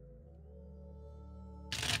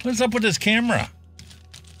 What's up with this camera?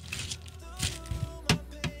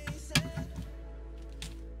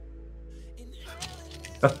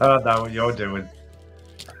 That's what you're doing.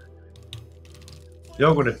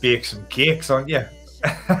 You're going to bake some cakes, aren't you?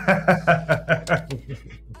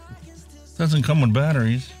 Doesn't come with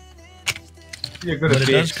batteries. You're going to but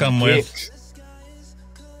bake it does come some with. cakes.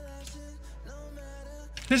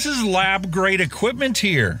 This is lab grade equipment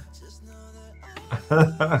here. You're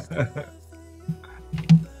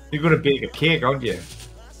going to bake a cake, aren't you?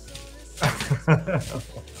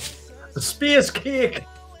 A space cake.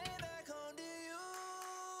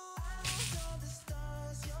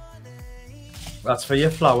 That's for your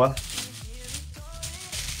flour.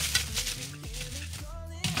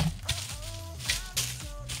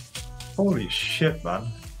 Holy shit,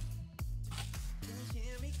 man.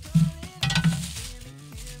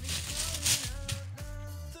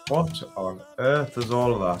 What on earth is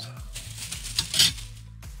all of that?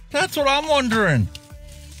 That's what I'm wondering.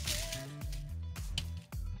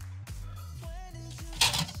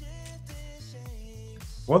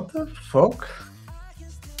 What the fuck?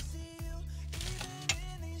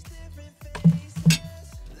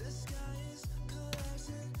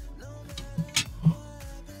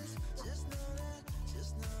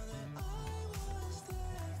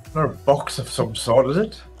 Not a box of some sort, is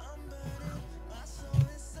it?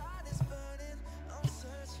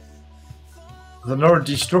 There's not a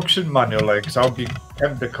destruction manual, like, so I'll be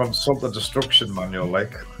tempted to consult the destruction manual,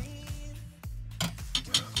 like.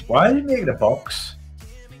 Why are you making a box?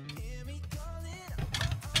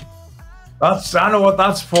 I know what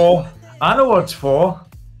that's for. I know what it's for.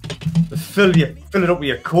 To fill it up with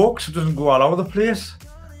your coke so it doesn't go all over the place.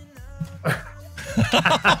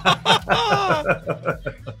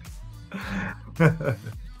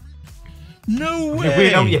 No way. You're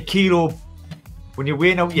weighing out your kilo. When you're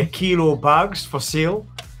weighing out your kilo bags for sale.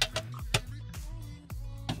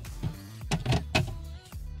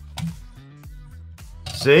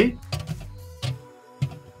 See?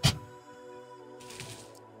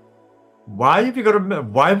 Why have we got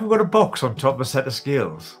a box on top of a set of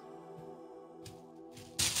scales?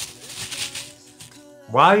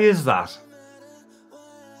 Why is that?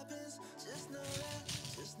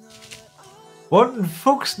 What in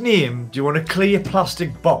fuck's name do you want a clear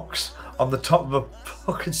plastic box on the top of a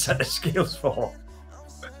fucking set of scales for?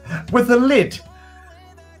 With a lid.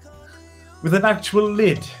 With an actual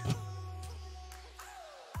lid.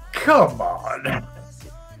 Come on.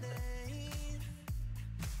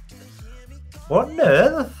 What on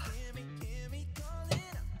earth?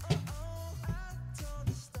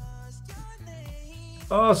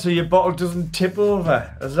 Oh, so your bottle doesn't tip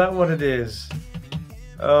over. Is that what it is?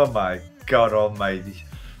 Oh my God almighty.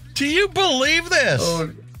 Do you believe this?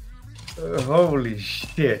 Holy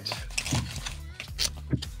shit.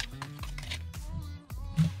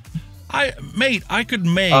 I could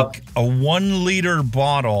make a 1 liter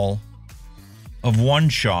bottle of one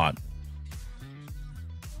shot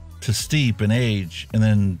to steep and age and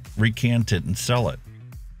then recant it and sell it.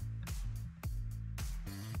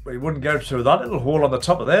 Well, you wouldn't go through that little hole on the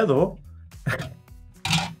top of there, though.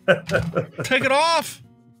 Take it off.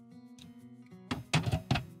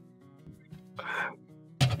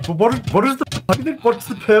 But what's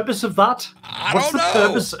the purpose of that? What's the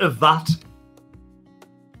purpose of that?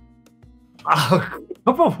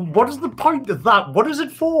 What is the point of that? What is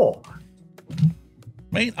it for?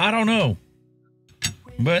 Mate, I don't know.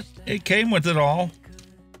 But it came with it all.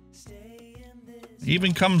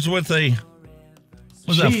 Even comes with a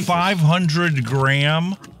 500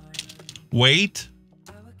 gram weight,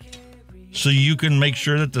 so you can make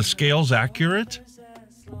sure that the scale's accurate.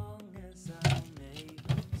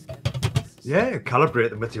 Yeah, calibrate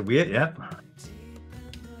them with your weight, yeah.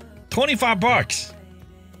 $25.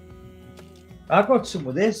 I got some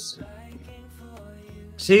of this.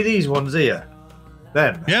 See these ones here?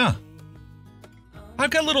 Them? Yeah. I've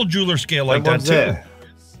got a little jeweler scale like Them that ones too. there.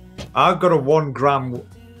 I've got a 1 gram.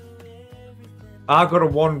 I've got a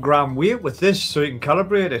 1 gram weight with this, so you can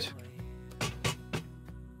calibrate it.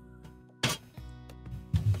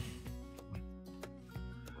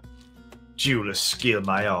 Jeweler scale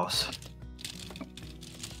my arse.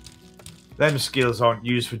 Them scales aren't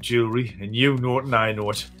used for jewellery, and you know it and I know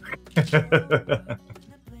it.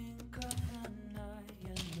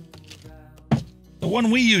 The one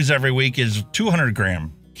we use every week is 200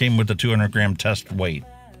 gram. Came with the 200 gram test weight.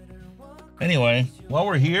 Anyway, while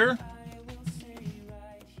we're here,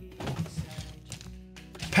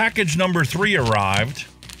 package number 3 arrived.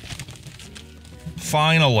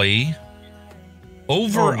 Finally,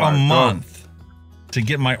 over a month to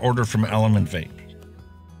get my order from Element Vape.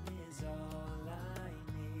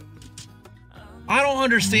 I don't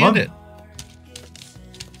understand it.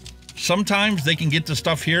 Sometimes they can get the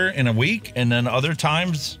stuff here in a week, and then other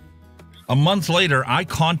times, a month later, I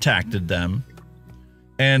contacted them,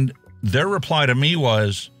 and their reply to me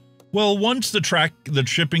was, well, once the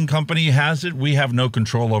shipping company has it, we have no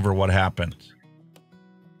control over what happens.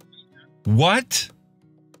 What?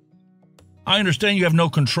 I understand you have no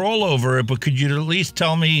control over it, but could you at least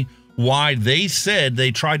tell me why they said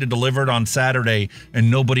they tried to deliver it on Saturday and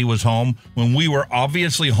nobody was home when we were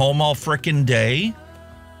obviously home all frickin' day?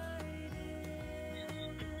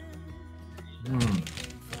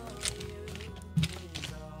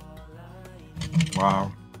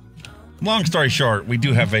 Wow. Long story short, we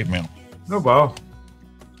do have Vape Mail. Oh, wow.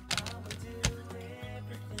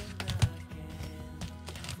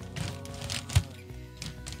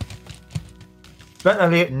 Better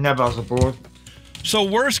late than never, I suppose. So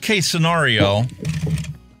worst case scenario,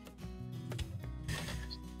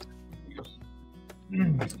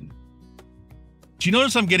 do you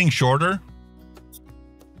notice I'm getting shorter?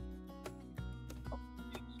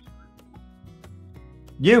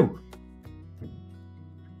 You.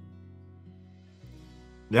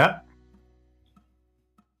 Yeah.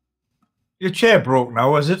 Your chair broke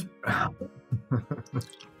now, is it?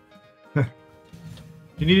 You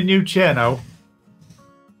need a new chair now.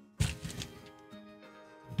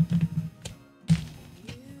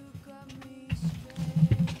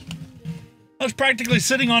 I was practically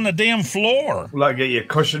sitting on the damn floor. Will I get you a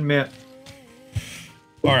cushion, mate?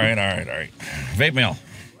 All right. Vape Mail.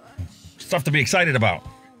 Stuff to be excited about.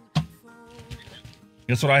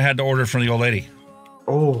 Guess what I had to order from the old lady?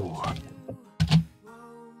 Oh.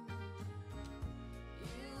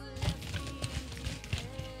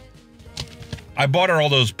 I bought her all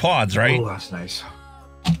those pods, right? Oh, that's nice.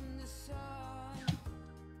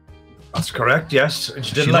 That's correct, yes. And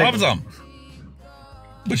she didn't loves them.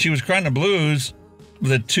 But she was crying the blues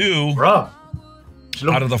with the 2 out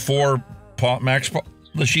of the 4 max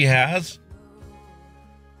that she has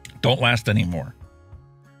don't last anymore.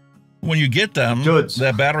 When you get them,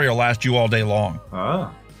 that battery will last you all day long.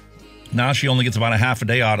 Ah. Now she only gets about a half a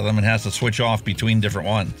day out of them and has to switch off between different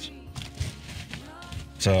ones.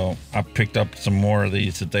 So I picked up some more of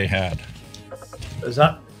these that they had. Is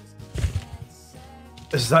that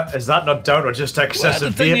not down or just excessive?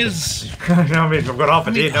 Well, the thing is, I mean, I've got half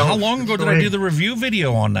a day now. How long ago did I do the review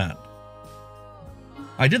video on that?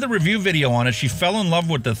 I did the review video on it. She fell in love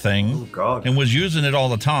with the thing and was using it all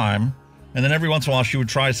the time. And then every once in a while, she would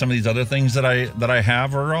try some of these other things that I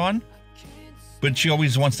have her on. But she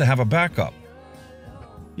always wants to have a backup.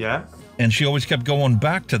 Yeah. And she always kept going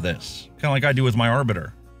back to this, kind of like I do with my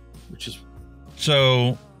Arbiter. Which is...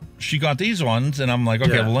 So she got these ones, and I'm like,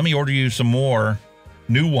 okay, well, let me order you some more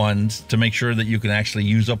new ones to make sure that you can actually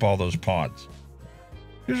use up all those pods.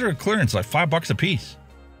 These are a clearance, like $5 a piece.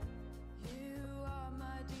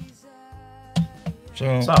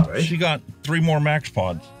 So she got 3 more max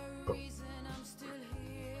pods.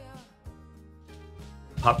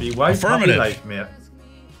 Happy wife, Affirmative. happy life, mate.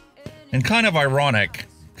 And kind of ironic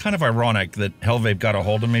that Hell Vape got a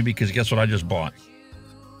hold of me, because guess what I just bought?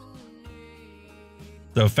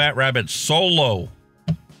 The Fat Rabbit Solo.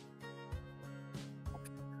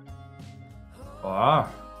 Ah.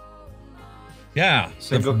 Yeah,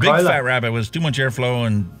 Single the big coiler. Fat Rabbit was too much airflow,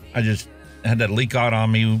 and I just had that leak out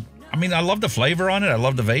on me. I mean, I love the flavor on it. I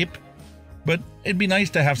love the vape, but it'd be nice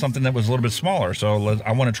to have something that was a little bit smaller. So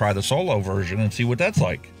I want to try the Solo version and see what that's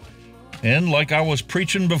like. And like I was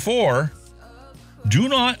preaching before, do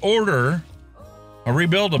not order a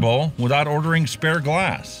rebuildable without ordering spare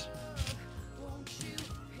glass.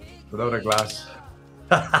 Without a glass.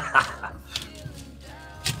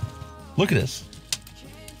 Look at this.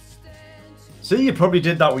 See, you probably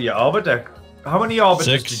did that with your Arbiter. How many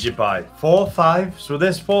Arbiters 6. did you buy? 4 or 5? So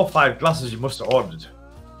there's 4 or 5 glasses you must have ordered.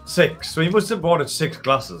 6. So you must have ordered 6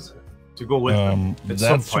 glasses to go with them. At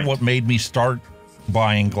some That's point. what made me start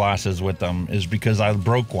buying glasses with them, is because I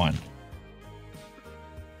broke one.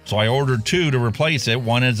 So I ordered 2 to replace it.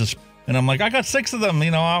 One is a, and I'm like, I got 6 of them.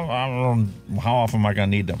 You know, I don't know how often am I going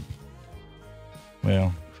to need them.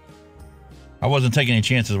 Well, I wasn't taking any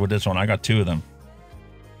chances with this one. I got 2 of them.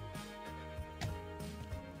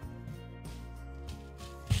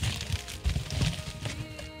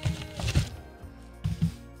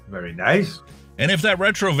 Very nice. And if that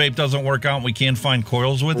retro vape doesn't work out and we can't find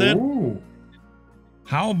coils with it, Ooh.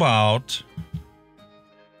 how about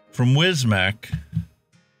from Wismec,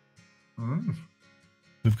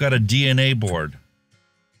 we've got a DNA board.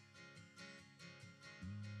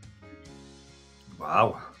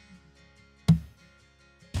 Wow.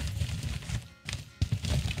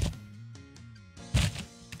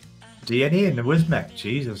 DNA in the Wismec,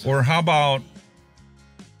 Jesus. Or how about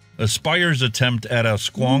Aspire's attempt at a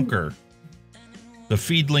squonker, the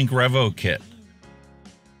FeedLink Revo kit.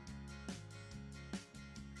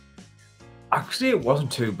 Actually, it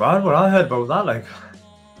wasn't too bad when I heard about that. Like,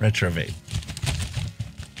 Retro vape.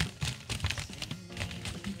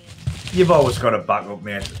 you've always got a backup,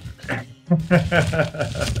 mate.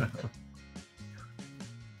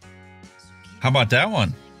 How about that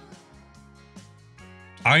one?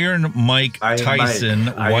 Iron Mike Tyson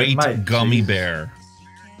White Mike, Gummy Jesus. Bear.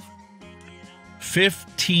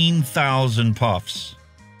 15,000 puffs.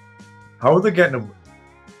 How are they getting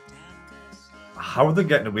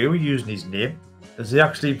away with using his name? Is he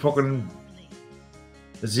actually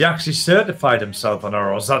certified himself on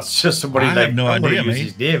or is that just somebody I like have no I'm gonna idea, use mate.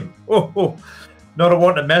 his name? Oh, not a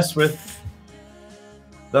one to mess with.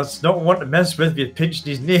 That's not one to mess with. If you pinched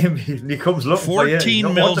his name, he comes looking for you. 14 Not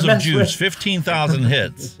one mils to of mess juice, with. 15,000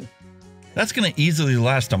 hits. That's going to easily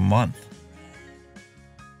last a month.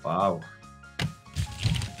 Wow.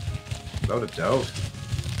 Without a doubt.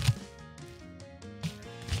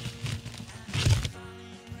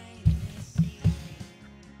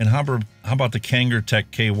 And how about the Kangertech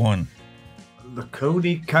K1? The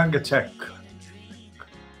Cody Kangatech.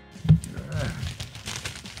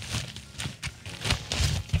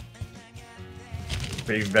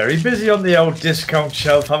 Been very busy on the old discount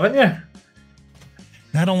shelf, haven't you?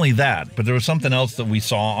 Not only that, but there was something else that we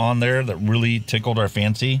saw on there that really tickled our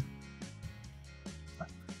fancy.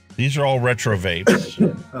 These are all retro vapes.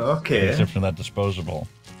 Okay. Except for that disposable.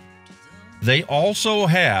 They also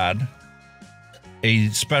had a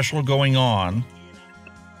special going on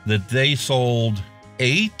that they sold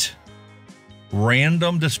 8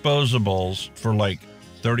 random disposables for like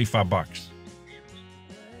 $35.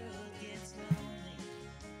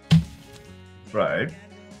 Right.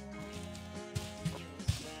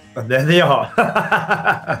 And there they are.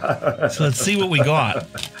 So let's see what we got.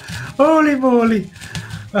 Holy moly.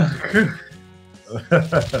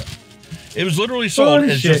 It was literally sold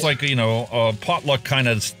Holy as shit. just like, you know, a potluck kind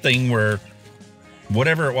of thing where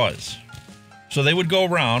whatever it was. So they would go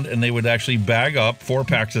around and they would actually bag up 4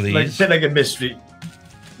 packs of these. Like, bit like a mystery.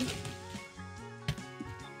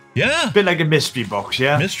 Yeah. Bit like a mystery box,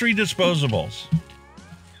 yeah? Mystery disposables.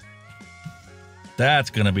 That's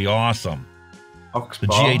going to be awesome. The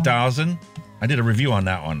G8000. I did a review on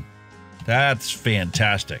that one. That's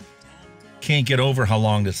fantastic. Can't get over how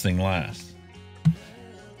long this thing lasts.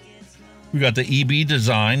 We got the EB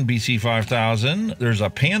Design BC5000. There's a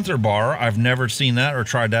Panther bar. I've never seen that or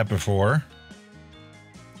tried that before.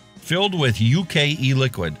 Filled with UK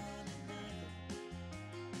e-liquid. I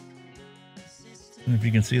don't know if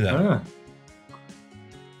you can see that. Ah.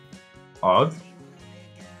 Odd.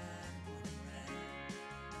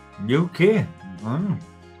 UK. Mm.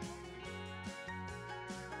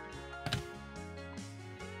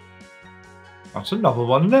 That's another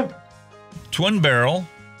one, isn't it? Twin barrel.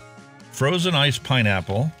 Frozen ice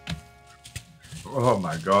pineapple. Oh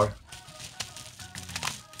my god.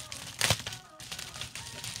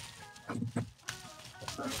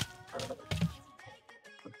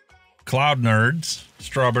 Cloud Nerds.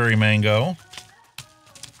 Strawberry mango.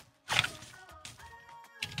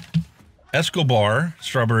 Escobar.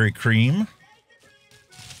 Strawberry cream.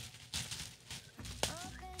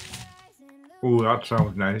 Oh, that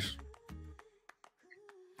sounds nice.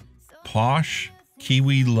 Posh.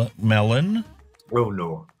 Kiwi melon. Oh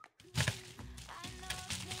no.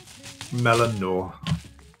 Melon, no.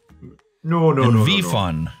 No, no, and no.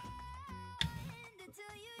 V-Fun.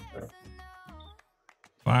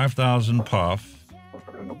 5,000 puff.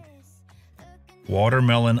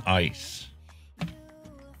 Watermelon ice.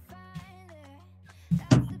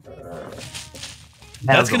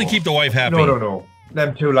 That's going to keep the wife happy. No, no, no.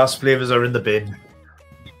 Them 2 last flavors are in the bin.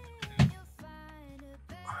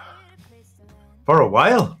 For a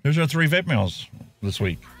while. There's our 3 vape mails this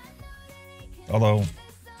week. Although,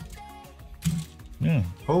 yeah.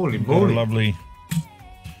 Holy Got a moly. lovely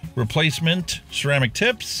replacement ceramic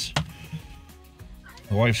tips.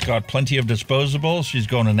 The wife's got plenty of disposable. She's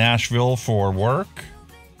going to Nashville for work.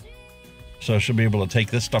 So she'll be able to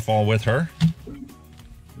take this stuff all with her.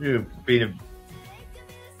 You've been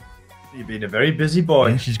a very busy boy.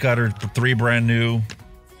 And she's got her 3 brand new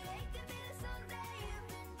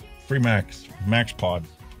free Max pods.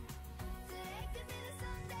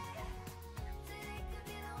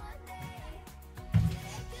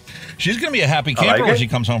 She's going to be a happy camper when she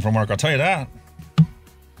comes home from work, I'll tell you that.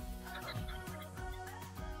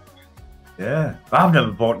 Yeah. I've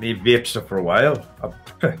never bought any vape stuff for a while.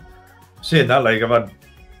 Saying that, like, I've had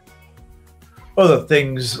other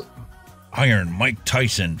things. Iron Mike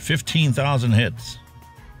Tyson, 15,000 hits.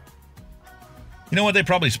 You know what? They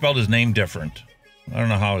probably spelled his name different. I don't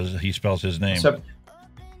know how he spells his name.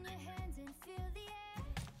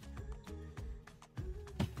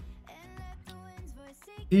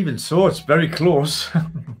 Even so, it's very close.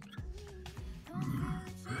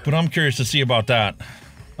 But I'm curious to see about that.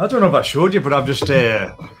 I don't know if I showed you, but I've just...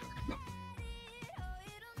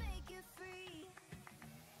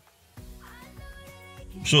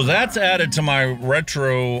 So that's added to my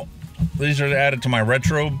retro. These are added to my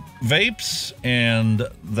retro vapes, and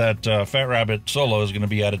that Fat Rabbit Solo is going to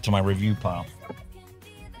be added to my review pile.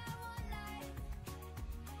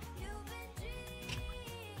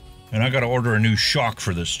 And I got to order a new shock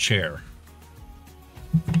for this chair.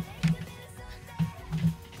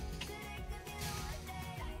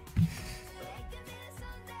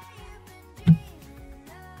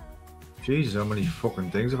 Jeez, how many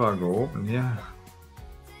fucking things have I got open? Yeah.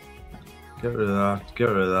 Get rid of that. Get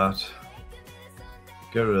rid of that.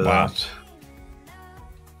 Get rid of that.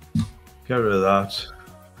 Get rid of that.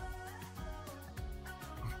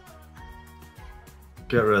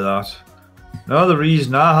 Get rid of that. Now the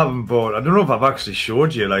reason I haven't bought, I don't know if I've actually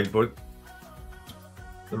showed you, like, but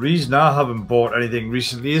the reason I haven't bought anything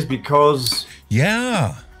recently is because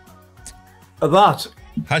of that.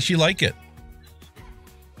 How's she like it?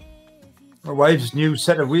 My wife's new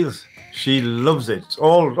set of wheels. She loves it. It's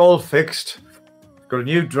all fixed. Got a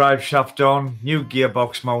new drive shaft on, new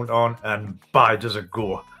gearbox mount on, and by does it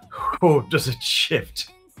go. Oh, does it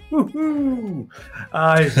shift. Woohoo!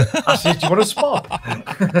 I said, do you want to swap?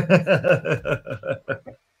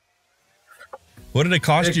 What did it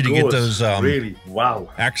cost you to get those really? Wow.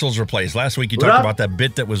 axles replaced? Last week you talked about that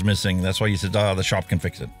bit that was missing. That's why you said, the shop can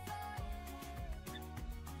fix it.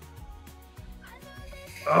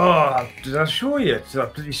 Oh, did I show you? It's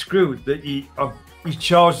pretty screwed that he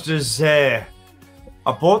charged us. I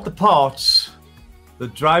bought the parts. The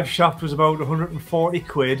drive shaft was about 140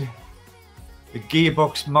 quid. The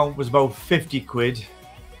gearbox mount was about 50 quid.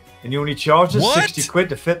 And you only charged us 60 quid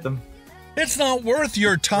to fit them. It's not worth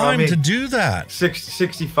your time to do that.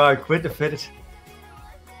 65 quid to fit it.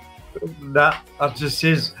 That just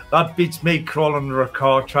is. That beats me crawling under a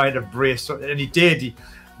car trying to brace. And he did.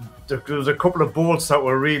 There was a couple of bolts that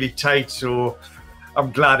were really tight, so I'm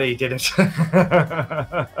glad he did it.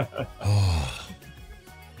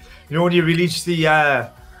 You know when you release the,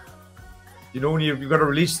 you know when you've got to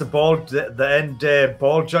release the ball, the end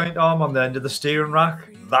ball joint arm on the end of the steering rack?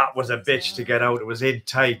 That was a bitch to get out. It was in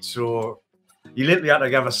tight, so you literally had to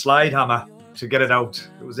have a slide hammer to get it out.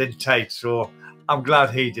 It was in tight, so I'm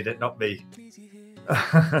glad he did it, not me.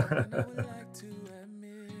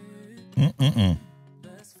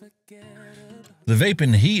 The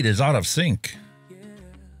vaping heat is out of sync.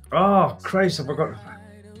 Oh, Christ, I forgot.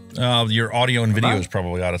 Your audio and video is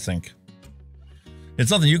probably out of sync.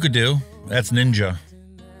 It's nothing you could do. That's Ninja.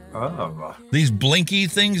 Oh. These blinky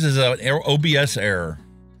things is an OBS error.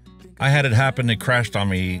 I had it happen. It crashed on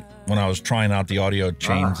me when I was trying out the audio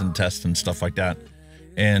chains and tests and stuff like that.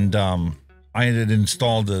 And I had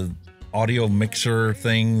installed the audio mixer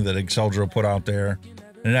thing that Exceldro put out there.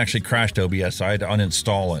 And it actually crashed OBS, so I had to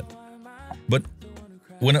uninstall it. But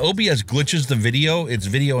when OBS glitches the video, its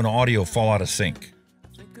video and audio fall out of sync.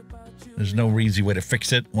 There's no easy way to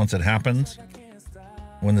fix it once it happens.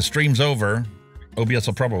 When the stream's over, OBS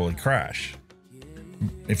will probably crash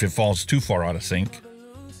if it falls too far out of sync.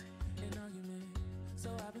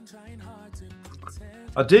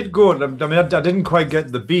 I did go, I mean, I didn't quite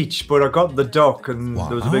get the beach, but I got the dock and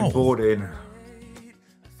there was a big boat in.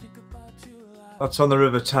 That's on the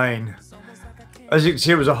River Tyne. As you can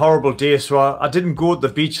see, it was a horrible day, so I didn't go to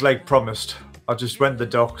the beach like promised. I just went to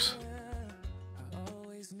the docks.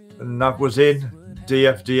 And that was in.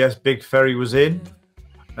 DFDS Big Ferry was in.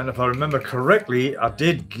 And if I remember correctly, I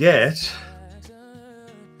did get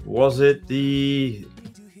Was it the...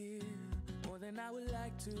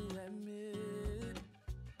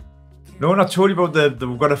 No one I told you about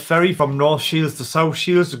we've got a ferry from North Shields to South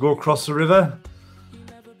Shields to go across the river.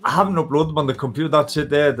 I haven't uploaded them on the computer. That's it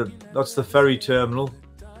there. That's the ferry terminal.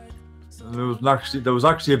 And there was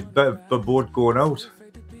actually a boat going out.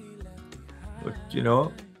 But, you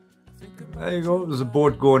know, there you go. There's a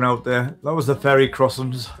boat going out there. That was the ferry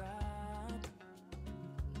crossings.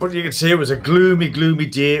 But you can see it was a gloomy, gloomy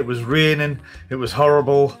day. It was raining. It was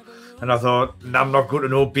horrible. And I thought, I'm not going to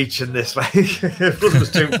no beach in this. Like, it was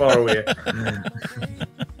too far away.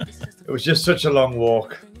 It was just such a long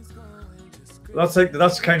walk.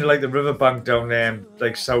 That's kind of like the riverbank down there,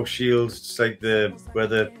 like South Shields. It's like where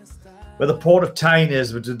the port of Tyne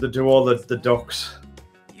is. They do all the docks,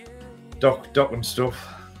 dock and stuff.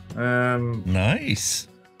 Nice.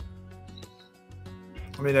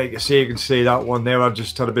 I mean, like you can see that one there. I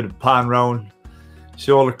just had a bit of pan round.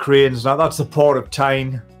 See all the cranes. Now that's the port of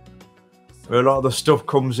Tyne, where a lot of the stuff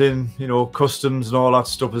comes in. You know, customs and all that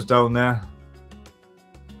stuff is down there.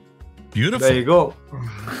 Beautiful. There you go.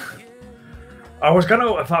 I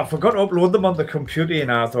forgot to upload them on the computer,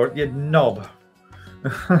 and I thought, you knob.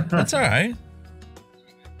 That's all right.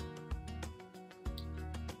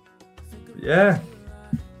 Yeah.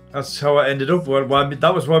 That's how I ended up. Well,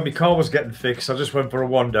 that was when my car was getting fixed. I just went for a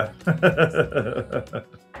wander.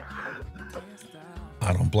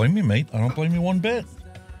 I don't blame you, mate. I don't blame you one bit.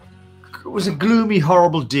 It was a gloomy,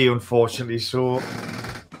 horrible day, unfortunately. So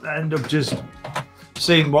I ended up just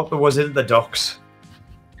seeing what there was in the docks.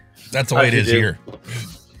 That's the way it is here.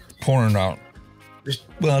 Pouring out.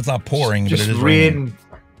 Well, it's not pouring, but it is raining.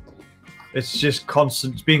 It's just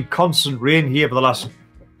constant. It's been constant rain here for the last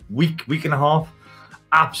week and a half.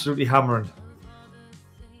 Absolutely hammering.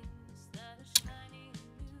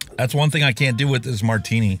 That's one thing I can't do with this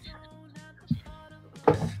martini.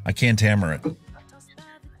 I can't hammer it.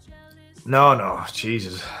 No,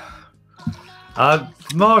 Jesus.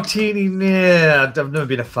 Martini, yeah, I've never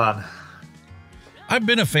been a fan. I've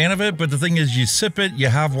been a fan of it, but the thing is, you sip it, you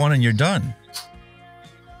have one, and you're done.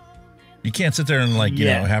 You can't sit there and, like, you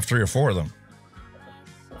know, have 3 or 4 of them.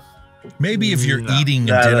 Maybe if you're eating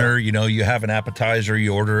a dinner, you know, you have an appetizer,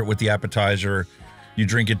 you order it with the appetizer, you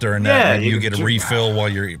drink it during that, and you get a refill while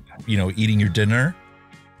you're, you know, eating your dinner.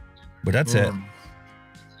 But that's it.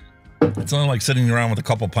 It's only like sitting around with a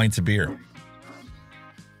couple pints of beer.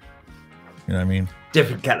 You know what I mean?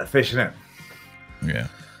 Different kettle of fish, isn't it? Yeah.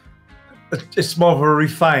 It's more of a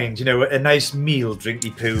refined, you know, a nice meal,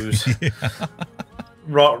 drinky poos.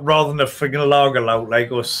 Rather than a friggin' lager out like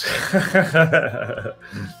us.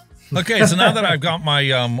 Okay, so now that I've got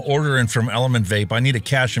my order in from Element Vape, I need a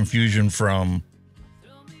cash infusion from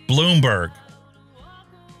Bloomberg.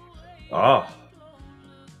 Oh.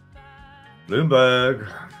 Bloomberg.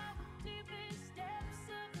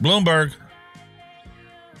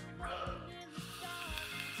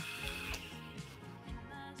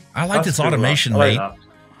 I like this automation, mate.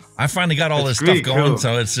 I finally got all this stuff going,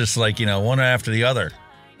 so it's just like, you know, one after the other.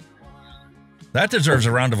 That deserves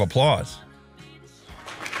a round of applause.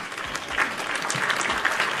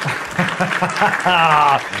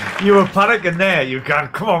 You were panicking there. You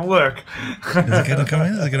can't. Come on, work. Is it going to come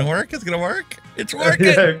in? Is it going to work? It's going to work. It's working.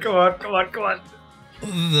 Yeah, come on.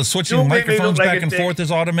 The switching microphones back and forth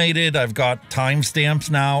is automated. I've got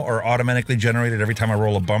timestamps now are automatically generated every time I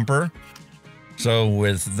roll a bumper. So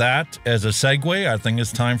with that as a segue, I think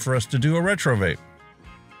it's time for us to do a retro vape.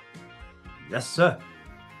 Yes, sir.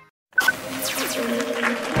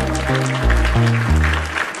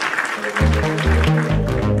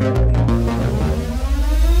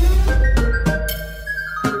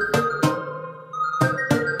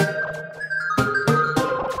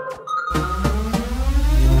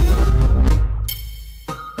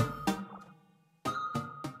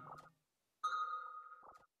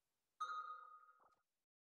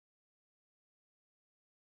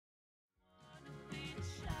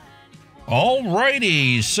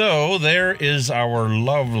 Alrighty, so there is our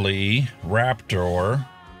lovely Raptor.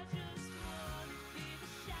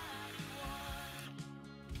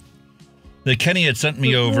 That Kenny had sent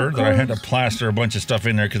me over that I had to plaster a bunch of stuff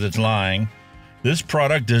in there because it's lying. This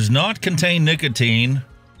product does not contain nicotine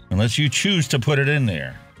unless you choose to put it in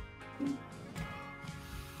there.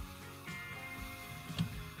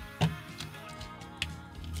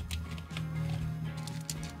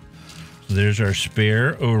 There's our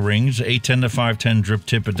spare O-rings, 810 to 510 drip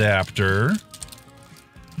tip adapter.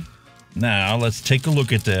 Now, let's take a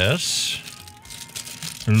look at this.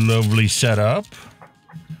 Lovely setup.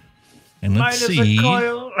 And let's see.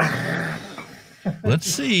 Let's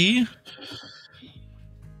see.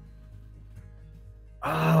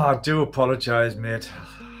 I do apologise, mate.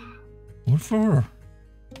 What for?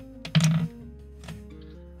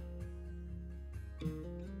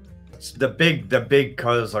 It's the big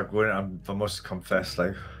colours are going. I must confess,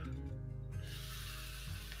 like.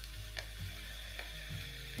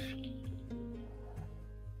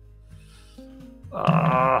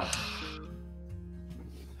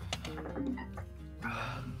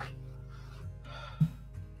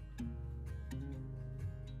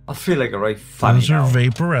 I feel like a right funny. Those are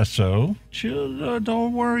Vaporesso. Chill,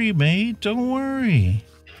 don't worry, mate. Don't worry.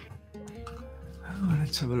 Oh,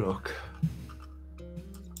 let's have a look.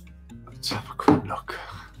 Let's have a quick look.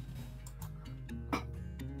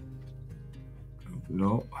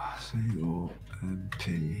 No, C-O-M-P-A-T-E-L-B.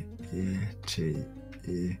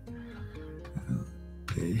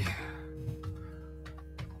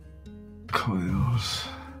 Coils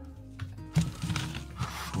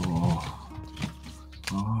for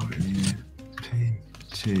R-E-P-T-O-R-R-T-E.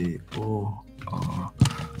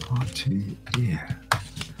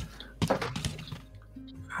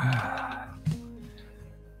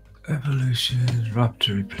 Evolution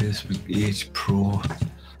Raptor replacement EHPRO.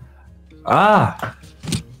 Ah!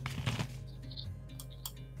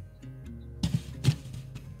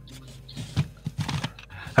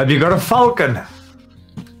 Have you got a Falcon?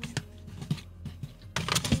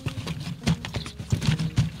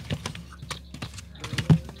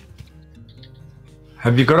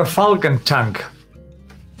 Have you got a Falcon tank?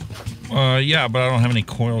 Yeah, but I don't have any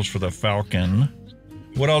coils for the Falcon.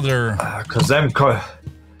 What other? Because them coils.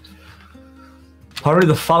 Probably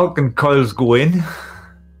the Falcon coils go in.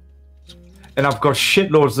 And I've got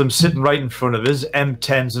shitloads of them sitting right in front of us.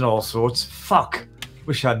 M10s and all sorts. Fuck.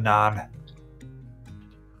 Wish I had none.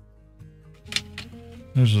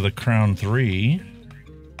 Those are the Crown 3.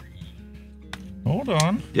 Hold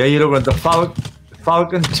on. Yeah, you look at the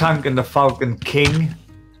Falcon tank and the Falcon King.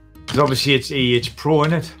 Because obviously it's EHPRO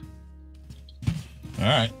in it.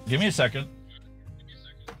 Alright, give me a second.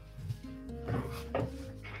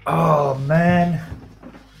 Oh, man.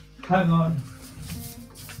 Hang on.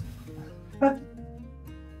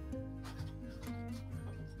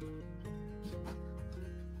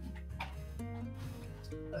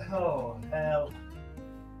 Oh, hell.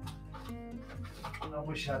 I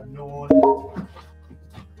wish I'd known.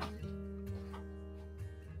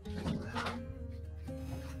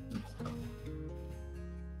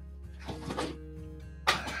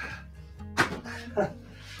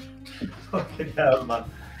 Fucking hell, man.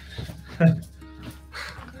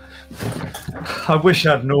 I wish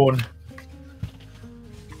I'd known.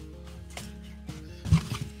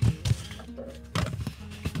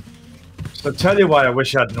 So I'll tell you why I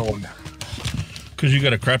wish I'd known. Because you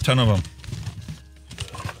got a crap ton of them.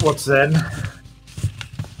 What's then?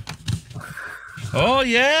 Oh,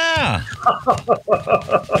 yeah!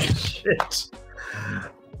 Shit.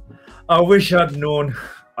 I wish I'd known.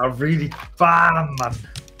 I really... Bam, man.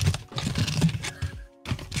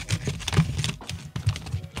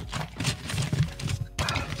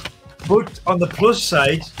 But on the plus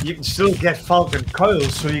side, you can still get Falcon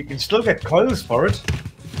coils, so you can still get coils for it.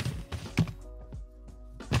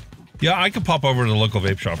 Yeah, I could pop over to the local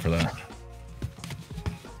vape shop for that.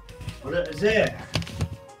 What is it?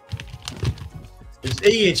 Is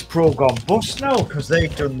EHPRO gone bust now? Because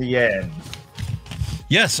they've done the...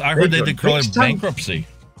 Yes, I heard they declared bankruptcy.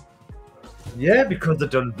 Yeah, because they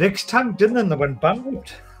done Vic's tank, didn't they? And they went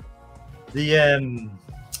bankrupt.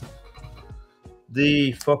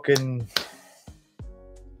 The fucking...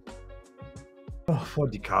 Oh,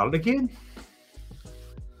 what do you call it again?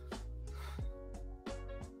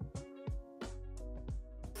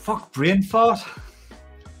 Fuck, brain fart.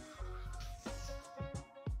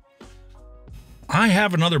 I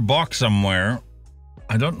have another box somewhere.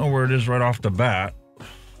 I don't know where it is right off the bat.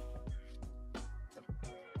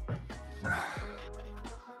 I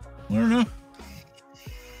don't know.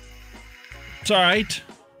 It's alright.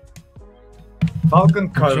 Falcon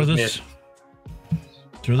coils, mate.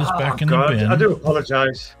 Throw this back in the bin. I do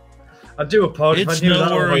apologise. I do apologise. It's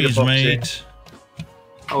no worries, mate.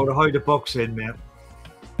 I would hide the box in, mate.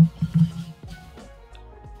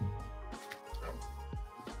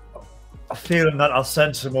 I'm feeling that I'll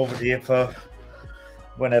send some over to you for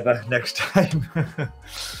whenever next time.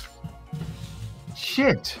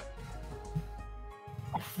 Shit.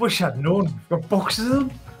 I wish I'd known. I've got boxes of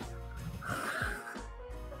them.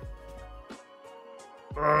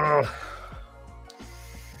 Ugh.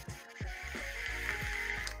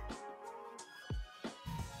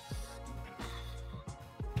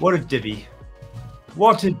 What a divvy.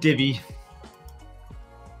 What a divvy.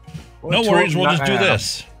 No worries, we'll just do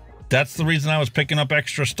this. That's the reason I was picking up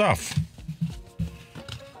extra stuff.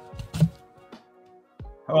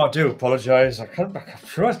 Oh, I do apologise. I can't back up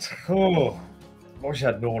for it. Oh, I wish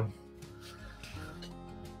I'd known.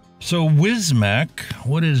 So, Wismac,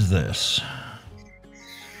 what is this?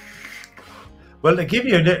 Well, to give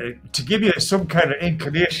you some kind of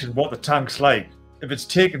inclination what the tank's like, if it's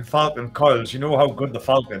taking Falcon coils, you know how good the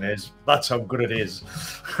Falcon is. That's how good it is.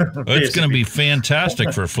 It's going to be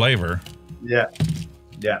fantastic for flavor. Yeah,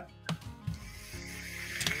 yeah.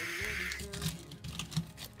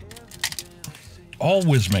 All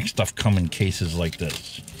Wismac stuff come in cases like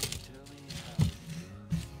this.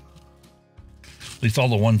 At least all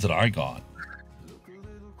the ones that I got.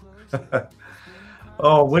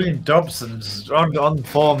 Oh, William Dobson's on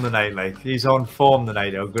form tonight. Like, he's on form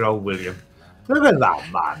tonight. Oh, good old William. Look at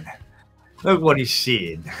that, man. Look what he's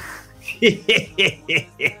seeing.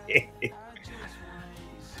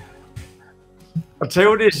 I'll tell you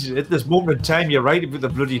what it is. At this moment in time, you're right with the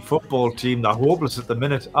bloody football team. They're hopeless at the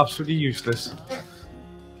minute. Absolutely useless.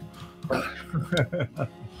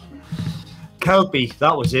 Kelpie,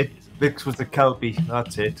 that was it. Vix was the Kelpie.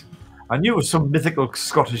 That's it. I knew it was some mythical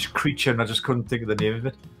Scottish creature and I just couldn't think of the name of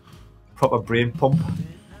it. Proper brain pump.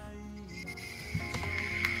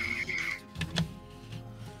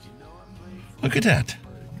 Look at that.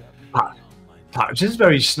 Package is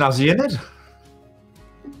very snazzy, isn't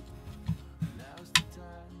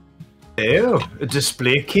it? Ew, a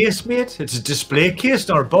display case, mate. It's a display case,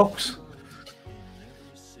 not a box.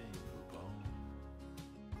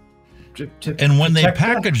 And when they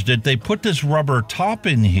packaged it, they put this rubber top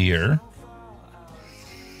in here,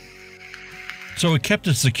 so it kept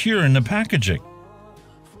it secure in the packaging.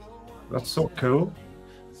 That's so cool.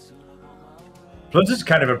 Plus, it's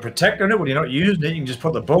kind of a protector, isn't it? When you're not using it, you can just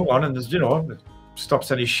put the bung on and there's, you know, it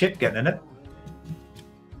stops any shit getting in it.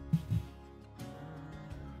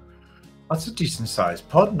 That's a decent sized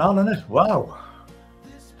pod now, isn't it? Wow.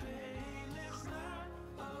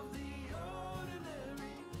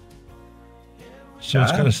 So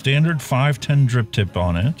it's got a standard 510 drip tip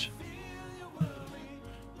on it.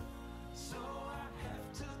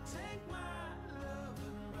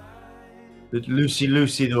 Bit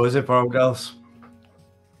loosey though, is it, for old girls?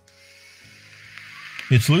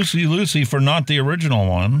 It's loosey for not the original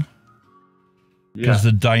one. Because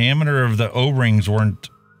the diameter of the O-rings weren't,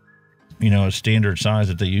 you know, a standard size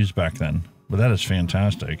that they used back then. But that is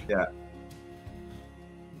fantastic. Yeah.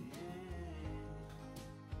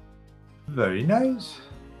 Very nice.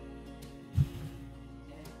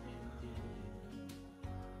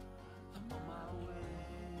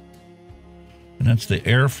 And that's the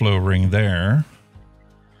airflow ring there.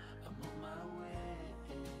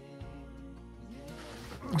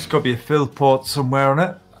 It's got to be a fill port somewhere on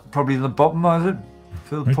it. Probably in the bottom, is it?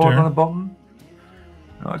 Fill Right port there. on the bottom.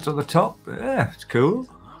 Oh, it's on the top. Yeah, it's cool.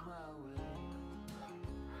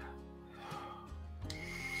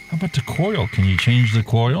 How about the coil? Can you change the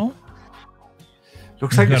coil?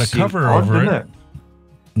 Looks like got a a sealed cover pod, over doesn't it.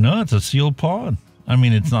 No, it's a sealed pod. I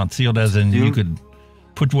mean, it's not sealed as in you could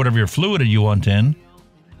put whatever your fluid you want in,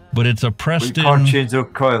 but it's a pressed You can't in. change the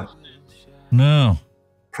coil. No.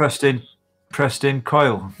 Pressed in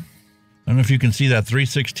coil. I don't know if you can see that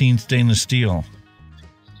 3/16 stainless steel.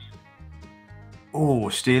 Oh,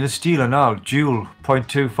 stainless steel and all, dual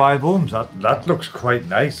 0.25 ohms. That looks quite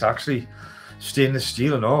nice, actually. Stainless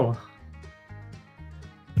steel and all.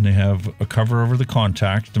 And they have a cover over the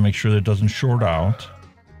contacts to make sure that it doesn't short out.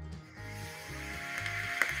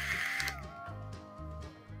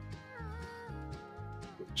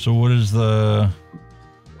 So what is the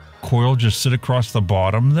coil just sit across the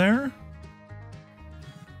bottom there?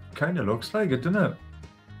 Kind of looks like it, doesn't it?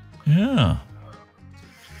 Yeah.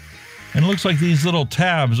 And it looks like these little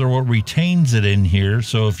tabs are what retains it in here.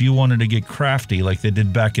 So if you wanted to get crafty like they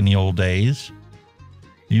did back in the old days,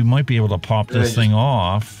 you might be able to pop this thing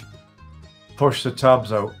off. Push the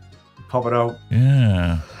tabs out. Pop it out.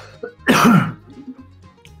 Yeah.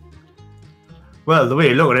 Well, the way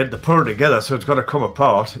you look at it, they put it together, so it's got to come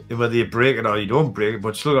apart. Whether you break it or you don't break it, but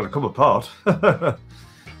it's still got to come apart.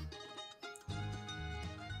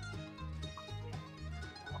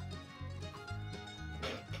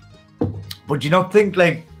 But you not think,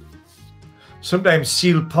 like, sometimes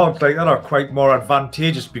sealed pods like that are quite more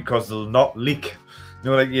advantageous because they'll not leak. You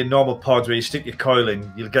know, like your normal pods where you stick your coil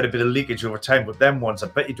in, you'll get a bit of leakage over time, but them ones, I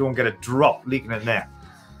bet you don't get a drop leaking in there.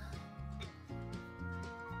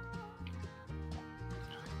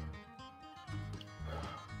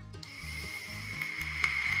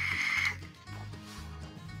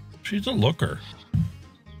 She's a looker.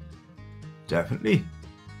 Definitely.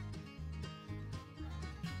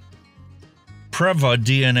 Preva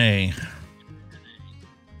DNA.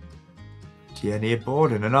 DNA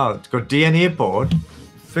board in and all. It's got DNA board,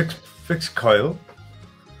 fixed coil.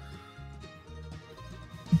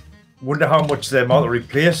 Wonder how much they might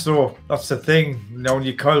replace though. That's the thing. You know, when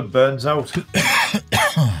your coil burns out.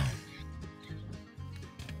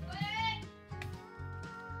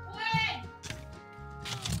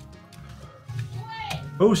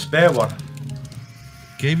 Oh, spare one.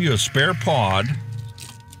 Gave you a spare pod.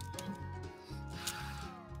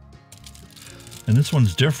 And this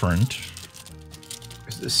one's different.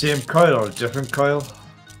 Is it the same coil or a different coil?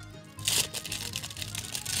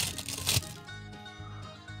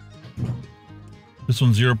 This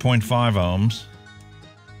one's 0.5 ohms.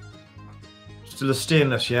 Still a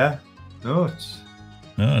stainless, yeah? No, it's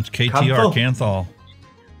KTR, Canthal.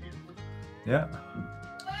 Yeah.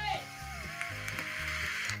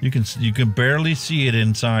 You can barely see it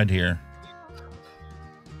inside here.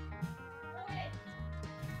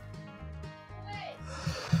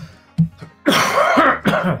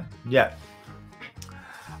 Yeah.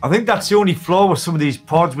 I think that's the only flaw with some of these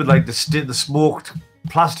pods with like the smoked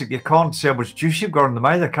plastic. You can't see how much juice you've got in them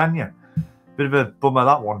either, can you? Bit of a bummer,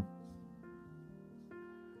 that one.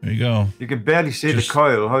 There you go. You can barely see the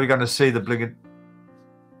coil. How are you going to see the blinking?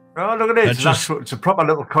 Oh, look at it. It's a proper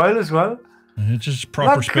little coil as well. It's just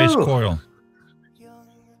proper space coil.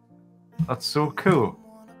 That's so cool.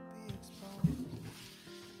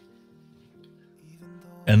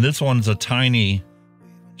 And this one's a tiny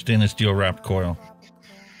stainless steel wrapped coil.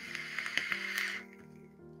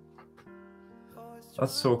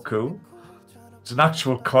 That's so cool. It's an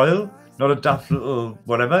actual coil, not a daft little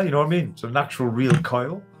whatever, you know what I mean? It's an actual real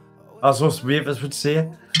coil, as us ravers would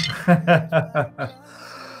say.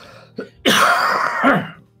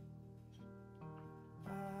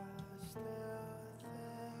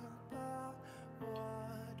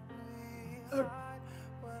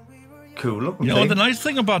 Cool looking thing. The nice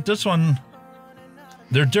thing about this one,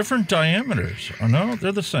 they're different diameters. Oh no,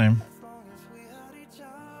 they're the same.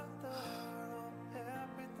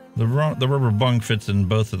 The rubber bung fits in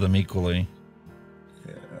both of them equally.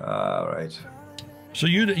 Yeah, all right. So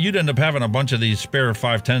you'd end up having a bunch of these spare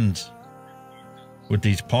 510s with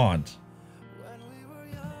these pods.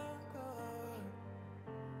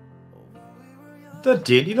 They're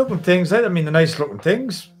dainty looking things, eh? I mean, the nice looking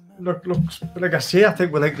things. Looks, like I say, I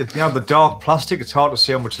think with like the dark plastic, it's hard to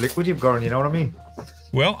see how much liquid you've got in, you know what I mean?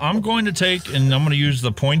 Well, I'm going to take, and I'm going to use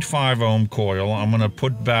the 0.5 ohm coil. I'm going to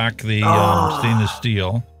put back the stainless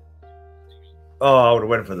steel. Oh, I would have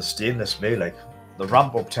went for the stainless, me. Like, the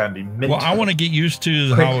ramp up time be mint. Well, I want to get used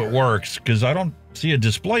to how it works, because I don't see a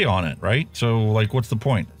display on it, right? So, like, what's the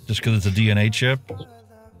point? Just because it's a DNA chip?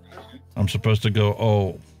 I'm supposed to go,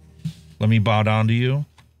 oh, let me bow down to you?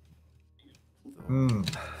 Hmm.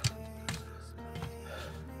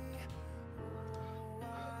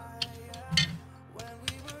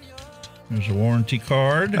 There's a warranty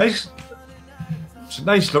card. Nice. It's a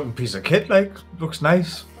nice looking piece of kit, like, looks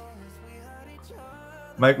nice.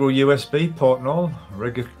 Micro USB port and all.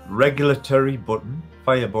 Regulatory button,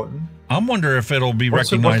 fire button. I'm wondering if it'll be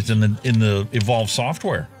recognized in the Evolve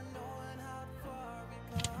software.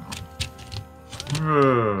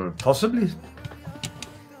 Possibly.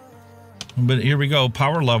 But here we go.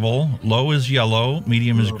 Power level. Low is yellow.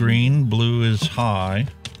 Medium is green. Blue is high.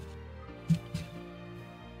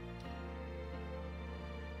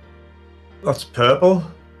 That's purple.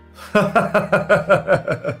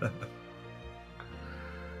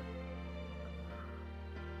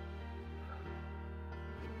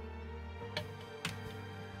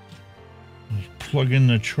 Plug in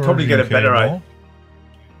the charging Probably get a better cable.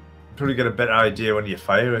 Probably get a better idea when you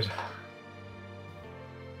fire it.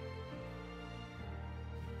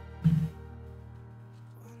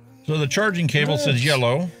 So the charging cable says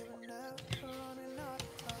yellow.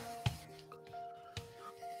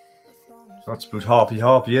 That's about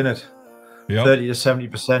harpy, isn't it? Yep. 30 to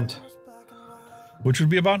 70%. Which would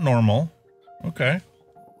be about normal. Okay.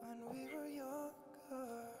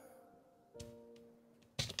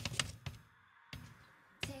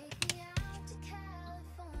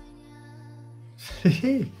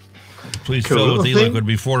 Please fill with e-liquid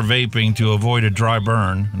before vaping to avoid a dry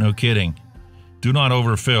burn. No kidding. Do not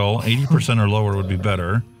overfill. 80% or lower would be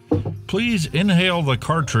better. Please inhale the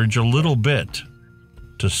cartridge a little bit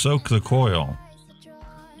to soak the coil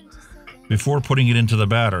before putting it into the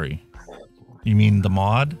battery. You mean the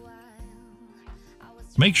mod?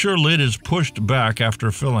 Make sure lid is pushed back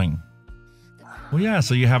after filling. Well, yeah,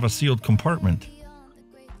 so you have a sealed compartment.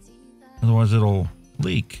 Otherwise, it'll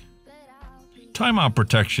leak. Timeout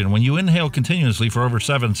protection. When you inhale continuously for over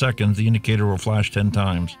 7 seconds, the indicator will flash 10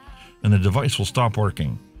 times, and the device will stop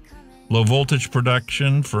working. Low voltage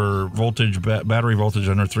protection for battery voltage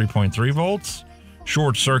under 3.3 volts.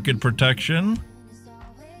 short circuit protection.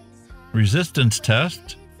 Resistance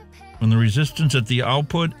test. When the resistance at the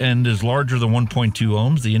output end is larger than 1.2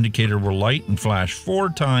 ohms, the indicator will light and flash 4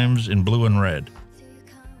 times in blue and red.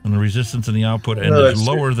 When the resistance in the output end is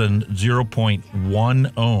lower than 0.1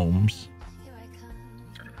 ohms.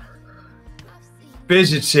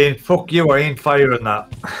 Basically saying, fuck you, I ain't firing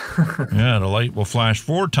that. Yeah, the light will flash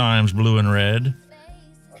 4 times blue and red,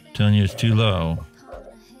 telling you it's too low.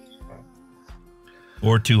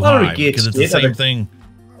 Or too high, because it's the same thing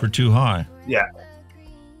for too high. Yeah.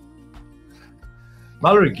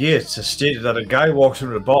 Mallory Gates has stated that a guy walks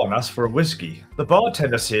into a bar and asks for a whiskey. The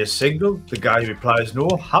bartender says single. The guy replies no,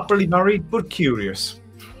 happily married but curious.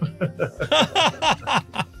 I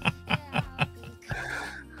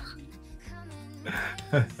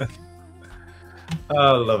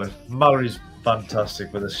love it. Mallory's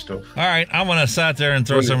fantastic with this stuff. All right, I'm going to sat there and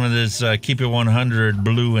throw some of this Keep It 100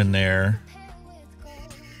 blue in there.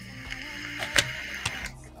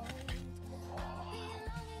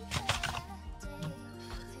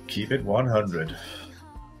 Keep It 100.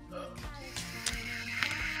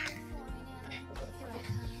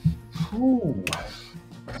 Ooh.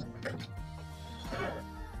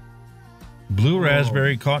 Blue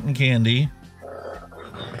raspberry cotton candy.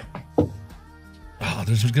 Oh,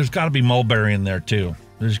 there's got to be mulberry in there too.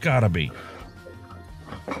 There's got to be.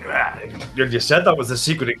 You said that was the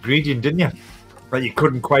secret ingredient, didn't you? That you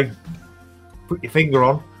couldn't quite put your finger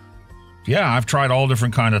on. Yeah, I've tried all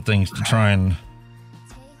different kind of things to try and.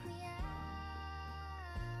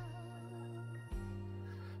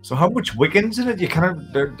 So how much wiccan's in it? You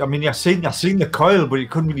kind of, I mean, I've seen the coil, but you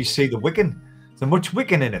couldn't really see the wiccan. Is there much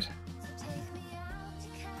wiccan in it?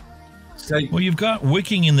 Well, you've got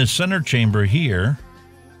wicking in the center chamber here.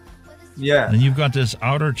 Yeah. And you've got this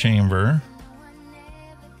outer chamber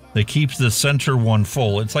that keeps the center one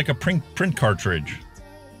full. It's like a print cartridge.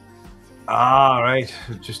 Ah, right.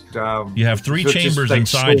 Just you have 3 chambers like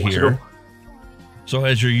inside here. So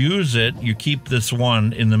as you use it, you keep this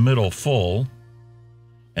one in the middle full.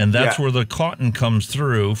 And that's where the cotton comes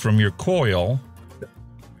through from your coil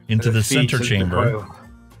into the center chamber.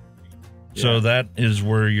 So that is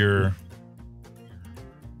where your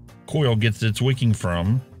coil gets its wicking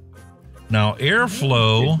from. Now,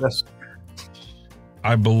 airflow,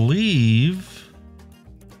 I believe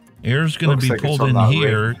air's going to be pulled in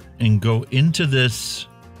here and go into this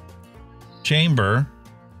chamber,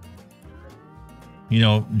 you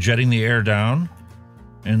know, jetting the air down.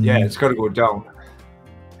 And yeah, it's got to go down.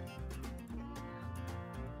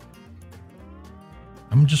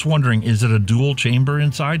 I'm just wondering, is it a dual chamber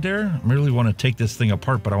inside there? I really want to take this thing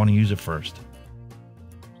apart, but I want to use it first.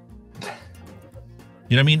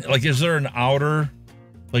 You know what I mean? Like, is there an outer,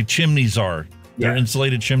 like chimneys are? They're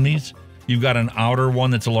insulated chimneys. You've got an outer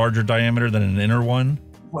one that's a larger diameter than an inner one.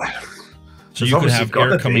 So you could have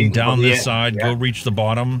air coming down this side, go reach the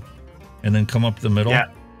bottom, and then come up the middle. Yeah.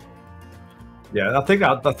 Yeah, I think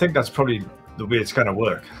that's probably the way it's going to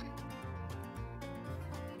work.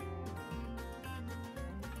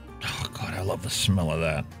 Oh God, I love the smell of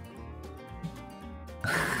that.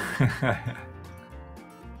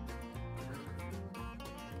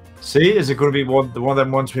 See, is it going to be one of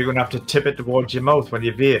them ones where you're going to have to tip it towards your mouth when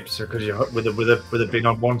you vape? So because you with it being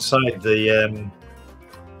on one side, the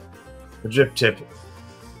drip tip. You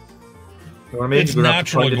know what I mean? It's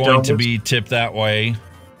naturally going to be tipped that way.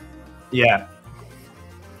 Yeah.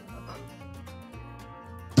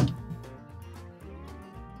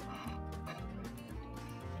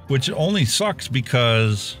 Which only sucks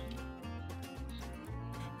because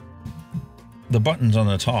the button's on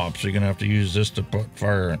the top, so you're going to have to use this to put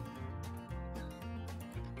fire.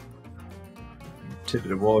 Tip it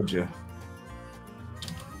towards you.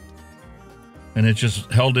 And it's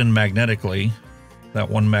just held in magnetically, that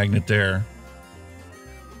one magnet there.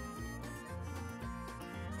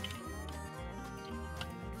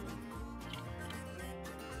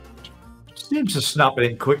 Seems to snap it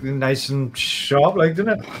in quickly, nice and sharp, like,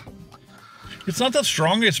 doesn't it? It's not the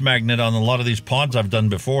strongest magnet on a lot of these pods I've done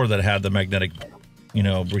before that had the magnetic, you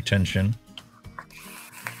know, retention.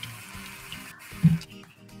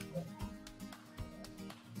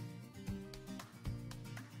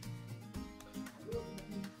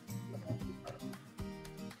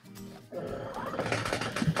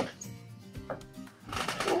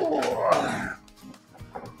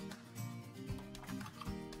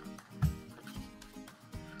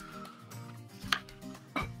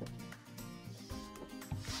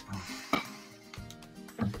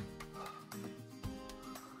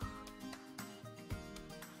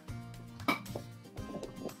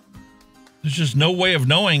 There's just no way of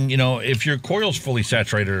knowing, you know, if your coil's fully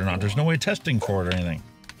saturated or not. There's no way of testing for it or anything.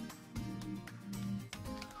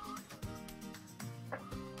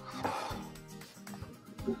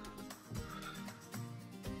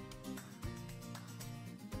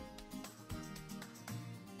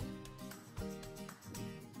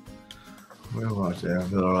 Where was it?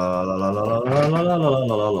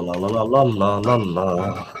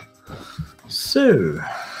 So,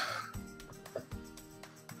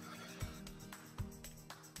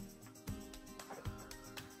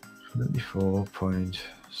 $24.79.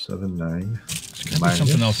 There's gotta be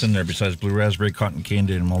something else in there besides blue raspberry, cotton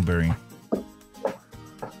candy, and mulberry.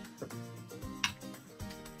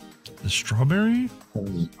 The strawberry?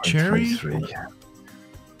 Cherry?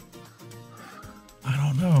 I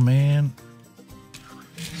don't know, man.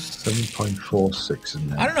 7.46 in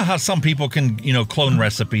there. I don't know how some people can, you know, clone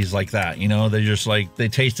recipes like that. You know, they just like, they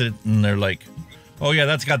taste it and they're like, oh yeah,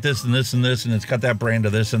 that's got this and this and this, and it's got that brand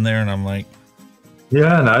of this in there. And I'm like,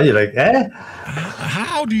 yeah, no, you're like, eh?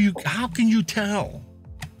 How can you tell?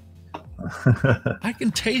 I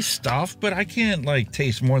can taste stuff, but I can't like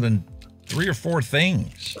taste more than 3 or 4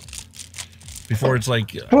 things before it's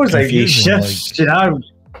like, it was like these chefs, like, you know.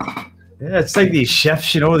 Yeah, it's like these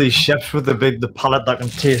chefs, you know, these chefs with the palate that can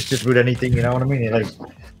taste it with anything, you know what I mean? You're like,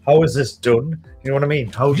 how is this done? You know what I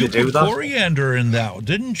mean? How do you do put that? Coriander in that,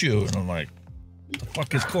 didn't you? And I'm like, the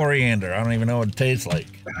fuck is coriander? I don't even know what it tastes like.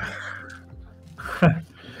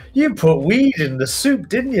 You put weed in the soup,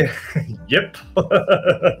 didn't you? Yep.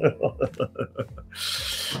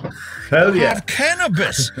 Hell You yeah. have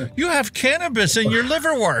cannabis. You have cannabis in your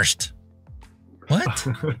liverwurst. What?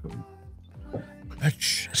 A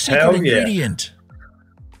secret Hell yeah. ingredient.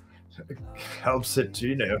 Helps it too,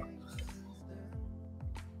 you know.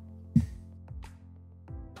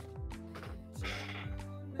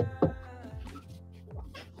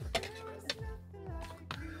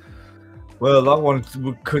 Well, that one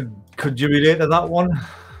could you relate to that one?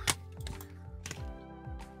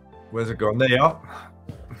 Where's it gone? There you are.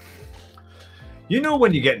 You know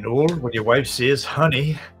when you're getting old, when your wife says,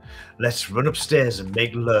 "Honey, let's run upstairs and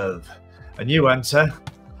make love," and you answer,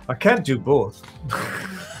 "I can't do both."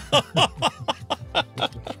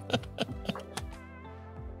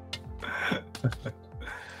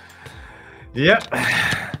 Yep.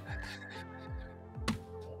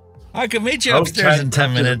 I could meet you upstairs in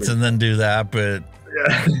 10 minutes and then do that, but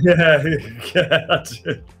yeah.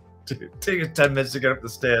 Take us 10 minutes to get up the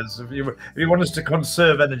stairs if you want us to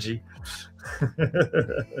conserve energy.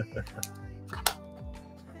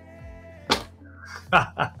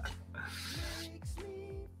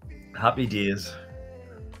 Happy days.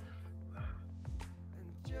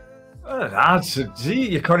 See,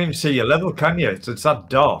 you can't even see your level, can you? It's that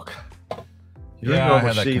dark. yeah, I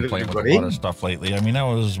had that complaint with a lot of stuff lately. I mean, that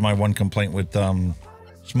was my one complaint with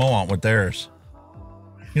Smoant with theirs.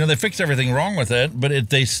 You know, they fixed everything wrong with it, but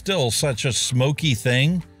they still such a smoky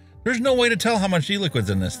thing. There's no way to tell how much e-liquid's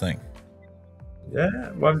in this thing.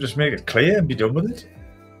 Yeah, well, just make it clear and be done with it.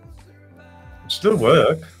 It'd still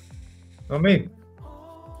work. I mean,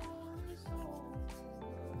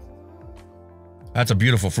 that's a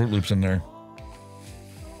beautiful Fruit Loops in there.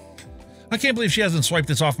 I can't believe she hasn't swiped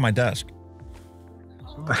this off my desk.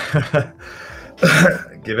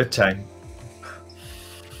 give it time.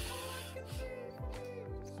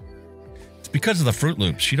 It's because of the Fruit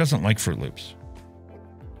Loops. She doesn't like Fruit Loops.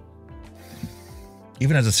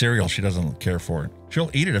 Even as a cereal, she doesn't care for it.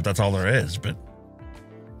 She'll eat it if that's all there is, but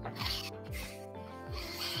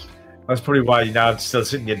that's probably why you now still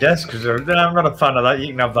sitting at your desk, because I'm not a fan of that. You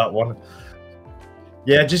can have that one.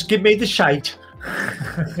 Yeah, just give me the shite.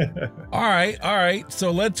 All right. So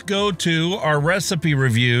let's go to our recipe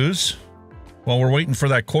reviews while we're waiting for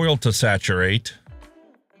that coil to saturate.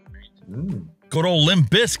 Good old Limp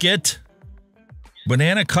Biscuit.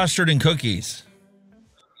 Banana custard and cookies.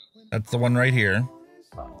 That's the one right here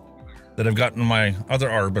that I've got in my other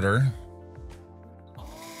arbiter.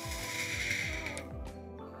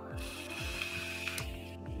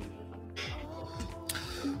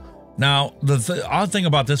 Now, the odd thing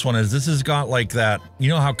about this one is this has got like that, you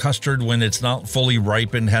know how custard, when it's not fully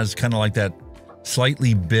ripened, has kind of like that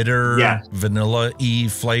slightly bitter vanilla-y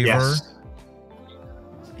flavor? Yes.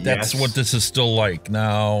 That's what this is still like.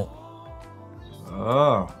 Now,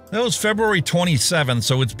 oh, that was February 27th,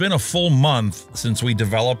 so it's been a full month since we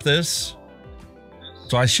developed this.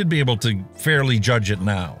 So I should be able to fairly judge it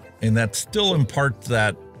now. And that still imparts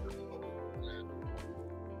that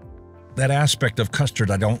aspect of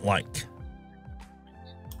custard I don't like.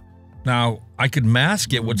 Now, I could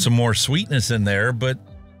mask it with some more sweetness in there, but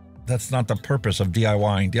that's not the purpose of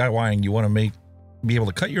DIYing. DIYing, you want to make be able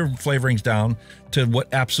to cut your flavorings down to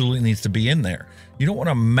what absolutely needs to be in there. You don't want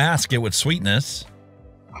to mask it with sweetness.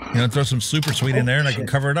 You know, throw some super sweet in there and I can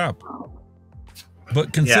cover it up.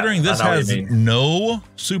 But considering this has no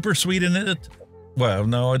super sweet in it, well,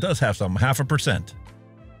 no, it does have some, 0.5%.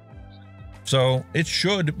 So it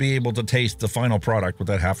should be able to taste the final product with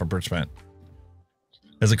that 0.5%.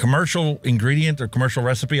 As a commercial ingredient or commercial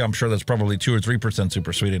recipe, I'm sure that's probably 2 or 3%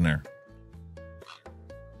 super sweet in there.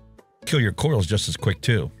 Kill your coils just as quick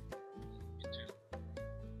too.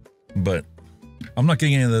 But I'm not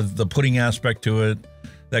getting into the pudding aspect to it.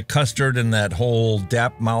 That custard and that whole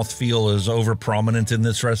dap mouthfeel is over prominent in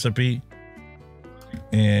this recipe.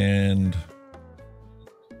 And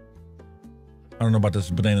I don't know about this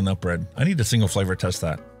banana nut bread. I need to single flavor test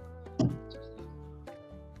that.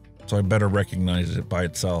 So I better recognize it by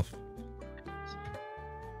itself.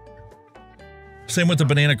 Same with the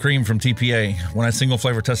banana cream from TPA. When I single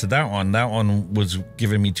flavor tested that one was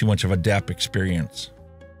giving me too much of a dap experience.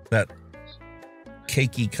 That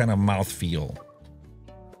cakey kind of mouthfeel.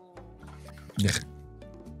 Yeah.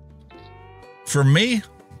 For me,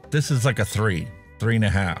 this is like a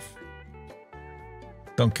 3.5.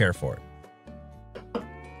 Don't care for it.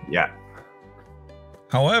 Yeah.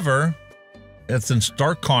 However, it's in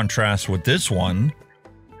stark contrast with this one,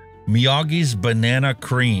 Miyagi's banana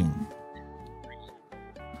cream.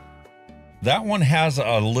 That one has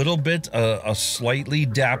a little bit, a slightly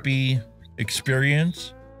dappy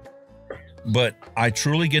experience, but I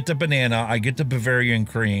truly get the banana, I get the Bavarian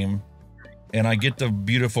cream, and I get the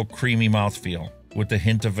beautiful creamy mouthfeel with the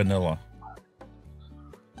hint of vanilla.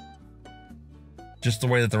 Just the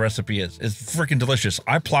way that the recipe is. It's freaking delicious.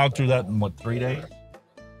 I plowed through that in, what, 3 days?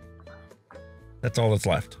 That's all that's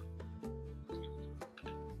left.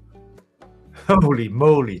 Holy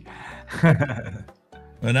moly.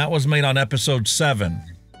 And that was made on episode 7.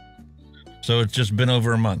 So it's just been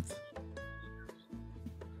over a month.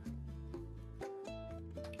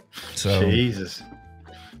 So Jesus.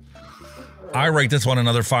 I rate this one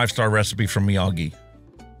another 5-star recipe from Miyagi.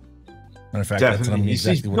 Matter of fact, that's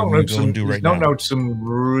exactly what I'm going to go and do right now. He's knocked out some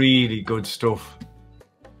really good stuff.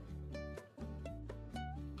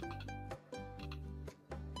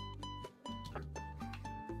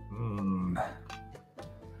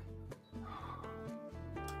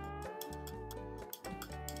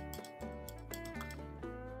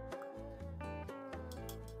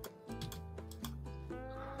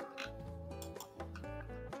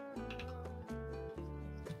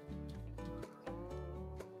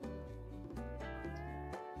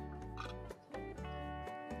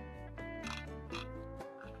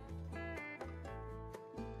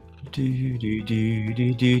 Do, do, do,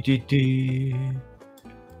 do, do, do, do.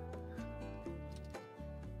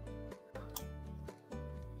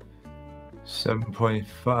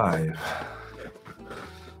 $7.5.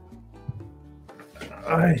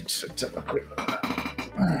 Alright, let's have a quick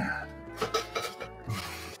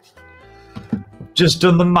just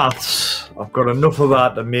done the maths. I've got enough of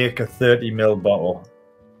that to make a 30ml bottle.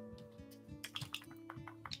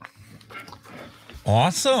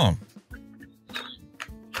 Awesome.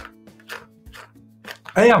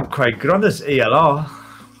 Hey, I'm quite good on this ELR.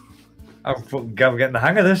 I'm getting the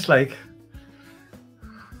hang of this, like.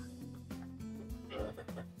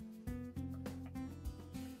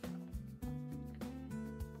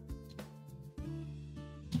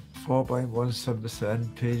 Four by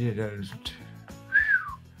 1.7% PG.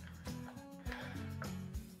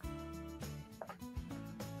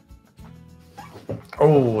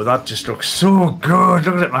 Oh, that just looks so good.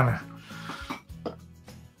 Look at it, man.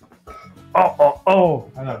 Oh,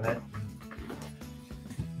 hang on a minute.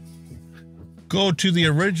 Go to the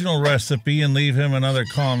original recipe and leave him another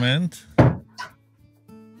comment.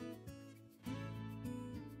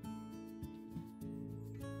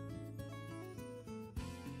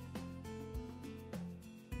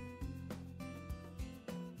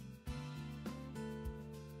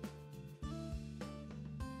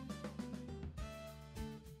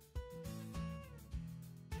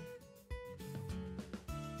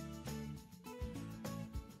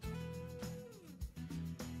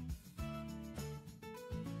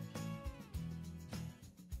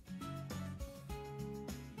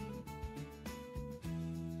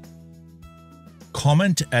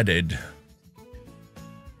 Comment added.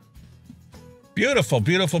 Beautiful,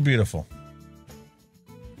 beautiful, beautiful.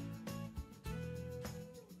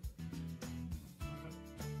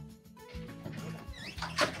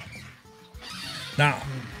 Now,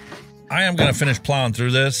 I am going to finish plowing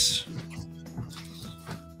through this.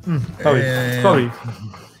 Probably.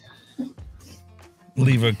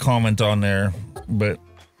 Leave a comment on there, but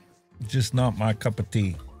just not my cup of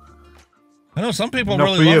tea. I know some people Not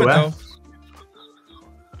really for love you, it, eh?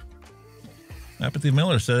 though. Apathy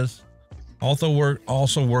Miller says, also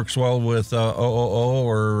works well with OOO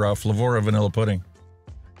or Flavora vanilla pudding.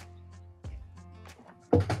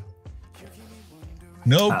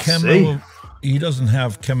 No Chemo. He doesn't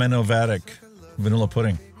have Chemenovatic vanilla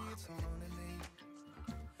pudding.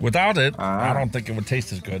 Without it, I don't think it would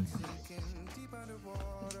taste as good.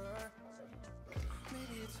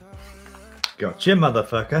 Gotcha,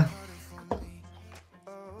 motherfucker.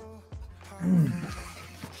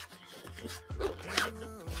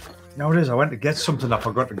 Now it is. I went to get something. I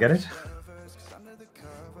forgot to get it.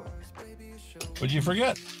 What'd you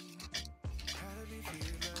forget?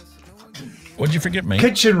 What'd you forget, mate?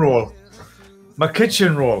 Kitchen roll. My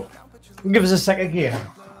kitchen roll. Give us a second here.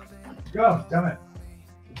 God damn it.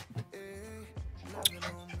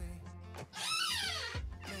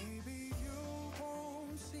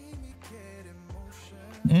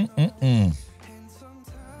 Mm-mm-mm.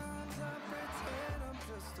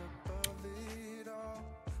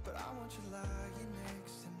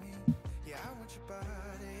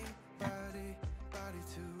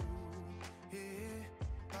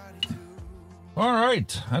 All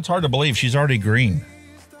right. That's hard to believe. She's already green.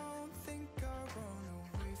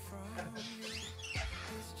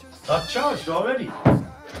 I've charged already.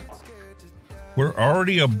 We're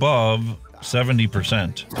already above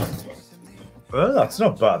 70%. Well, that's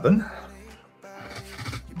not bad then.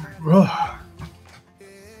 Oh.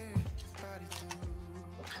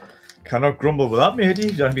 Cannot grumble with that,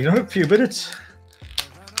 matey. I've been on a few minutes.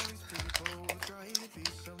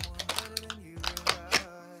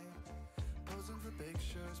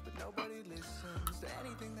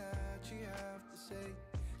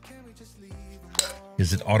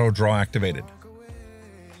 Is it auto draw activated?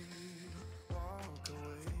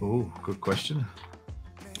 Oh, good question.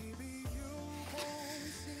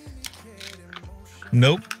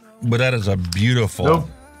 Nope. But that is a beautiful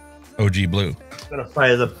OG blue. Gotta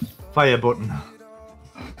fire the fire button.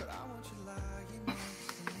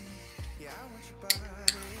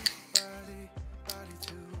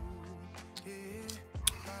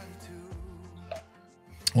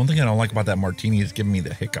 One thing I don't like about that martini is giving me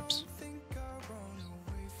the hiccups.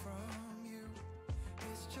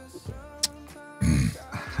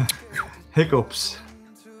 Hiccups.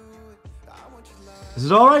 Is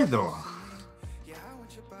it all right though?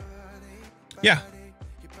 Yeah.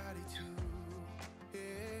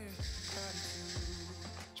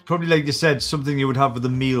 It's probably like you said, something you would have with a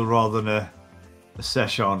meal rather than a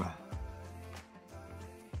session.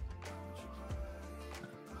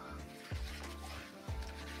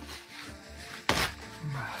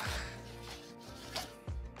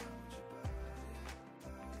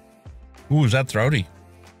 Ooh, is that throaty?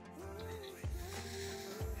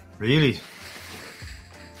 Really?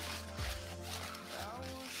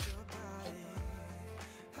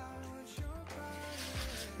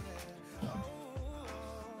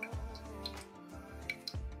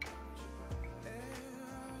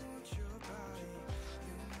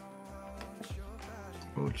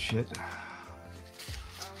 Oh shit.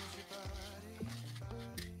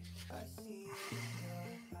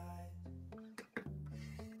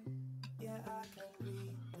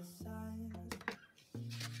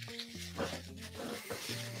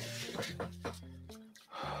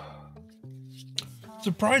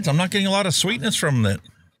 Surprised I'm not getting a lot of sweetness from it.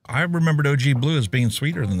 I remembered OG Blue as being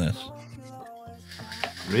sweeter than this.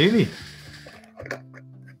 Really?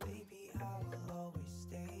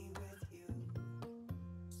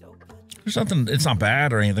 There's nothing, it's not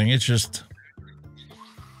bad or anything. It's just.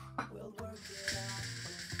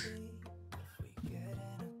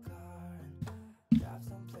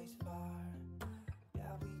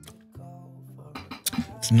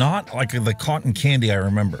 It's not like the cotton candy I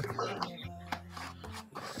remember.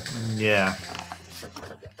 Yeah.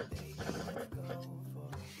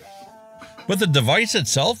 But the device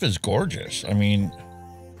itself is gorgeous. I mean,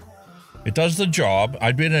 it does the job.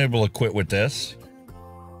 I've been able to quit with this.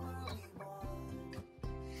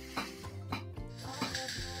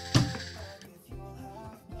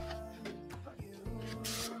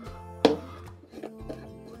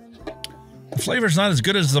 The flavor's not as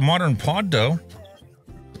good as the modern pod, though.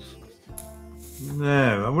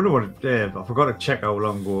 No, I wonder what it did. I forgot to check how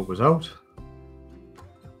long ago it was out.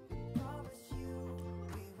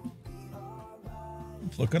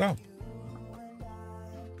 Let's look it up.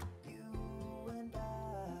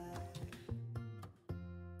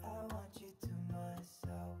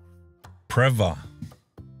 Preva.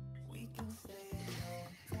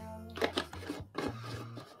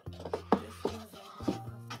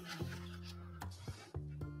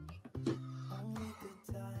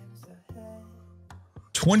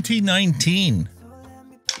 2019.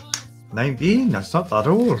 19? That's not that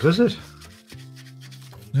old, is it?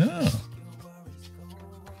 Yeah.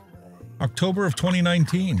 October of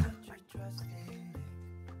 2019.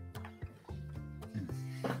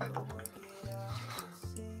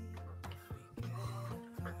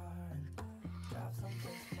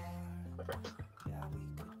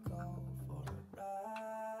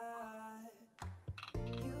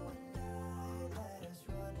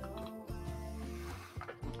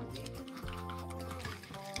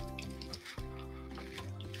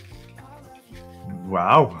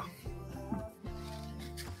 Wow.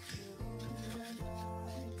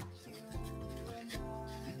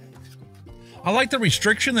 I like the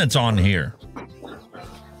restriction that's on here.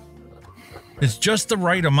 It's just the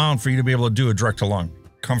right amount for you to be able to do a direct to lung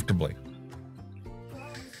comfortably.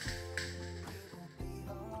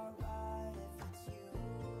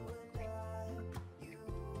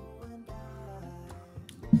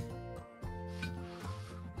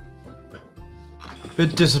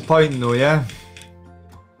 Bit disappointing though, yeah?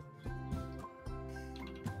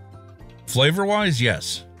 Flavor-wise,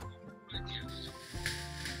 yes.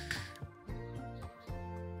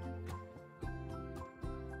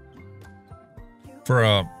 For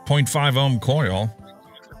a 0.5 ohm coil,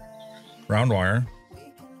 round wire.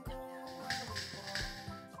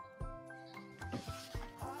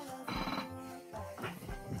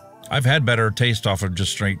 I've had better taste off of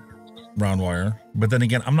just straight round wire. But then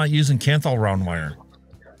again, I'm not using Kanthal round wire.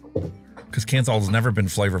 Because Kanthal has never been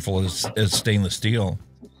flavorful as stainless steel.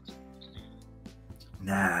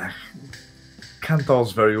 Nah.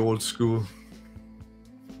 Kanthal's very old school.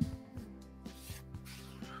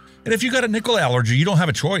 And if you got a nickel allergy, you don't have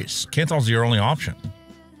a choice. Kanthal's your only option.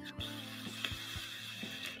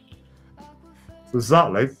 What's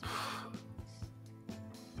that like?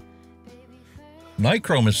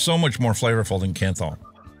 Nichrome is so much more flavorful than Kanthal.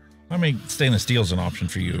 I mean, stainless steel is an option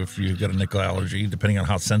for you if you've got a nickel allergy, depending on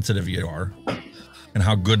how sensitive you are and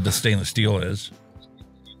how good the stainless steel is.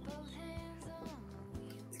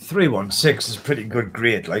 316 is pretty good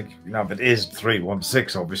grade, like, you know, if it is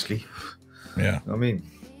 316, obviously. Yeah. I mean,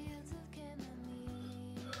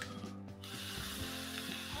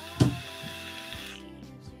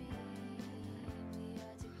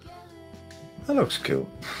 that looks cool.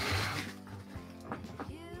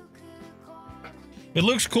 It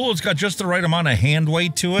looks cool. It's got just the right amount of hand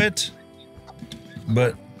weight to it.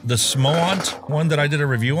 But the Smoant one that I did a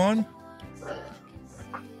review on,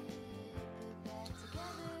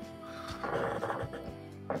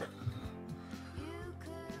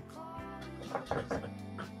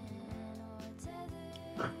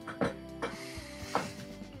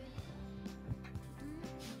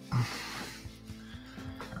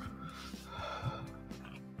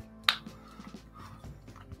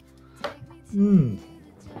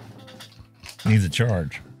 needs a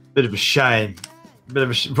charge. Bit of a shame.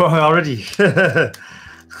 Well, already. Bit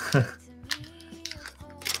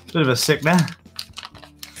of a sickener.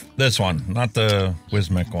 This one, not the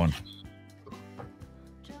Wismic one.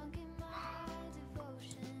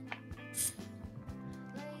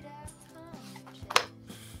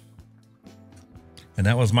 And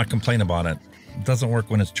that was my complaint about it. It doesn't work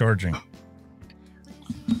when it's charging.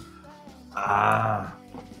 Ah.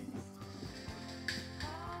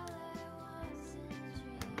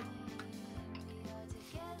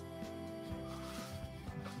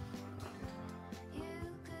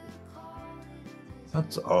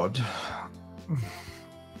 That's odd.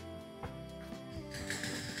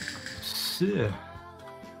 Yeah.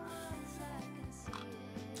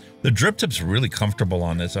 The drip tip's really comfortable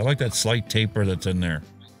on this. I like that slight taper that's in there.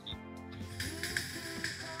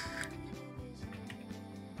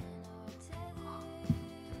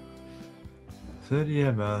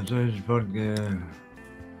 $30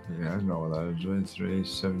 yeah, I know what that is. 23,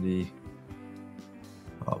 70.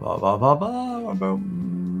 About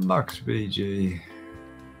max BG.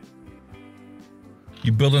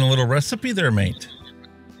 You building a little recipe there, mate?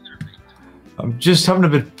 I'm just having a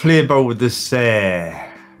bit play about with this.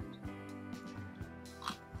 I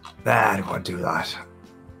don't want to do that.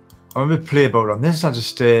 I'm a bit play about on this. I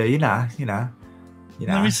just, you know.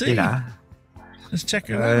 Let me see. Let's check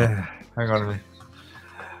it out. Hang on a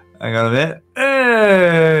minute.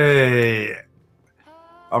 Hey!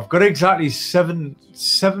 I've got exactly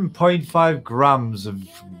 7.5 grams of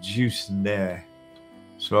juice in there.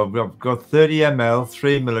 So I've got 30 ml,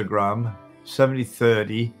 3 milligram,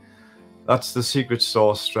 70-30. That's the secret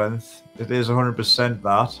sauce strength. It is 100%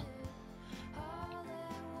 that.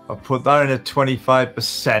 I put that in at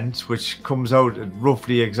 25%, which comes out at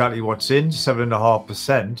roughly exactly what's in,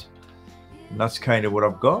 7.5%. And that's kind of what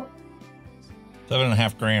I've got.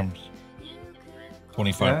 7.5 grams.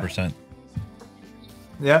 25%.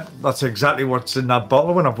 Yeah, that's exactly what's in that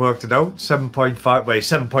bottle when I've worked it out. 7.5, wait,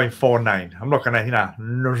 7.49. I'm not going to,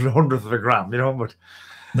 not a hundredth of a gram, but.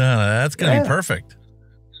 No, that's going to be perfect.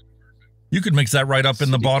 You could mix that right up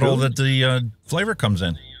in the bottle that the flavor comes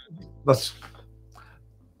in. That's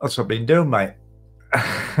what I've been doing, mate.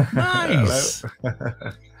 Nice.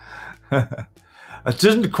 It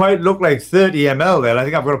doesn't quite look like 30 ml there. I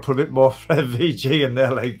think I've got to put a bit more VG in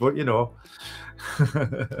there, but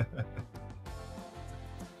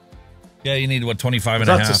Yeah, you need 25 and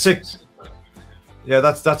that's a half. A 6. Yeah,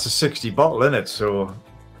 that's a 60 bottle in it, so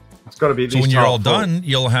it's got to be. At least when you're all full. done,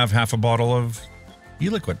 you'll have half a bottle of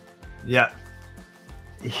e-liquid. Yeah.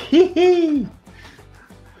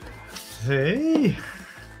 Hey,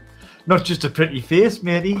 not just a pretty face,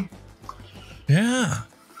 matey. Yeah.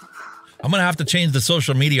 I'm gonna have to change the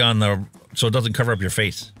social media on so it doesn't cover up your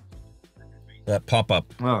face. That pop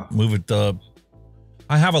up. Oh. Move it.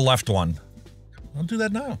 I have a left one. I'll do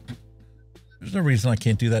that now. There's no reason I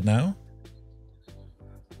can't do that now.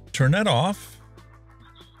 Turn that off.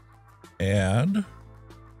 And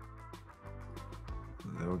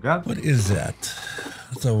there we go. What is that?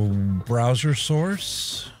 It's a browser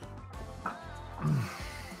source.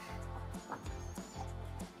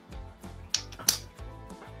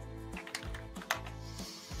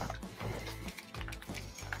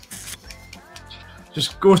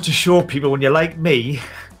 Just goes to show people when you're like me.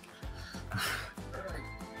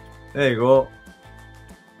 There you go.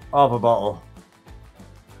 Half a bottle.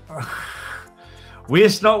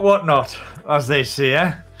 Waste not, what not, as they say,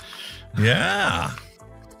 eh? Yeah.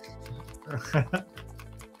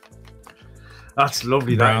 That's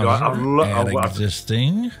lovely. That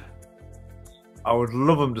existing. I would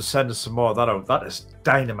love them to send us some more of that out. That is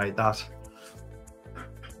dynamite, that.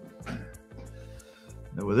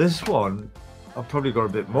 Now with this one, I've probably got a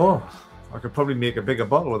bit more. I could probably make a bigger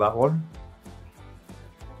bottle with that one.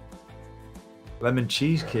 Lemon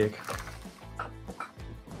cheesecake.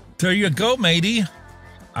 There you go, matey.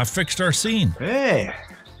 I fixed our scene. Hey.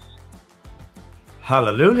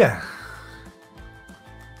 Hallelujah.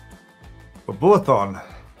 We're both on.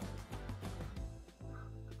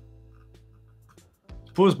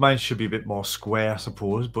 Suppose mine should be a bit more square, I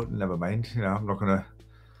suppose, but never mind. I'm not going to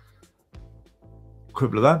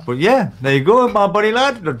quibble with that. But yeah, there you go, my buddy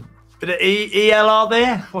lad. A bit of ELR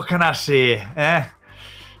there. What can I say? Eh?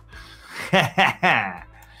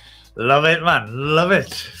 Love it, man. Love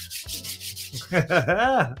it.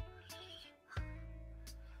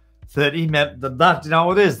 30 minutes. That, you know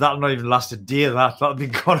what it is? That'll not even last a day. That'll be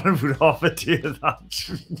gone in about half a day. That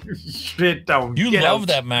straight down. You love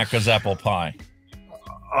that Macca's apple pie.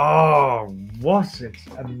 Oh, what? It's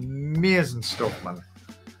amazing stuff, man.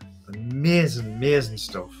 Amazing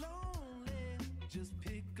stuff.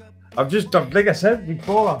 Like I said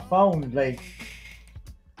before, I found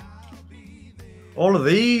all of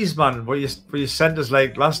these, man. What you sent us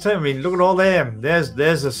last time. I mean, look at all them. There's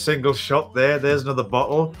a single shot there. There's another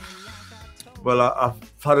bottle. Well, I've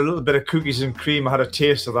had a little bit of cookies and cream. I had a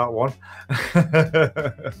taste of that one.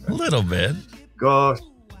 A little bit. God.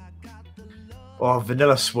 Oh,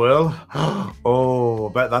 vanilla swirl. Oh,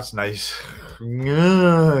 I bet that's nice.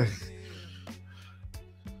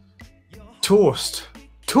 Toast.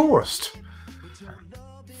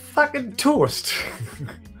 Fucking toast.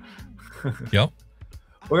 Yep.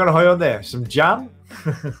 We're going to hire on there. Some jam.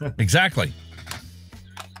 Exactly.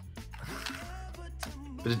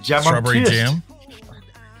 Bit of jam strawberry on toast. jam.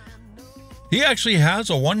 He actually has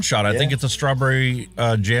a one shot. I think it's a strawberry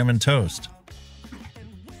jam and toast.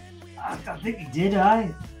 I think he did,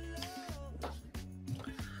 I've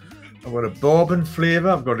got a bourbon flavour.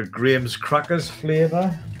 I've got a Graham's crackers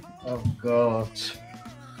flavour. I've got...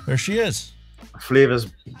 There she is. Flavours.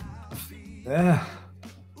 Yeah.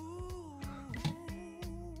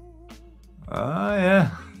 Ah,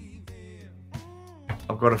 yeah.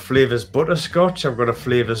 I've got a flavours butterscotch. I've got a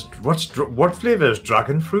flavours... What flavour is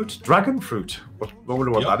dragon fruit? Dragon fruit. I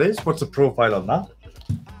wonder what that is. What's the profile on that?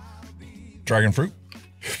 Dragon fruit.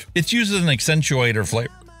 It's used as an accentuator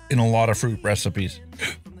flavor in a lot of fruit recipes.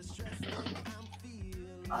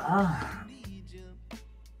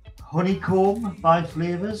 Honeycomb, 5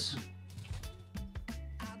 flavours.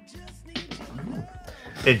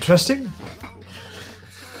 Interesting.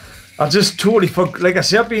 I just totally forgot. Like I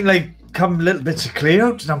say, I've been coming little bits of clear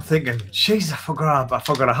out, and I'm thinking, jeez, I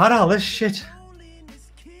forgot I had all this shit.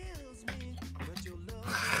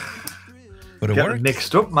 But it works.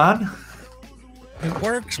 Mixed up, man. It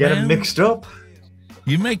works, Get man. them mixed up.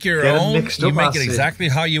 You make your own. You make it exactly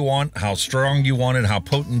how you want, how strong you want it, how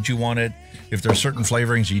potent you want it. If there's certain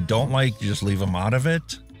flavorings you don't like, you just leave them out of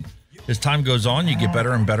it. As time goes on, you get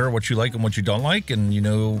better and better at what you like and what you don't like, and you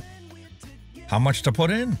know how much to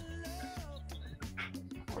put in.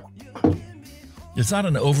 It's not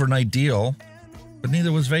an overnight deal, but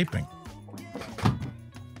neither was vaping.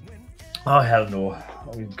 Oh, hell no.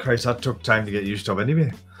 I mean, Christ, that took time to get used to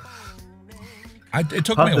anyway. It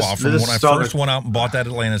took me a while from when I first went out and bought that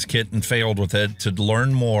Atlantis kit and failed with it to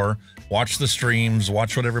learn more, watch the streams,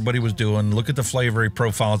 watch what everybody was doing, look at the flavor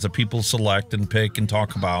profiles that people select and pick and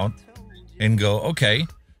talk about, and go, okay,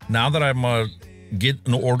 now that I'm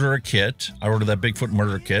order a kit, I ordered that Bigfoot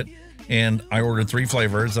Murder kit, and I ordered 3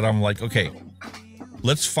 flavors that I'm like, okay,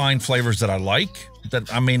 let's find flavors that I like,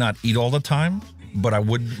 that I may not eat all the time, but I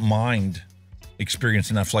wouldn't mind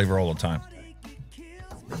experiencing that flavor all the time.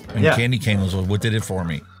 And candy cane was what did it for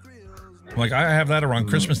me. Like, I have that around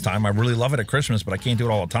Christmas time. I really love it at Christmas, but I can't do it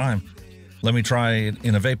all the time. Let me try it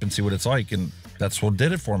in a vape and see what it's like, and that's what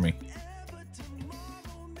did it for me.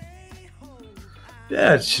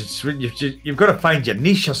 Yeah, you've got to find your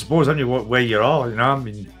niche, I suppose, haven't you, where you are, you know? I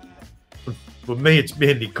mean, for me, it's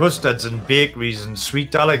mainly custards and bakeries and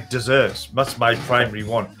sweet. I like desserts. That's my primary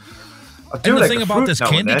one. And the thing about this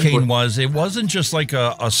candy cane was, it wasn't just like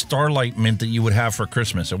a Starlight mint that you would have for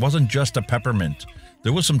Christmas. It wasn't just a peppermint.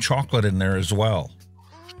 There was some chocolate in there as well.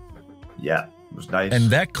 Yeah, it was nice. And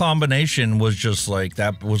that combination was just like,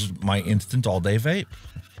 that was my instant all-day vape.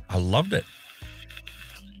 I loved it.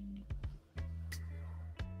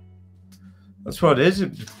 That's what it is.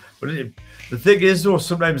 But the thing is, though,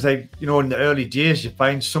 sometimes, like, you know, in the early days, you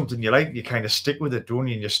find something you like, you kind of stick with it, don't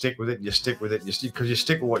you? And you stick with it, and you stick with it, because you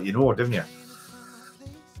stick with what you know, didn't you?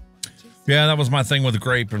 Yeah, that was my thing with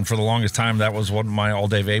grape, and for the longest time, that was what my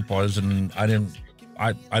all-day vape was, and I didn't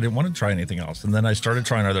want to try anything else. And then I started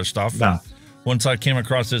trying other stuff. Nah. And once I came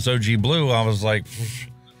across this OG Blue, I was like,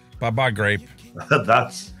 bye-bye, grape.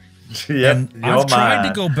 That's... Yeah, and I've tried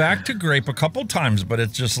to go back to grape a couple times, but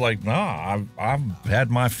it's just like, nah, I've had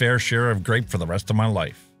my fair share of grape for the rest of my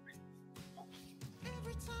life.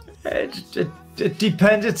 It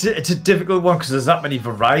depends. It's a difficult one because there's that many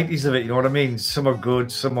varieties of it. You know what I mean? Some are good,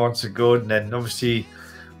 some aren't so good, and then obviously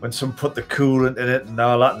when some put the coolant in it and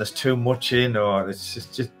all that, and there's too much in, or it's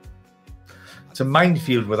just it's a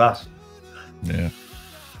minefield with that. Yeah.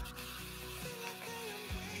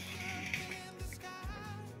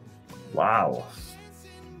 Wow.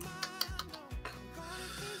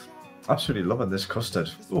 Absolutely loving this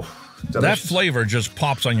custard. Oof, that flavor just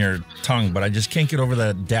pops on your tongue, but I just can't get over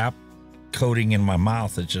that DAP coating in my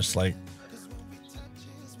mouth. It's just like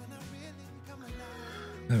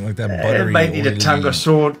that buttery. It might need a tango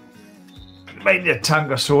sword. Might need a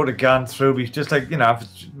tango sword to go through. Just like, you know,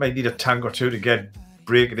 it might need a tank or two to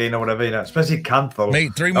break it in or whatever. You know, especially Canthal.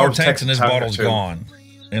 Mate, 3 more tanks and this bottle's gone,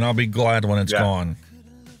 and I'll be glad when it's gone.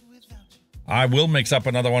 I will mix up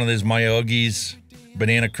another one of these Myogi's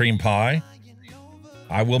banana cream pie.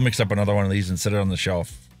 I will mix up another one of these and set it on the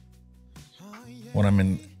shelf when I'm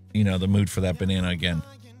in, you know, the mood for that banana again.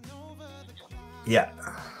 Yeah.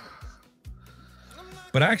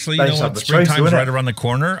 But actually, you know what? Springtime's right around the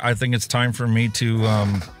corner. I think it's time for me to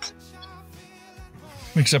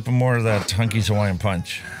mix up more of that Hunky's Hawaiian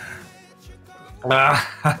Punch.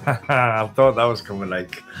 I thought that was coming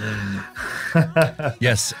like.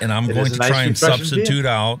 Yes, and I'm going to try and substitute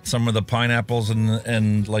out some of the pineapples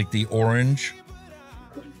and like the orange,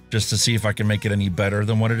 just to see if I can make it any better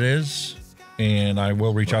than what it is. And I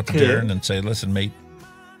will reach out to Darren and say, listen, mate,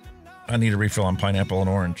 I need a refill on pineapple and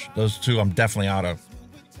orange. Those two I'm definitely out of.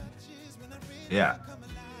 Yeah.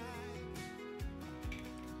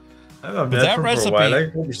 But that recipe,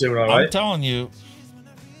 I'm telling you,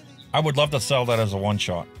 I would love to sell that as a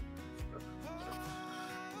one-shot.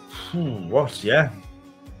 What? Yeah.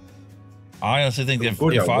 I honestly think if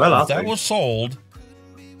that was sold,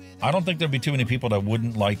 I don't think there'd be too many people that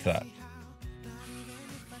wouldn't like that.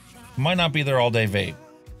 Might not be their all-day vape,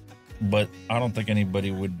 but I don't think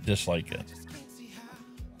anybody would dislike it.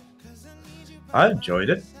 I enjoyed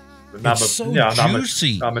it. It's so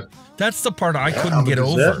juicy. That's the part I couldn't get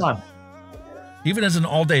over. Even as an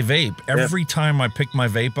all-day vape, every time I picked my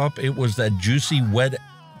vape up, it was that juicy, wet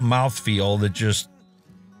mouthfeel that just...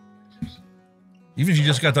 Even if you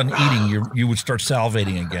just got done eating, you would start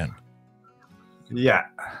salivating again. Yeah.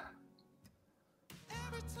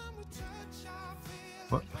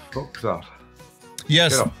 What the fuck's that?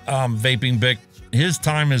 Yes, Vaping Bic, his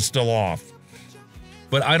time is still off.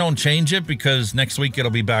 But I don't change it because next week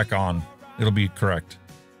it'll be back on. It'll be correct.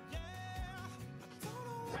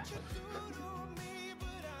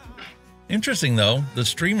 Interesting, though. The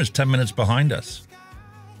stream is 10 minutes behind us.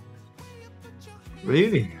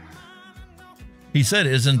 Really? He said,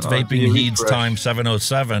 isn't vaping Heed's time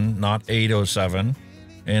 7:07, not 8:07?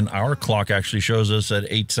 And our clock actually shows us at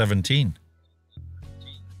 8:17.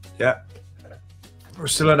 Yeah. We're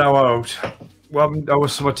still an hour out. Well, our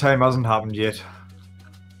summertime hasn't happened yet.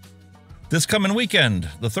 This coming weekend,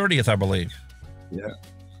 the 30th, I believe. Yeah.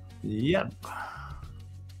 Yep.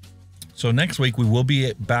 So next week, we will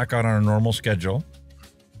be back on our normal schedule.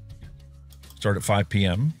 Start at 5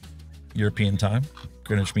 p.m. European time,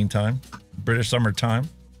 Greenwich Mean Time, British Summer Time.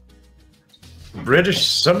 British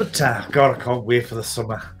summertime. God, I can't wait for the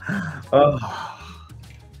summer. Oh.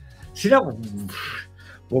 See that?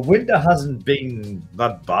 Well, winter hasn't been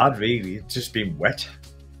that bad, really. It's just been wet.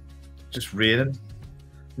 Just raining.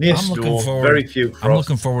 Near snow, very few frosts. I'm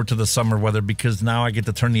looking forward to the summer weather because now I get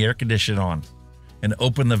to turn the air conditioner on and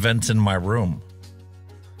open the vents in my room.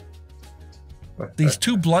 These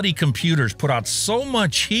two bloody computers put out so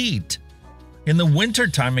much heat. In the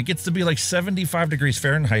wintertime, it gets to be like 75 degrees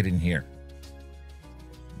Fahrenheit in here.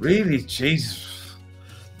 Really? Jeez.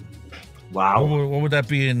 Wow. What would that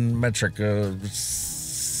be in metric?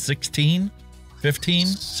 16? 15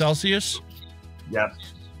 Celsius? Yeah.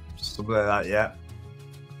 Something like that, yeah.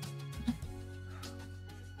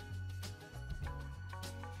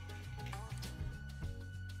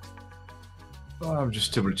 Oh, I'm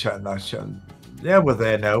just double chatting that chat. Yeah, we're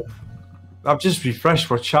there now. I've just refreshed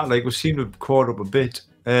for chat. Like, we seem to have caught up a bit.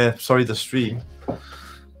 Sorry, the stream.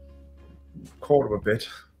 Caught up a bit.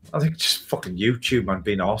 I think just fucking YouTube, man,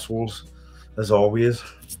 being arseholes, as always.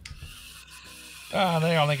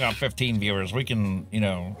 They only got 15 viewers. We can,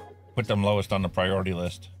 put them lowest on the priority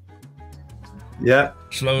list. Yeah.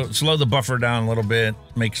 Slow the buffer down a little bit.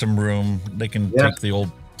 Make some room. They can take the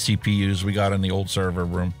old CPUs we got in the old server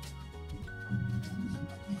room.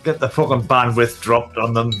 Get the fucking bandwidth dropped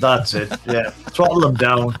on them. That's it. Yeah. Throttle them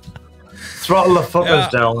down. Throttle the fuckers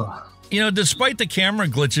down. Despite the camera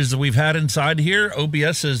glitches that we've had inside here,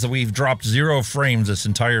 OBS says that we've dropped 0 frames this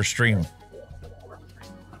entire stream.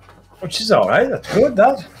 Which is all right. That's good,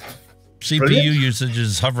 that. CPU Brilliant. Usage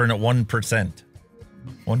is hovering at 1%.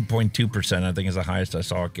 1.2%, I think, is the highest I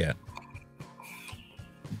saw it get.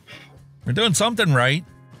 We're doing something right.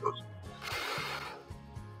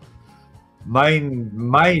 My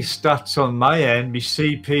stats on my end, my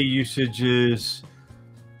CP usage is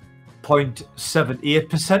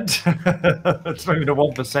 0.78%. It's not even a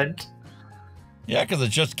 1%. Yeah, because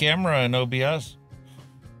it's just camera and OBS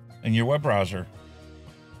and your web browser.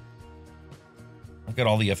 I've got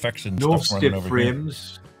all the effects and stuff running over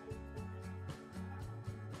frames.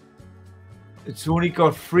 Here. It's only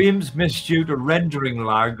got frames missed due to rendering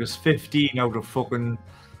lag. There's 15 out of fucking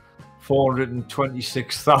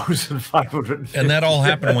 426,550. And that all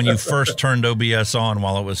happened when you first turned OBS on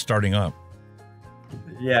while it was starting up.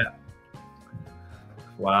 Yeah.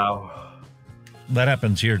 Wow. That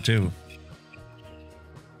happens here too.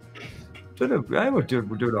 We're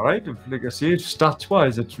doing all right. Like I say,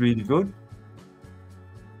 stats-wise, it's really good.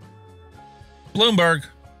 Bloomberg.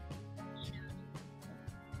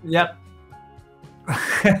 Yep.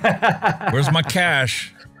 Where's my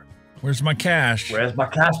cash? Where's my cash? Where's my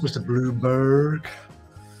cash, Mr. Bloomberg?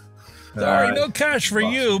 Sorry, no cash for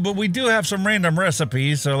you, but we do have some random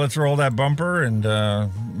recipes, so let's roll that bumper and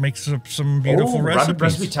make some beautiful recipes.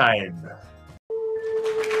 Recipe time.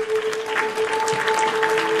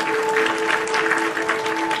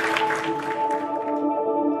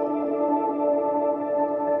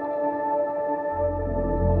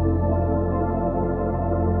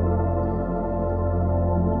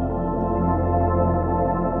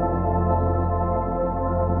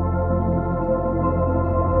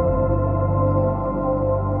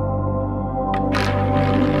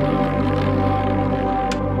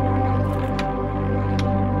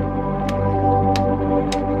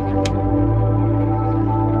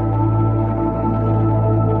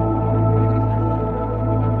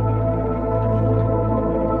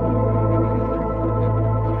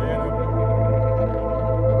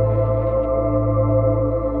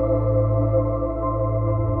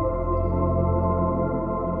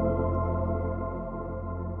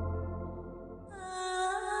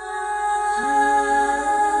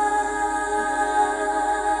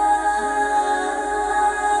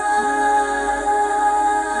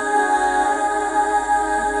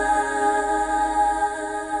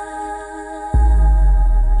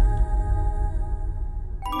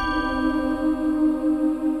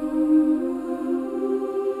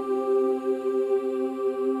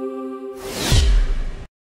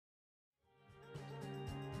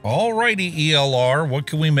 Alrighty, ELR, what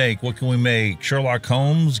can we make? What can we make? Sherlock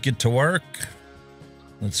Holmes, get to work.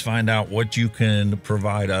 Let's find out what you can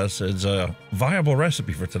provide us as a viable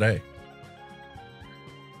recipe for today.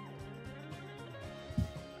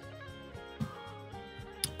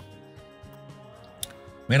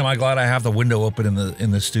 Man, am I glad I have the window open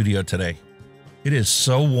in the studio today. It is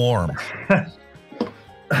so warm.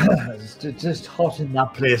 It's just hot in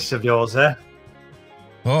that place of yours, eh?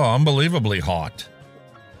 Oh, unbelievably hot.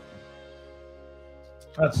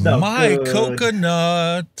 That's not my good.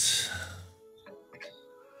 coconut.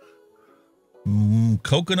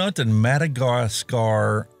 Coconut and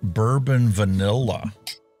Madagascar bourbon vanilla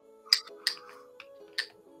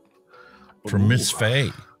from Miss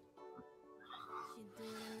Faye.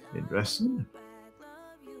 Interesting.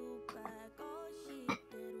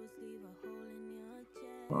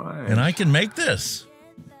 Right. And I can make this.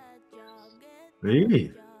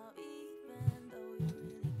 Really?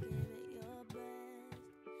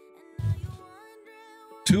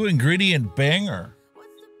 Two ingredient banger.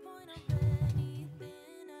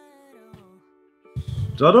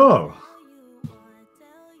 Is that all?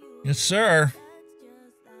 Yes, sir.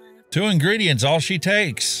 Two ingredients, all she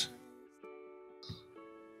takes.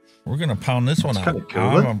 We're gonna pound this one out.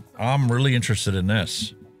 Cool, I'm really interested in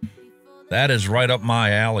this. That is right up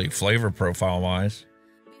my alley, flavor profile wise.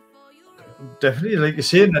 Definitely, like you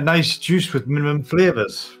say, a nice juice with minimum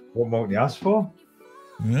flavors. What more can you ask for?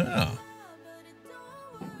 Yeah.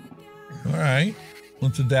 All right,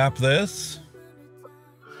 let's adapt this.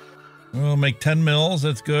 We'll make 10 mils.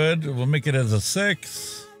 That's good. We'll make it as a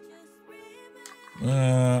 6.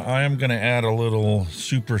 I am gonna add a little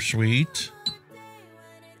super sweet.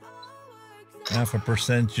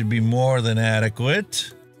 0.5% should be more than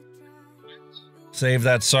adequate. Save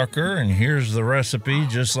that sucker, and here's the recipe,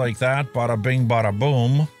 just like that. Bada bing, bada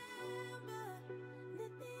boom.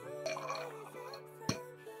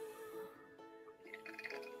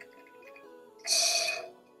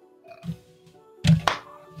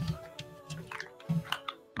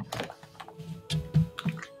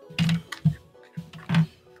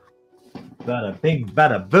 Bada bing,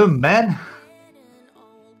 bada boom, man.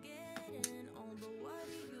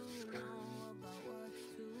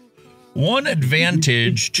 One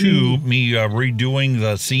advantage to me redoing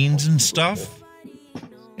the scenes and stuff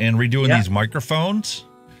and redoing these microphones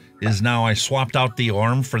is now I swapped out the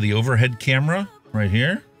arm for the overhead camera right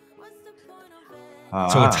here.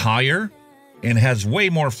 So it's higher and has way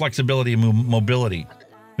more flexibility and mobility,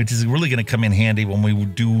 which is really going to come in handy when we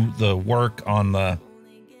do the work on the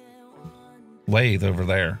lathe over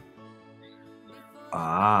there.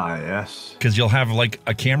 Ah, yes. Because you'll have like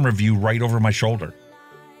a camera view right over my shoulder.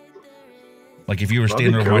 Like if you were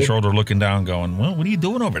standing over my shoulder looking down going, well, what are you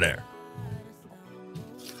doing over there?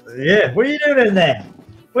 Yeah, what are you doing in there?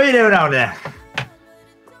 What are you doing down there?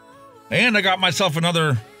 And I got myself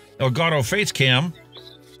another Elgato face cam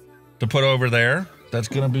to put over there. That's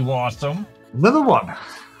going to be awesome. Another one.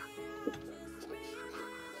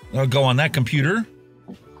 I'll go on that computer.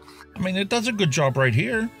 I mean, it does a good job right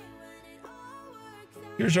here.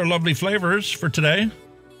 Here's our lovely flavors for today.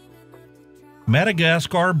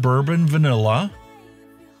 Madagascar bourbon vanilla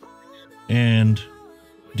and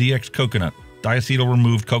DX coconut, diacetyl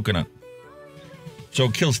removed coconut. So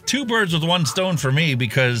it kills two birds with one stone for me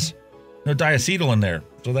because no diacetyl in there.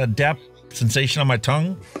 So that dap sensation on my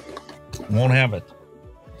tongue won't have it.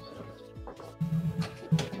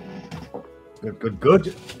 Good, good,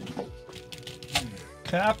 good.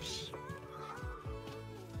 Caps.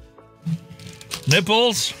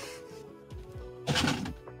 Nipples.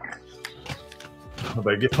 I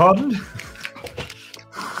beg your pardon?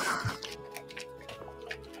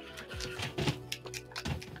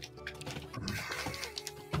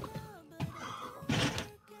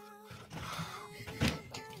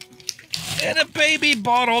 And a baby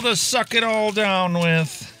bottle to suck it all down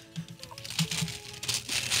with.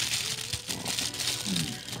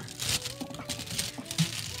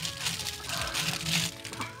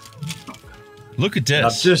 Look at this.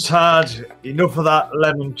 I've just had enough of that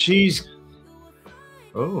lemon cheese.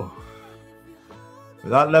 Oh.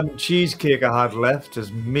 That lemon cheesecake I had left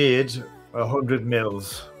has made 100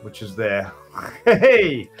 mils, which is there.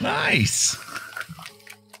 Hey! Nice.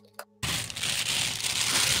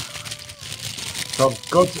 So I've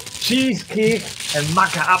got cheesecake and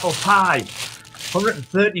maca apple pie.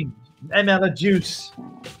 130 ml of juice.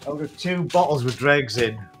 I've got 2 bottles with dregs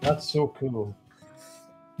in. That's so cool.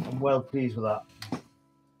 I'm well pleased with that.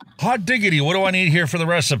 Hot diggity, what do I need here for the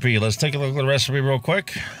recipe? Let's take a look at the recipe real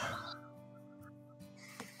quick.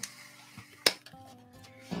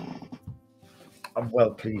 I'm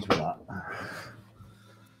well pleased with that.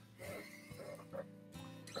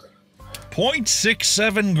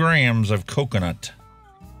 0.67 grams of coconut.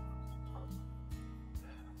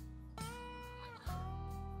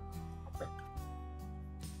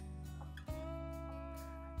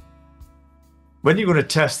 When are you going to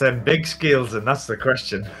test them big scales? And that's the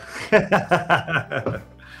question. Are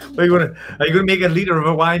you going to make a liter of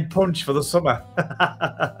a wine punch for the summer?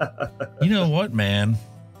 You know what, man?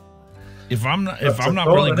 If I'm not thought,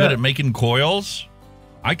 really good innit? at making coils,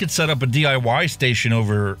 I could set up a DIY station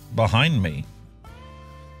over behind me.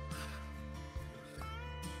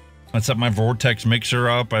 I'd set my vortex mixer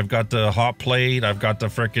up. I've got the hot plate. I've got the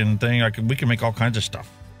frickin' thing. We can make all kinds of stuff.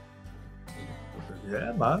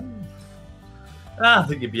 Yeah, man. I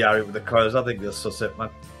think you'd be alright with the coils. I think they'll suss it, man.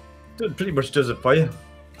 It pretty much does it for you.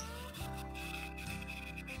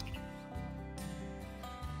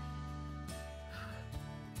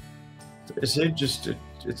 It's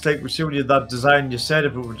like, see when you that design you said,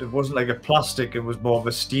 if it wasn't like a plastic, it was more of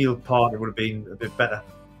a steel part, it would have been a bit better.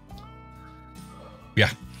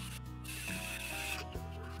 Yeah.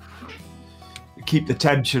 Keep the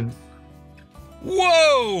tension.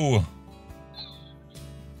 Whoa!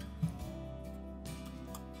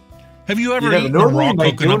 Have you ever never eaten know, a raw they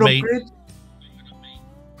might do coconut an bait? upgrade.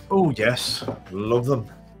 Oh yes, love them.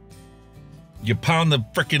 You pound the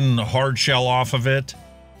frickin' hard shell off of it,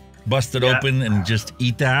 bust it open, and just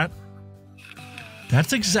eat that.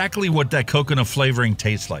 That's exactly what that coconut flavoring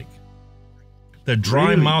tastes like. The dry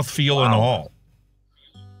Really? mouthfeel and all.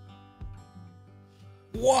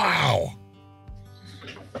 Wow.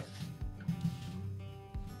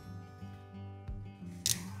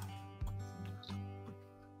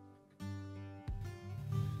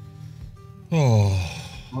 Oh.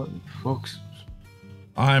 What the fuck's...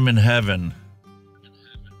 I'm in heaven.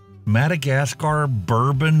 Madagascar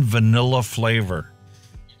bourbon vanilla flavor.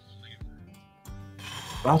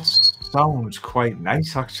 That sounds quite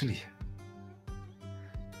nice, actually.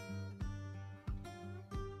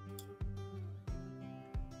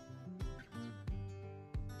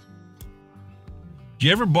 Do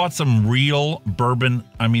you ever bought some real bourbon,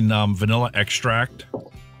 vanilla extract?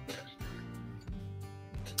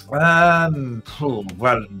 Well,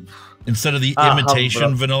 instead of the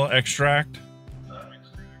imitation vanilla extract?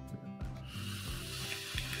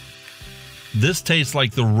 This tastes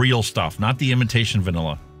like the real stuff, not the imitation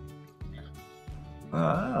vanilla.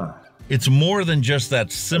 It's more than just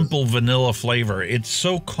that simple vanilla flavor. It's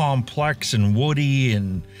so complex and woody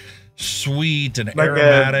and sweet and like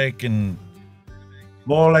aromatic and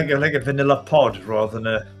more like a vanilla pod rather than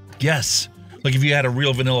a... Yes. Like if you had a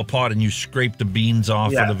real vanilla pod and you scrape the beans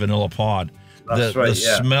off of the vanilla pod. That's right, the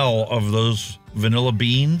smell of those vanilla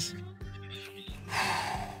beans.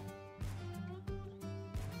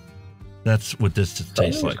 That's what this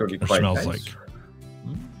tastes like. Or smells like.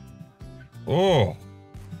 Oh.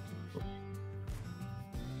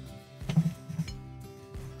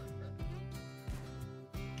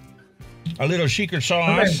 A little secret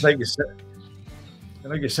sauce.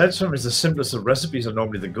 Like you said, sometimes the simplest of recipes are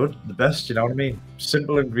normally the best, you know what I mean?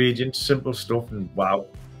 Simple ingredients, simple stuff, and wow.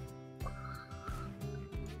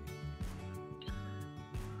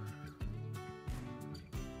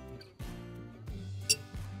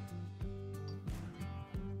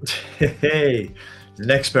 Hey,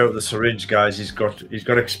 the expert with the syringe, guys. He's got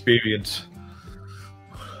experience.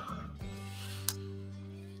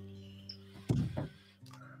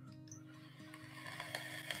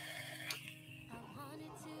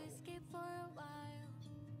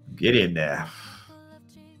 Get in there.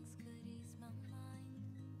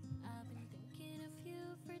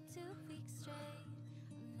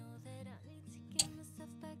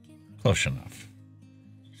 Close enough.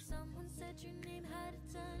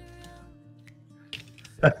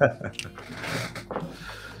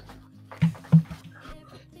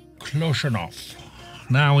 Close enough.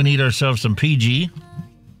 Now we need ourselves some PG.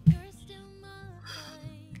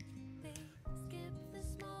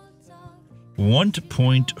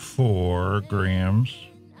 .4 grams.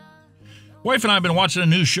 Wife and I have been watching a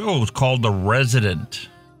new show called The Resident.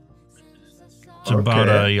 It's about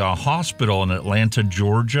a hospital in Atlanta,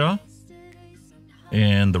 Georgia.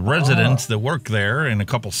 And the residents that work there and a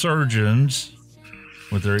couple surgeons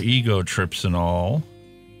with their ego trips and all.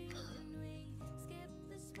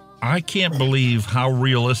 I can't believe how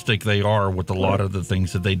realistic they are with a lot of the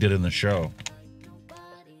things that they did in the show.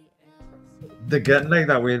 They're getting like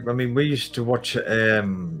that. We used to watch,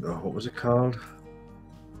 what was it called?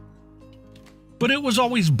 But it was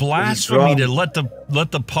always blasphemy to let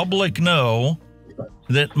the public know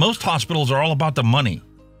that most hospitals are all about the money.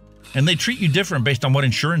 And they treat you different based on what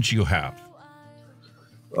insurance you have.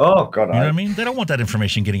 Oh, God. You know what I mean? They don't want that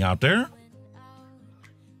information getting out there.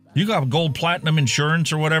 You got gold platinum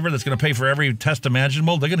insurance or whatever that's going to pay for every test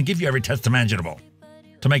imaginable. They're going to give you every test imaginable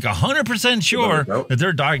to make 100% sure that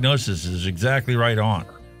their diagnosis is exactly right on.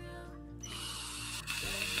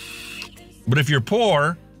 But if you're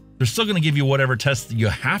poor, they're still going to give you whatever test you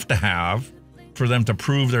have to have for them to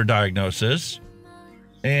prove their diagnosis.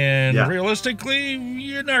 And realistically,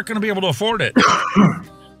 you're not going to be able to afford it.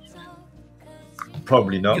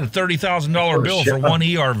 Probably not. Get a $30,000 bill for one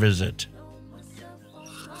ER visit.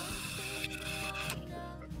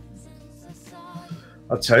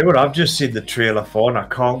 I'll tell you what, I've just seen the trailer for and I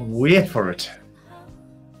can't wait for it.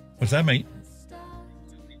 What's that, mate?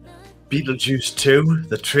 Beetlejuice 2,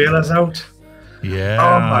 the trailer's out. Yeah.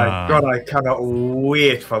 Oh my God, I cannot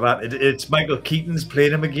wait for that. It's Michael Keaton's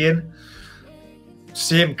playing him again.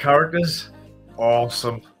 Same characters.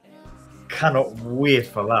 Awesome. Cannot wait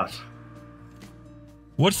for that.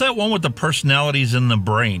 What's that one with the personalities in the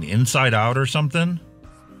brain? Inside Out or something?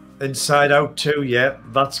 Inside Out 2, yeah.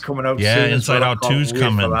 That's coming out soon. Yeah, Inside Out 2's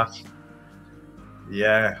coming.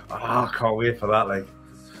 Yeah. Oh, I can't wait for that. Like,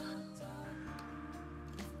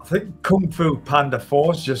 I think Kung Fu Panda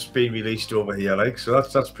 4's just been released over here, like, so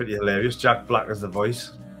that's pretty hilarious. Jack Black as the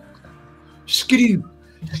voice. Skidoo,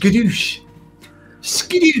 skadoosh,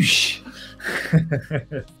 skadoosh,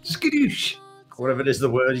 skadoosh. Whatever it is, the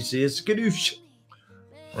word you see is skadoosh.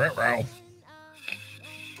 Row.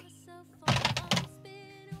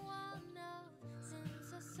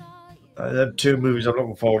 There are 2 movies I'm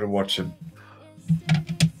looking forward to watching.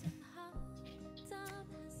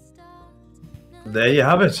 There you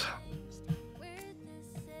have it.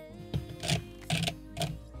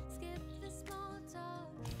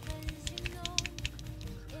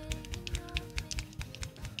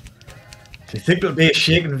 Do you think it'll be a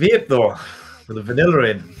shake and vape though, with the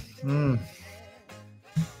vanilla in?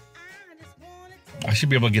 I should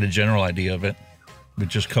be able to get a general idea of it with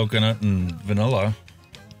just coconut and vanilla.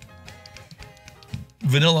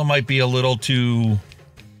 Vanilla might be a little too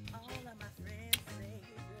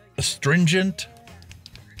astringent.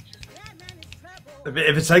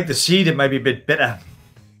 If it's like the seed, it might be a bit bitter.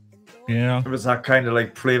 Yeah. If it's that kind of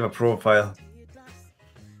like flavor profile.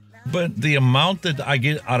 But the amount that I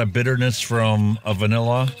get out of bitterness from a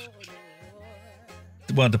vanilla,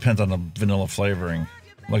 well, it depends on the vanilla flavoring.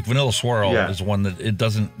 Like Vanilla Swirl is one that it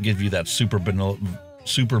doesn't give you that super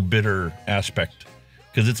bitter aspect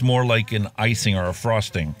because it's more like an icing or a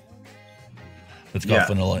frosting that's got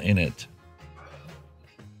vanilla in it.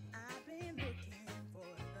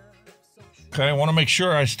 Okay, I want to make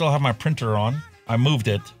sure I still have my printer on. I moved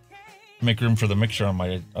it to make room for the mixer on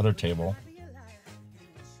my other table.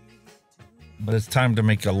 But it's time to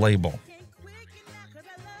make a label.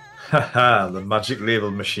 Haha, the magic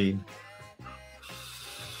label machine.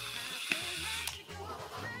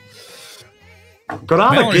 Got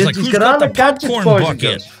on the kids. He's got on the gadgets, boys and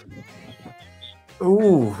girls.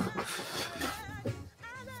 Ooh.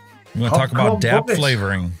 You want to talk about DAP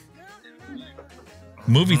flavoring?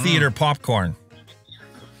 Movie theater popcorn.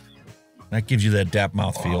 That gives you that DAP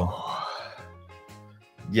mouthfeel.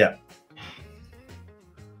 Yeah.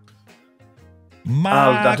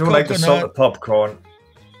 I don't like the salted popcorn.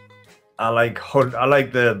 I like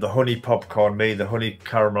the honey popcorn, the honey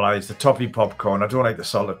caramelized, the toffee popcorn. I don't like the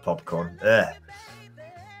salted popcorn. I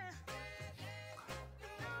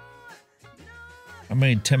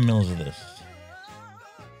made 10 mils of this.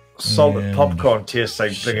 Salted popcorn tastes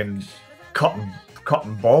like bringing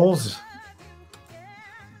cotton balls.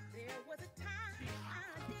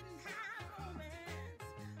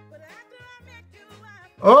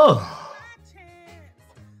 Oh.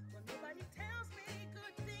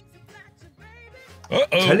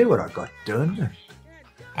 Tell you what I got done.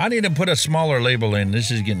 I need to put a smaller label in. This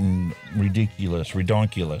is getting ridiculous,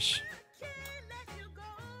 redonkulous.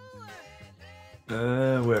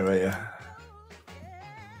 Where are you?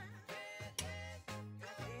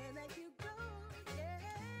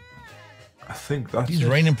 I think that's He's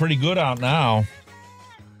raining pretty good out now.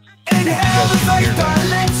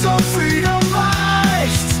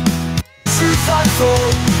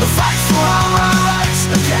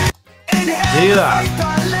 Hear that?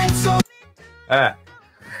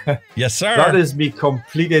 Yes, sir. That is me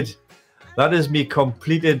completed. That is me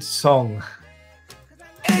completed song of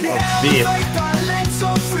vape.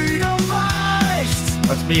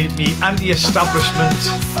 That's me anti-establishment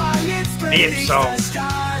vape song.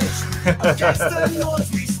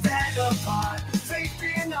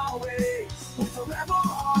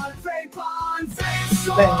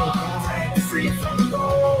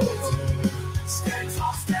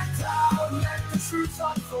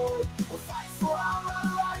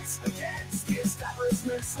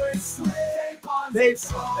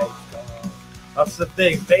 That's the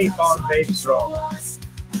thing. Vape on, vape strong.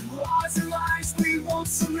 We won't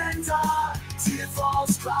surrender to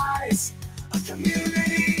false cries. A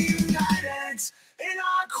community united In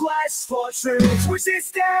our quest for truth, we sit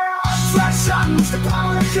there, flash on the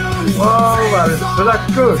power of good. Oh, so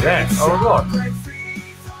that's good, eh? Oh, what?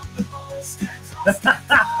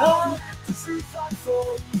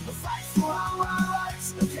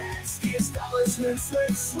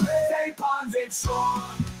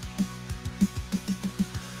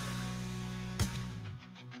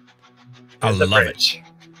 I love it.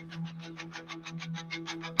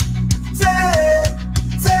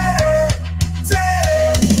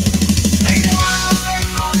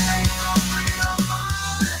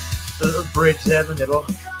 Little bridge there in the middle.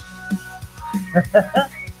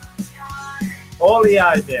 All the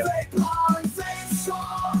idea.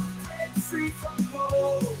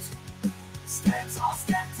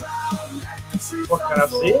 What can I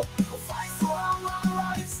see?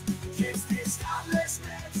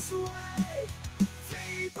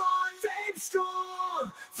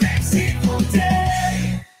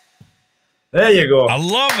 There you go. I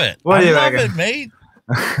love it. What do you I love reckon? it, mate.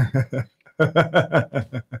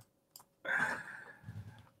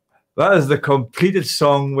 That is the completed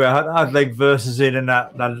song where I had like verses in and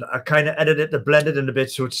that. And I kind of edited it to blend it in a bit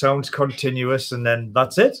so it sounds continuous, and then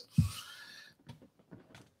that's it.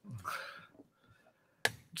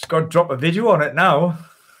 Just got to drop a video on it now.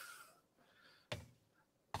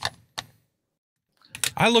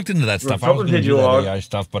 I looked into that stuff. I was going to do that AI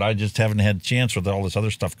stuff, but I just haven't had a chance with all this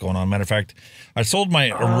other stuff going on. Matter of fact, I sold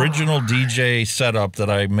my original DJ setup that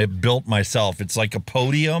I built myself. It's like a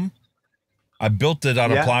podium. I built it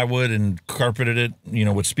out of plywood and carpeted it, you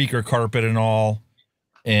know, with speaker carpet and all.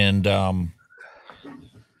 And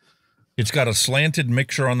it's got a slanted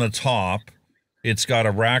mixer on the top. It's got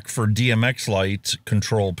a rack for DMX light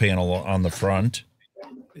control panel on the front.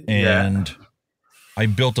 And I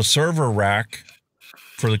built a server rack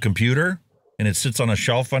for the computer, and it sits on a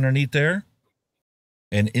shelf underneath there.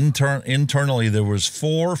 And internally, there was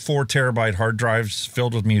four 4-terabyte hard drives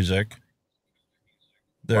filled with music.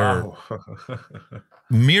 They're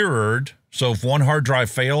mirrored, so if one hard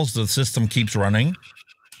drive fails, the system keeps running.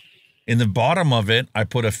 In the bottom of it, I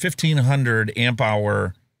put a 1500 amp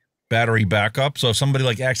hour battery backup, so if somebody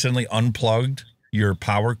like accidentally unplugged your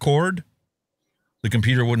power cord, the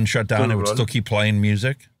computer wouldn't shut down. It would still keep playing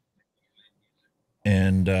music.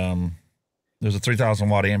 And there's a 3,000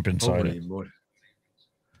 watt amp inside it.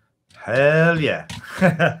 Hell yeah.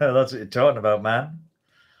 That's what you're talking about, man.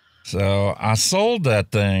 So I sold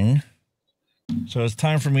that thing. So it's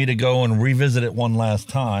time for me to go and revisit it one last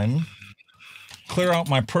time. Clear out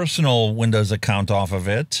my personal Windows account off of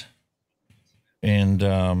it. And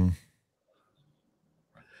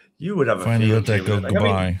you would have a finally field let that go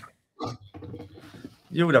goodbye.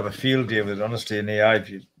 You would have a field day with it, honestly, in AI.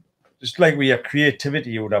 If you, just like with your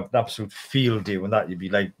creativity, you would have an absolute field day with that. You'd be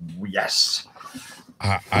like, yes.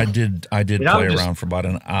 I did play around for about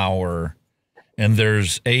an hour. And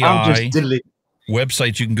there's AI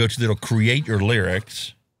websites you can go to that'll create your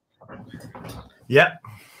lyrics. Yeah.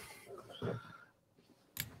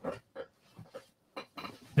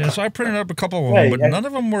 Yeah, so I printed up a couple of them, but none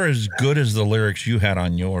of them were as good as the lyrics you had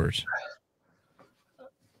on yours.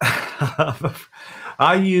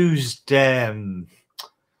 I used ChatGPT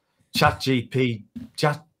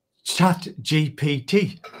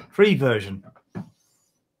free version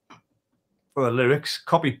for the lyrics,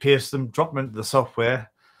 copy paste them, drop them into the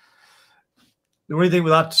software. The only thing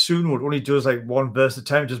with that Saloon would only does like one verse at a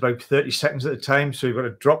time, just about 30 seconds at a time. So you've got to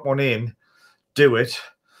drop one in, do it,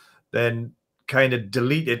 then kind of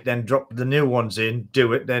delete it, then drop the new ones in,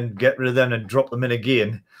 do it, then get rid of them and drop them in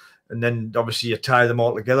again. And then obviously you tie them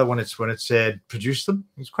all together when it's produced them.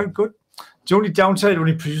 It's quite good. The only downside, it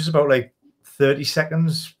only produces about like 30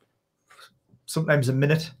 seconds, sometimes a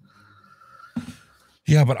minute.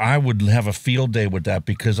 Yeah, but I would have a field day with that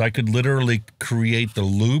because I could literally create the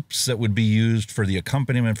loops that would be used for the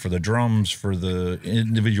accompaniment, for the drums, for the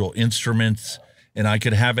individual instruments, and I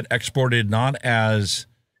could have it exported not as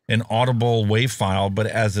an audible WAV file, but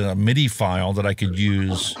as a MIDI file that I could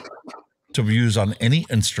use to use on any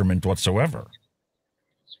instrument whatsoever.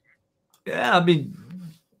 Yeah, I mean,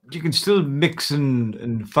 you can still mix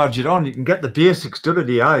and fudge it on. You can get the basics done in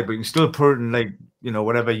the eye, but you can still put it in, like, you know,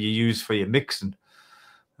 whatever you use for your mixing.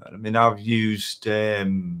 I mean, I've used... I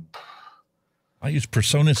use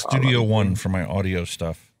Persona Studio One for my audio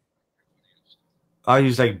stuff. I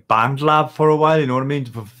used, like, BandLab for a while, you know what I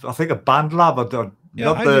mean? I think a BandLab, yeah,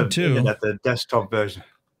 not the internet, the desktop version.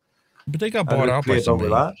 But they got bought out by somebody.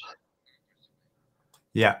 That.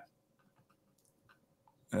 Yeah.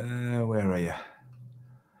 Where are you?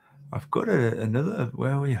 I've got another.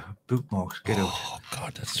 Where are you? Bookmarks. Get out. Oh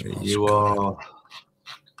God, that's the you are.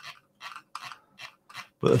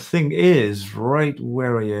 But the thing is, right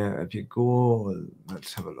where are you? If you go,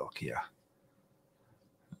 let's have a look here.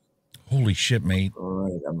 Holy shit, mate. All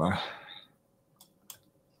right, Emma.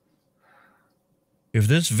 If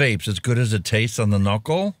this vape's as good as it tastes on the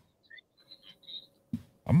knuckle,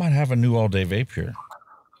 I might have a new all-day vape here.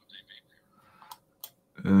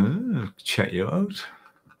 Check you out.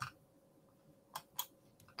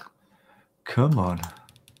 Come on.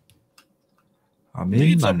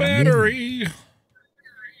 Needs a battery.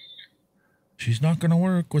 She's not going to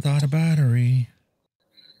work without a battery.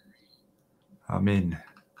 I'm in.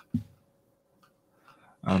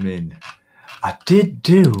 I did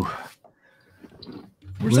do.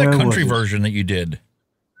 Where's that country version that you did?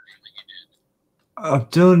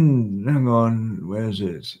 I've done. Hang on. Where is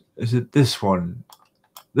it? Is it this one?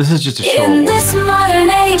 This is just a short one. In this modern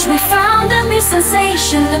age, we found a new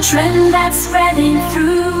sensation, a trend that's spreading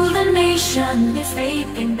through the nation. It's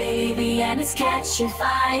vaping, baby, and it's catching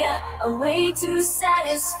fire. A way to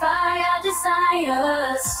satisfy our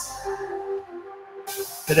desires.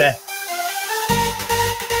 Today.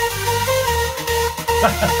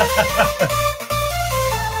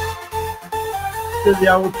 To the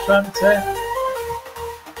old trance, eh?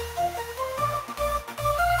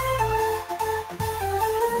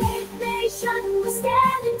 We're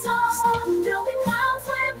standing tall, building walls,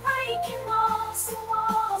 we're breaking walls.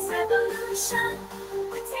 Revolution,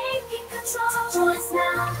 we're taking control. Join us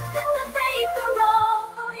now, let the vapor roll.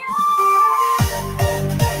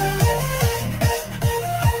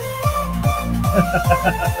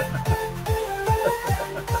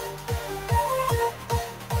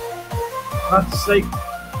 That's like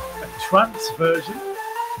a trance version.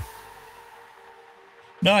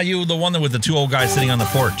 No, you the one that with the two old guys sitting on the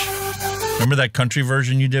porch. Remember that country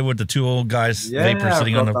version you did with the two old guys, vapors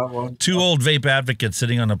sitting on the two old vape advocates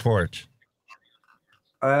sitting on the porch?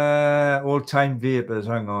 Old time vapors.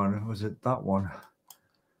 Hang on, was it that one?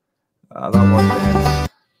 That one there.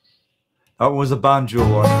 That was the banjo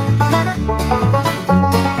one.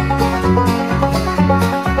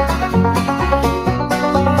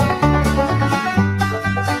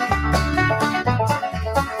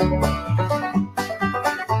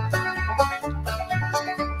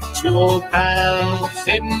 Two old pals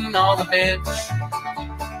sitting on the bench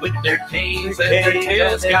with their canes and their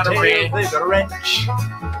tails got a wrench.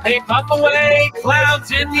 They puff away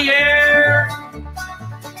clouds in the air,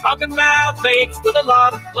 talking about vapes with a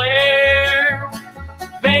lot of flair.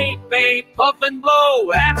 Vape, vape, puff and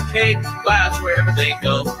blow, advocate clouds wherever they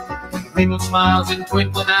go. Little smiles and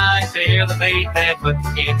twinkling eyes, they're the vape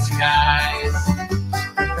advocate skies.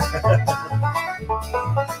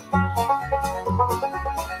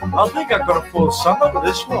 I think I've got a full song over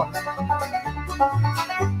this one.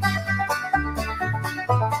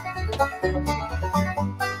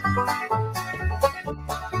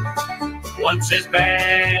 Once as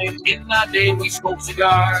back in the day we smoked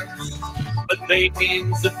cigars, but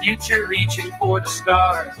vaping's the future, reaching for the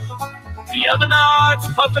stars. The other nod's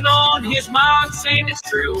puffing on his mind, saying it's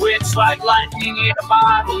true, it's like lightning in a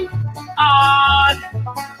bottle. Odd.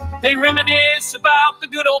 They reminisce about the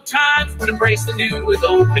good old times, but embrace the new with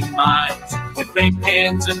open minds. With vape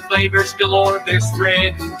pens and flavors galore, they're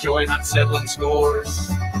spreading joy, not settling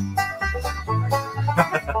scores.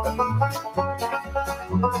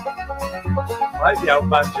 Might be out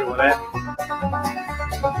banjo there.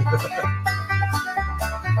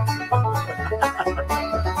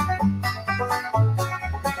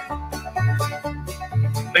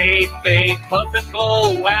 Vape, vape, puff and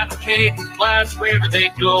blow, advocate clouds wherever they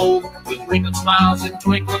go. With wrinkled smiles and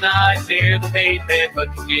twinkling eyes, they're the vape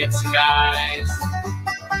advocates guys.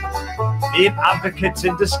 Vape advocates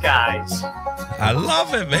in disguise. I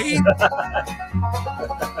love it, mate.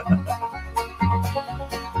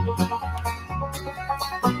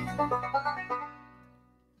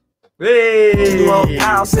 Hey! Two old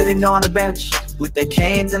pals sitting on a bench with their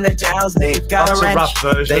canes and their towels. They've got That's a wrench. rough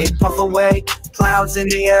version. They puff away clouds in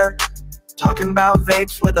the air, talking about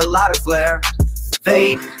vapes with a lot of flair.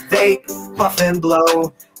 Vape, vape, puff and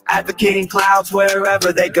blow, advocating clouds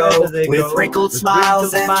wherever they go. With wrinkled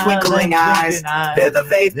smiles and twinkling eyes, they're the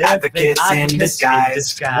vape advocates in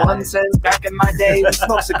disguise. One says, back in my day we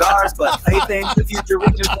smoked cigars, but vaping's the future,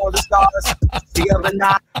 reaching for the stars. The other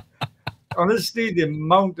night. Honestly, the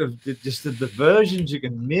amount of the versions you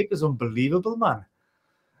can make is unbelievable, man.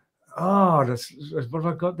 Oh, that's what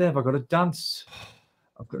have I got there? Have I got a dance?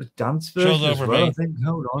 I've got a dance version as well, I think.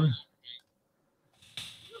 Hold on.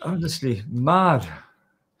 Honestly, mad.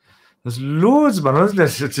 There's loads, man.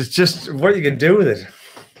 It's just what you can do with it.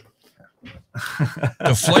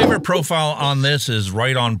 The flavor profile on this is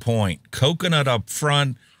right on point. Coconut up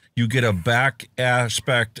front. You get a back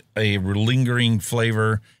aspect, a lingering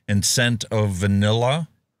flavor and scent of vanilla.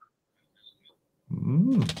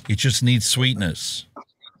 It just needs sweetness.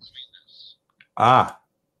 Matter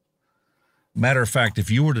of fact,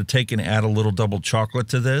 if you were to take and add a little double chocolate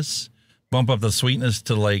to this, bump up the sweetness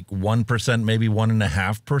to like 1%, maybe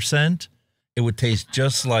 1.5%, it would taste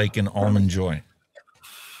just like an Almond Joy.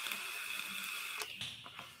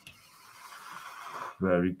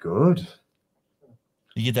 Very good.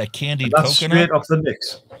 You get that candied that's coconut. Straight off the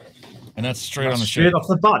mix. And that's straight That's on the straight shit. off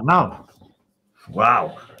the bat now.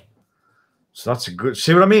 Wow. So that's a good.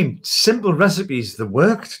 See what I mean? Simple recipes that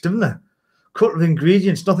worked, didn't they? Couple of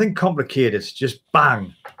ingredients, nothing complicated. Just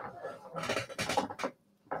bang.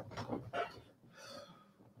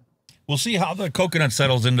 We'll see how the coconut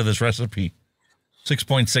settles into this recipe.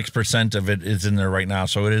 6.6% of it is in there right now,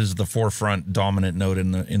 so it is the forefront dominant note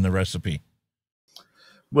in the recipe.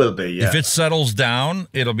 Will be, yeah. If it settles down,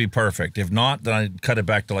 it'll be perfect. If not, then I'd cut it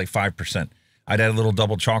back to like 5%. I'd add a little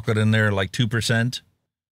double chocolate in there, like 2%,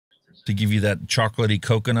 to give you that chocolatey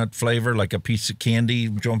coconut flavor, like a piece of candy,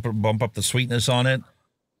 bump up the sweetness on it.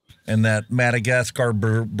 And that Madagascar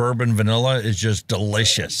bourbon vanilla is just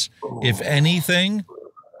delicious. If anything,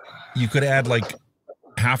 you could add like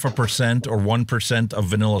 0.5% or 1% of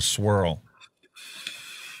vanilla swirl.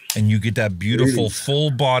 And you get that beautiful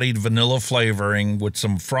full-bodied vanilla flavoring with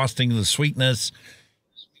some frosting, the sweetness.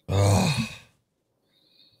 Oh.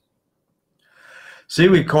 See,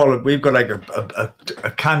 we've got like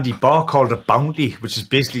a candy bar called a Bounty, which is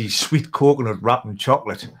basically sweet coconut wrapped in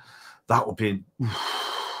chocolate. That would be...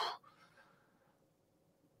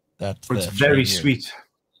 But it's very right sweet.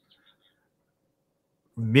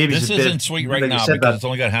 Maybe this isn't sweet right now because it's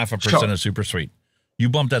only got 0.5% of super sweet. You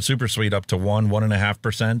bump that super sweet up to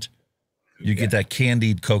 1.5%, you get that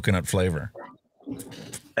candied coconut flavor.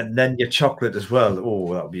 And then your chocolate as well.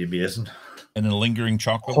 Oh, that would be amazing. And then lingering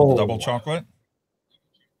chocolate with double chocolate.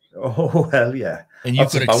 Oh, hell yeah. And you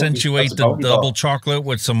could accentuate the double chocolate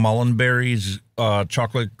with some Mullenberry's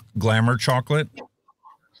chocolate glamour chocolate.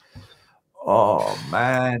 Oh,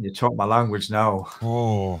 man, you talk my language now.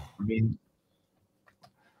 Oh. I mean,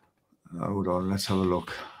 hold on, let's have a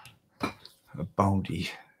look. A Bounty.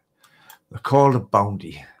 They're called a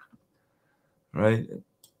Bounty. Right?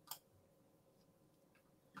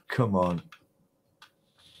 Come on.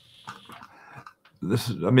 This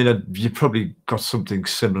is, I mean, you probably got something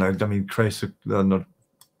similar. I mean, Christ, they're not.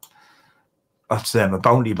 That's them, a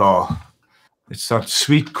Bounty bar. It's that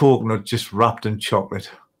sweet coconut just wrapped in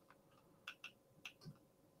chocolate.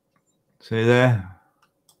 See there?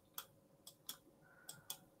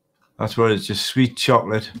 That's what it's just sweet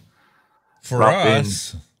chocolate. For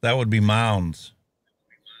us, that would be Mounds.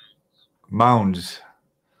 Mounds.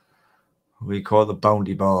 We call it the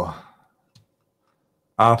Bounty bar.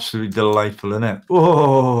 Absolutely delightful, isn't it?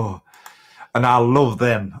 Oh, and I love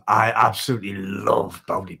them. I absolutely love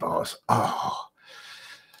Bounty bars. Oh,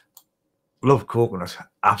 love coconut.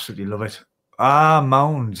 Absolutely love it. Ah,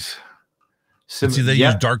 Mounds. See, they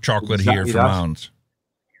use dark chocolate here for Mounds.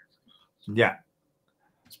 Yeah.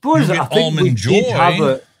 Suppose I think Almond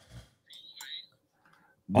Joy.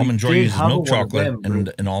 Almond Joy uses milk chocolate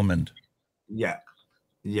and almond. Yeah.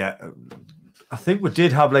 Yeah. I think we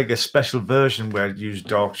did have like a special version where it used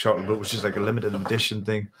dark chocolate, but it was just like a limited edition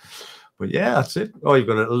thing. But yeah, that's it. Oh, you've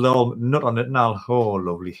got a little nut on it now. Oh,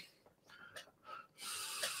 lovely.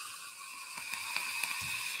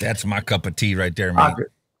 That's my cup of tea right there, mate.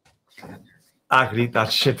 I could eat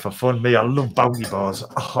that shit for fun, me. I love Bounty bars.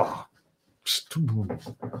 Oh,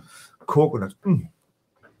 coconut.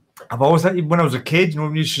 I've always had, when I was a kid, you know,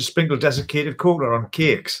 when we used to sprinkle desiccated coconut on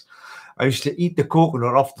cakes, I used to eat the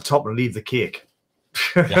coconut off the top and leave the cake.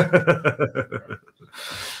 Yeah.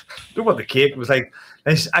 Look what the cake was like.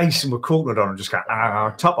 Nice icing with coconut on and just go,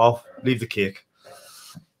 top off, leave the cake.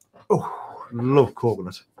 Oh, love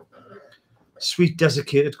coconut. Sweet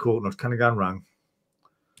desiccated coconut, kind of gone wrong.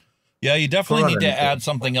 Yeah, you definitely need to add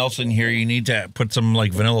something else in here. You need to put some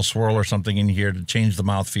like vanilla swirl or something in here to change the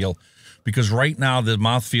mouthfeel. Because right now the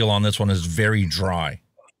mouthfeel on this one is very dry.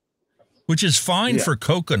 Which is fine for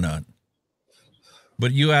coconut.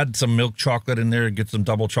 But you add some milk chocolate in there, get some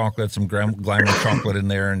double chocolate, some glamour chocolate in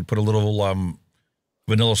there, and put a little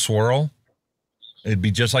vanilla swirl. It'd be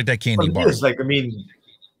just like that candy bar. It's like, I mean,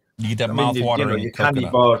 you get that mouth-watering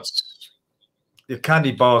coconut. Your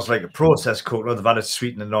candy bars like a processed coconut, they've added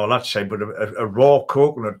sweetening and all that shit, but a raw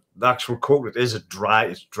coconut, the actual coconut is it's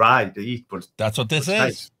dry to eat, but that's what this is.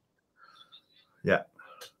 Nice. Yeah.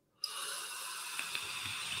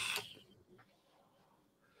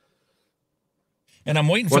 And I'm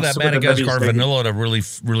waiting for that Madagascar vanilla to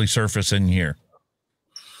really surface in here.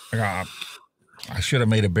 I should have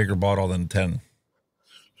made a bigger bottle than 10.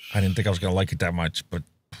 I didn't think I was going to like it that much, but.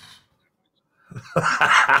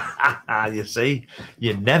 You see,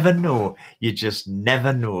 you never know. You just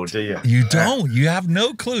never know, do you? You don't. You have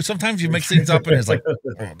no clue. Sometimes you mix things up and it's like, oh,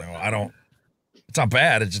 no, I don't. It's not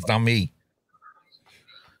bad. It's just not me.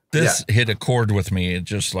 This hit a chord with me. It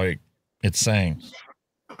just like, it's saying.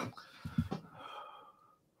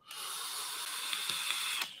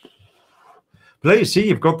 But you see,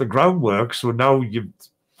 you've got the groundwork, so now you've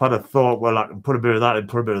had a thought, well, I can put a bit of that in,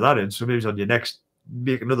 put a bit of that in, so maybe on your next,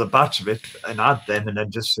 make another batch of it and add them and then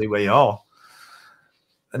just see where you are.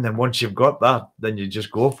 And then once you've got that, then you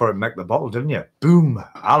just go for it and make the bottle, didn't you? Boom,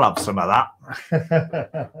 I'll have some of that.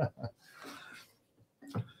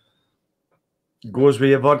 Goes with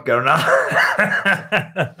your vodka or not.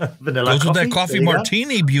 Vanilla goes coffee. With that coffee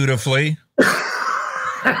martini beautifully.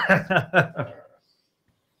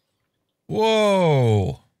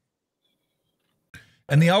 Whoa.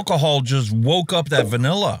 And the alcohol just woke up that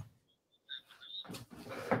vanilla.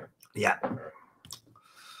 Yeah.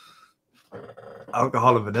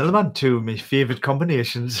 Alcohol and vanilla, man, two of my favorite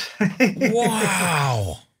combinations.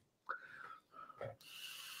 Wow.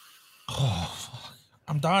 Oh,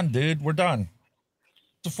 I'm done, dude. We're done.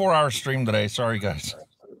 It's a 4-hour stream today. Sorry, guys.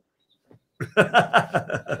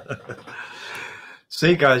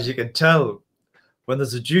 See, guys, you can tell when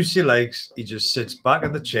there's a juice he likes, he just sits back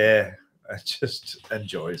in the chair and just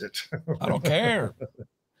enjoys it. I don't care.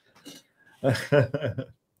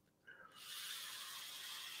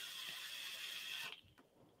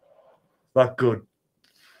 That good.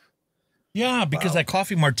 Yeah, because that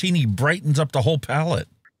coffee martini brightens up the whole palate.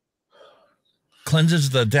 Cleanses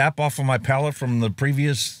the DAP off of my palate from the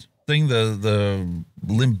previous thing, the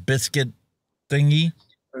Limp Biscuit thingy.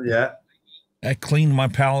 Yeah. I cleaned my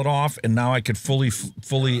palate off, and now I could fully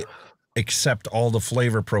accept all the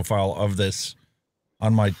flavor profile of this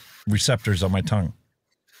on my receptors on my tongue.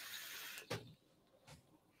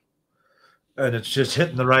 And it's just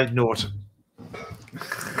hitting the right note.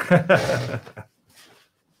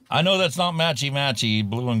 I know that's not matchy,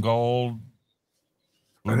 blue and gold.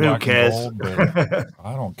 Blue, who cares? Gold, but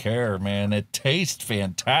I don't care, man. It tastes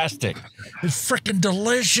fantastic. It's freaking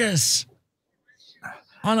delicious.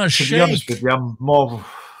 On a shake. To be honest with you,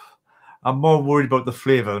 I'm more worried about the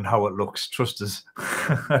flavor and how it looks. Trust us.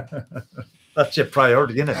 That's your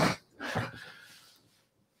priority, isn't it?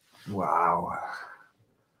 Wow.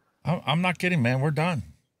 I'm not kidding, man. We're done.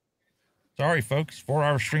 Sorry, folks.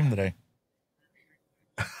 4-hour stream today.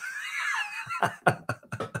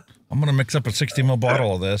 I'm going to mix up a 60 ml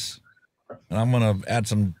bottle of this, and I'm going to add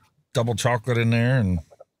some double chocolate in there and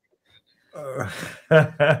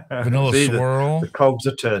vanilla swirl. The cogs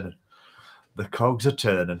are turning. The cogs are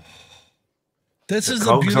turning. This is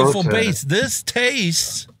a beautiful base. This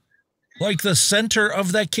tastes like the center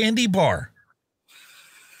of that candy bar.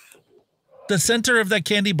 The center of that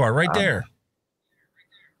candy bar right there.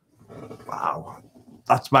 Wow.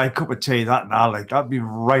 That's my cup of tea, that now. Like, that'd be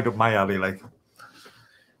right up my alley. Like,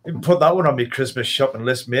 you can put that one on my Christmas shopping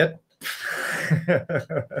list, mate.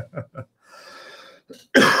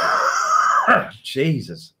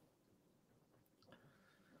 Jesus.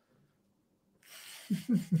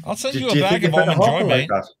 I'll send you a bag of almond joy, mate.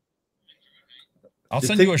 Like I'll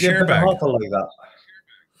send you a share bag. Like that?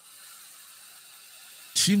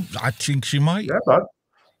 I think she might. Yeah, bud.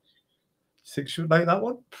 Think she would like that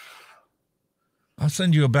one? I'll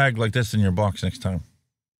send you a bag like this in your box next time.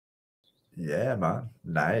 Yeah, man.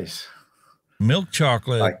 Nice. Milk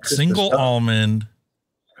chocolate, like single almond,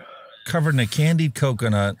 covered in a candied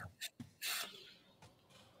coconut.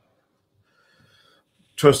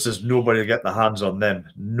 Trust us, nobody will get their hands on them.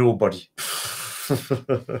 Nobody.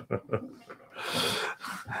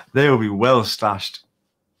 They will be well stashed.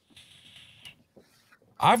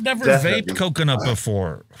 I've never vaped coconut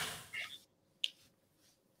before.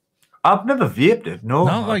 I've never vaped it. No,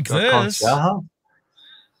 not like this.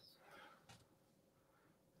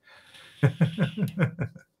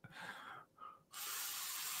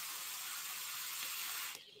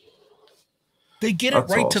 They get it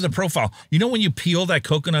right to the profile. You know when you peel that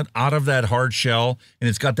coconut out of that hard shell and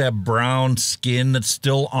it's got that brown skin that's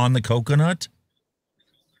still on the coconut?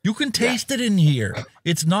 You can taste it in here.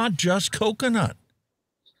 It's not just coconut.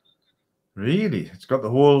 Really? It's got the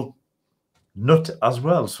whole nut as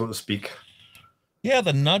well, so to speak. Yeah,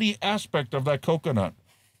 the nutty aspect of that coconut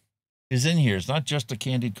is in here. It's not just a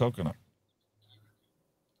candied coconut.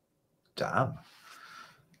 Damn.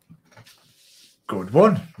 Good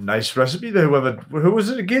one. Nice recipe there. Who was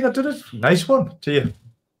it again that did it? Nice one to you.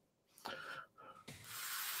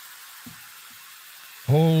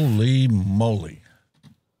 Holy moly.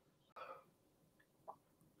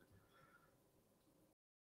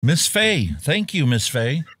 Miss Faye. Thank you, Miss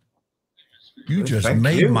Faye. You just Thank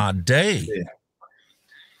made you. my day. Yeah.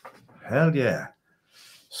 Hell yeah.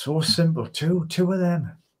 So simple. Two of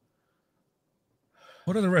them.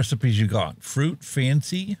 What are the recipes you got? Fruit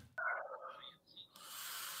Fancy,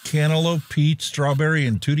 Cantaloupe, Peach, Strawberry,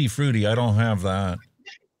 and Tutti Frutti. I don't have that.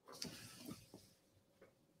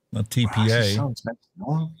 Not TPA. Sounds nice.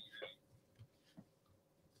 No?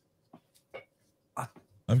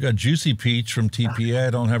 I've got Juicy Peach from TPA. I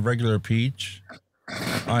don't have regular peach.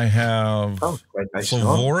 I have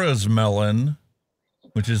Flavora's melon,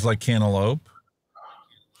 which is like cantaloupe.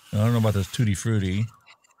 I don't know about this Tutti Frutti.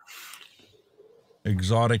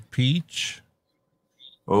 Exotic peach.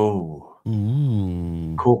 Oh.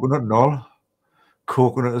 Ooh. Coconut and all.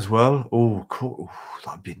 Coconut as well. Oh,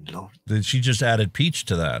 that'd be lovely. She just added peach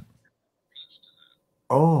to that.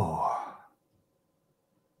 Oh.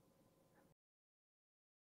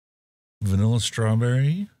 Vanilla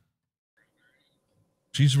strawberry.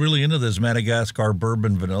 She's really into this Madagascar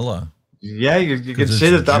bourbon vanilla. Yeah, you can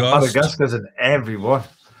see that Madagascar's in every one.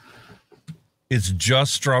 It's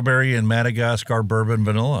just strawberry and Madagascar bourbon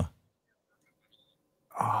vanilla.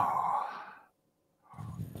 Oh.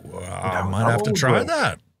 Wow, I might have to try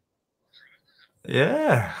that.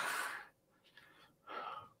 Yeah.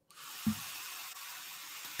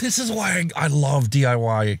 This is why I love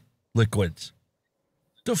DIY liquids.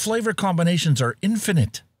 The flavor combinations are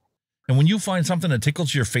infinite. And when you find something that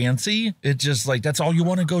tickles your fancy, it's just like, that's all you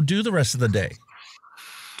want to go do the rest of the day.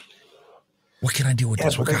 What can I do with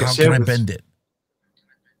this? How can I bend it?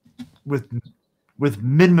 With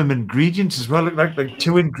minimum ingredients as well, like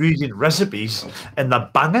 2-ingredient recipes, and the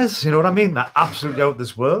bangers, you know what I mean? They're absolutely out of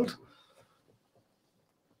this world.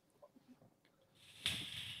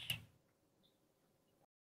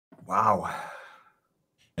 Wow.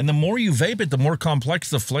 And the more you vape it, the more complex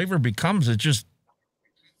the flavor becomes. It just,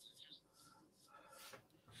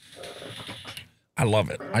 I love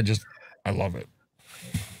it. I love it.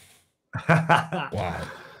 Wow.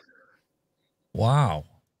 Wow.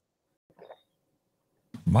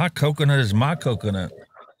 My coconut is my coconut.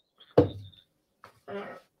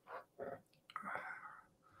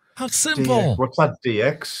 How simple. What's that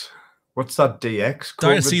DX? What's that DX?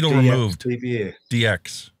 Diacetyl removed. TBA.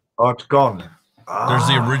 DX. Oh, it's gone. There's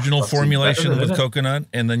the original formulation better, with coconut,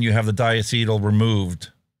 and then you have the diacetyl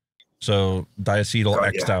removed. So diacetyl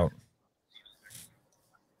X'd out.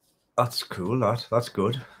 That's cool. That's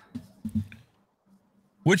good.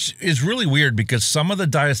 Which is really weird because some of the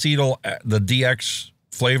diacetyl, the DX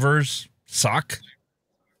flavors suck.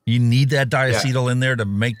 You need that diacetyl in there to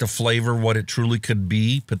make the flavor what it truly could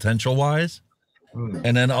be potential-wise.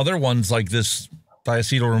 And then other ones like this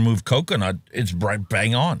diacetyl removed coconut, it's right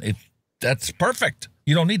bang on. That's perfect.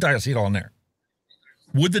 You don't need diacetyl in there.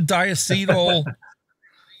 Would the diacetyl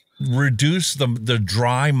reduce the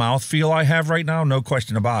dry mouthfeel I have right now? No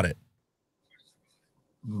question about it.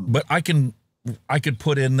 But I could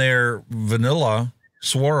put in there vanilla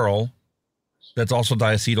swirl that's also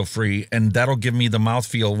diacetyl free, and that'll give me the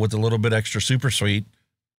mouthfeel with a little bit extra super sweet.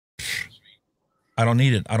 I don't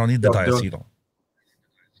need it. I don't need the diacetyl.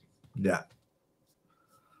 Yeah.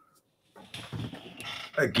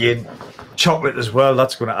 Again, chocolate as well.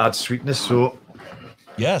 That's going to add sweetness. So,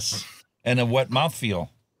 yes, and a wet mouthfeel.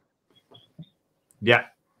 Yeah.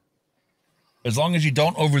 As long as you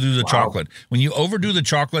don't overdo the chocolate. When you overdo the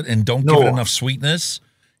chocolate and don't give it enough sweetness,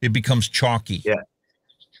 it becomes chalky. Yeah.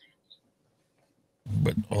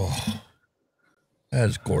 But, that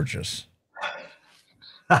is gorgeous.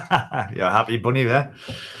 You're a happy bunny there.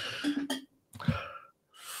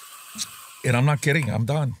 And I'm not kidding. I'm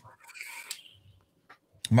done.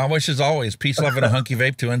 My wish is always peace, love, and a hunky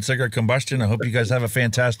vape to end cigarette combustion. I hope you guys have a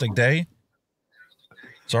fantastic day.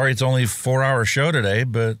 Sorry, it's only a 4-hour show today,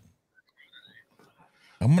 but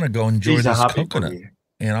I'm going to go enjoy this coconut.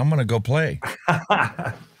 And I'm going to go play.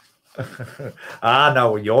 I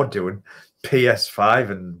know what you're doing. PS5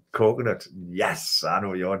 and coconut. Yes, I know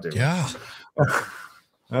what you're doing. Yeah.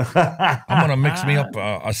 I'm going to mix me up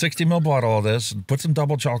a 60 ml bottle of this, and put some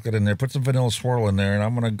double chocolate in there, put some vanilla swirl in there, and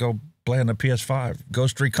I'm going to go play on the PS5.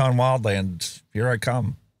 Ghost Recon Wildlands. Here I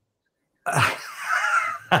come.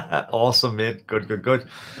 Awesome, mate. Good. But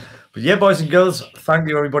yeah, boys and girls, thank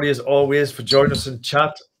you, everybody, as always, for joining us in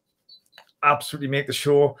chat. Absolutely make the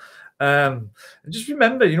show. And just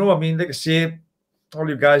remember, you know, I mean, like I say, all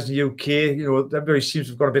you guys in the UK, you know, everybody seems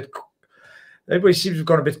to have got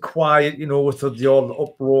a bit quiet, you know, with the all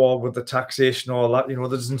uproar with the taxation, all that. You know,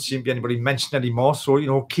 there doesn't seem to be anybody mentioned anymore. So, you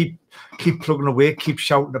know, keep plugging away, keep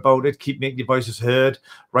shouting about it, keep making your voices heard,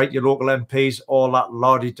 write your local MPs, all that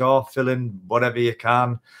la-di-da, fill in whatever you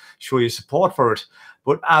can, show your support for it.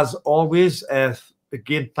 But as always,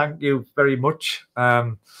 again, thank you very much.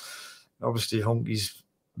 Obviously, Hunky's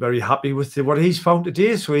very happy with what he's found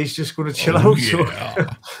today, so he's just going to chill out.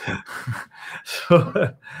 Yeah.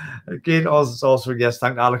 So again, also yes,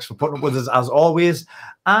 thank Alex for putting up with us as always.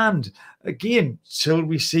 And again, till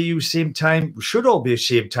we see you same time, we should all be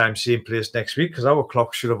same time, same place next week, because our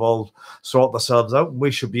clocks should have all sorted themselves out.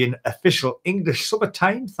 We should be in official English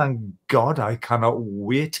summertime. Thank God, I cannot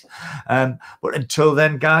wait. But until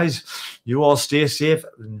then, guys, you all stay safe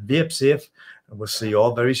and vape safe, and we'll see you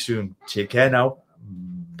all very soon. Take care now.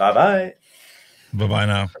 Bye-bye. Bye-bye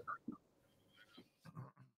now.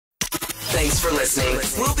 Thanks for listening.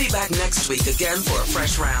 We'll be back next week again for a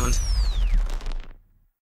fresh round.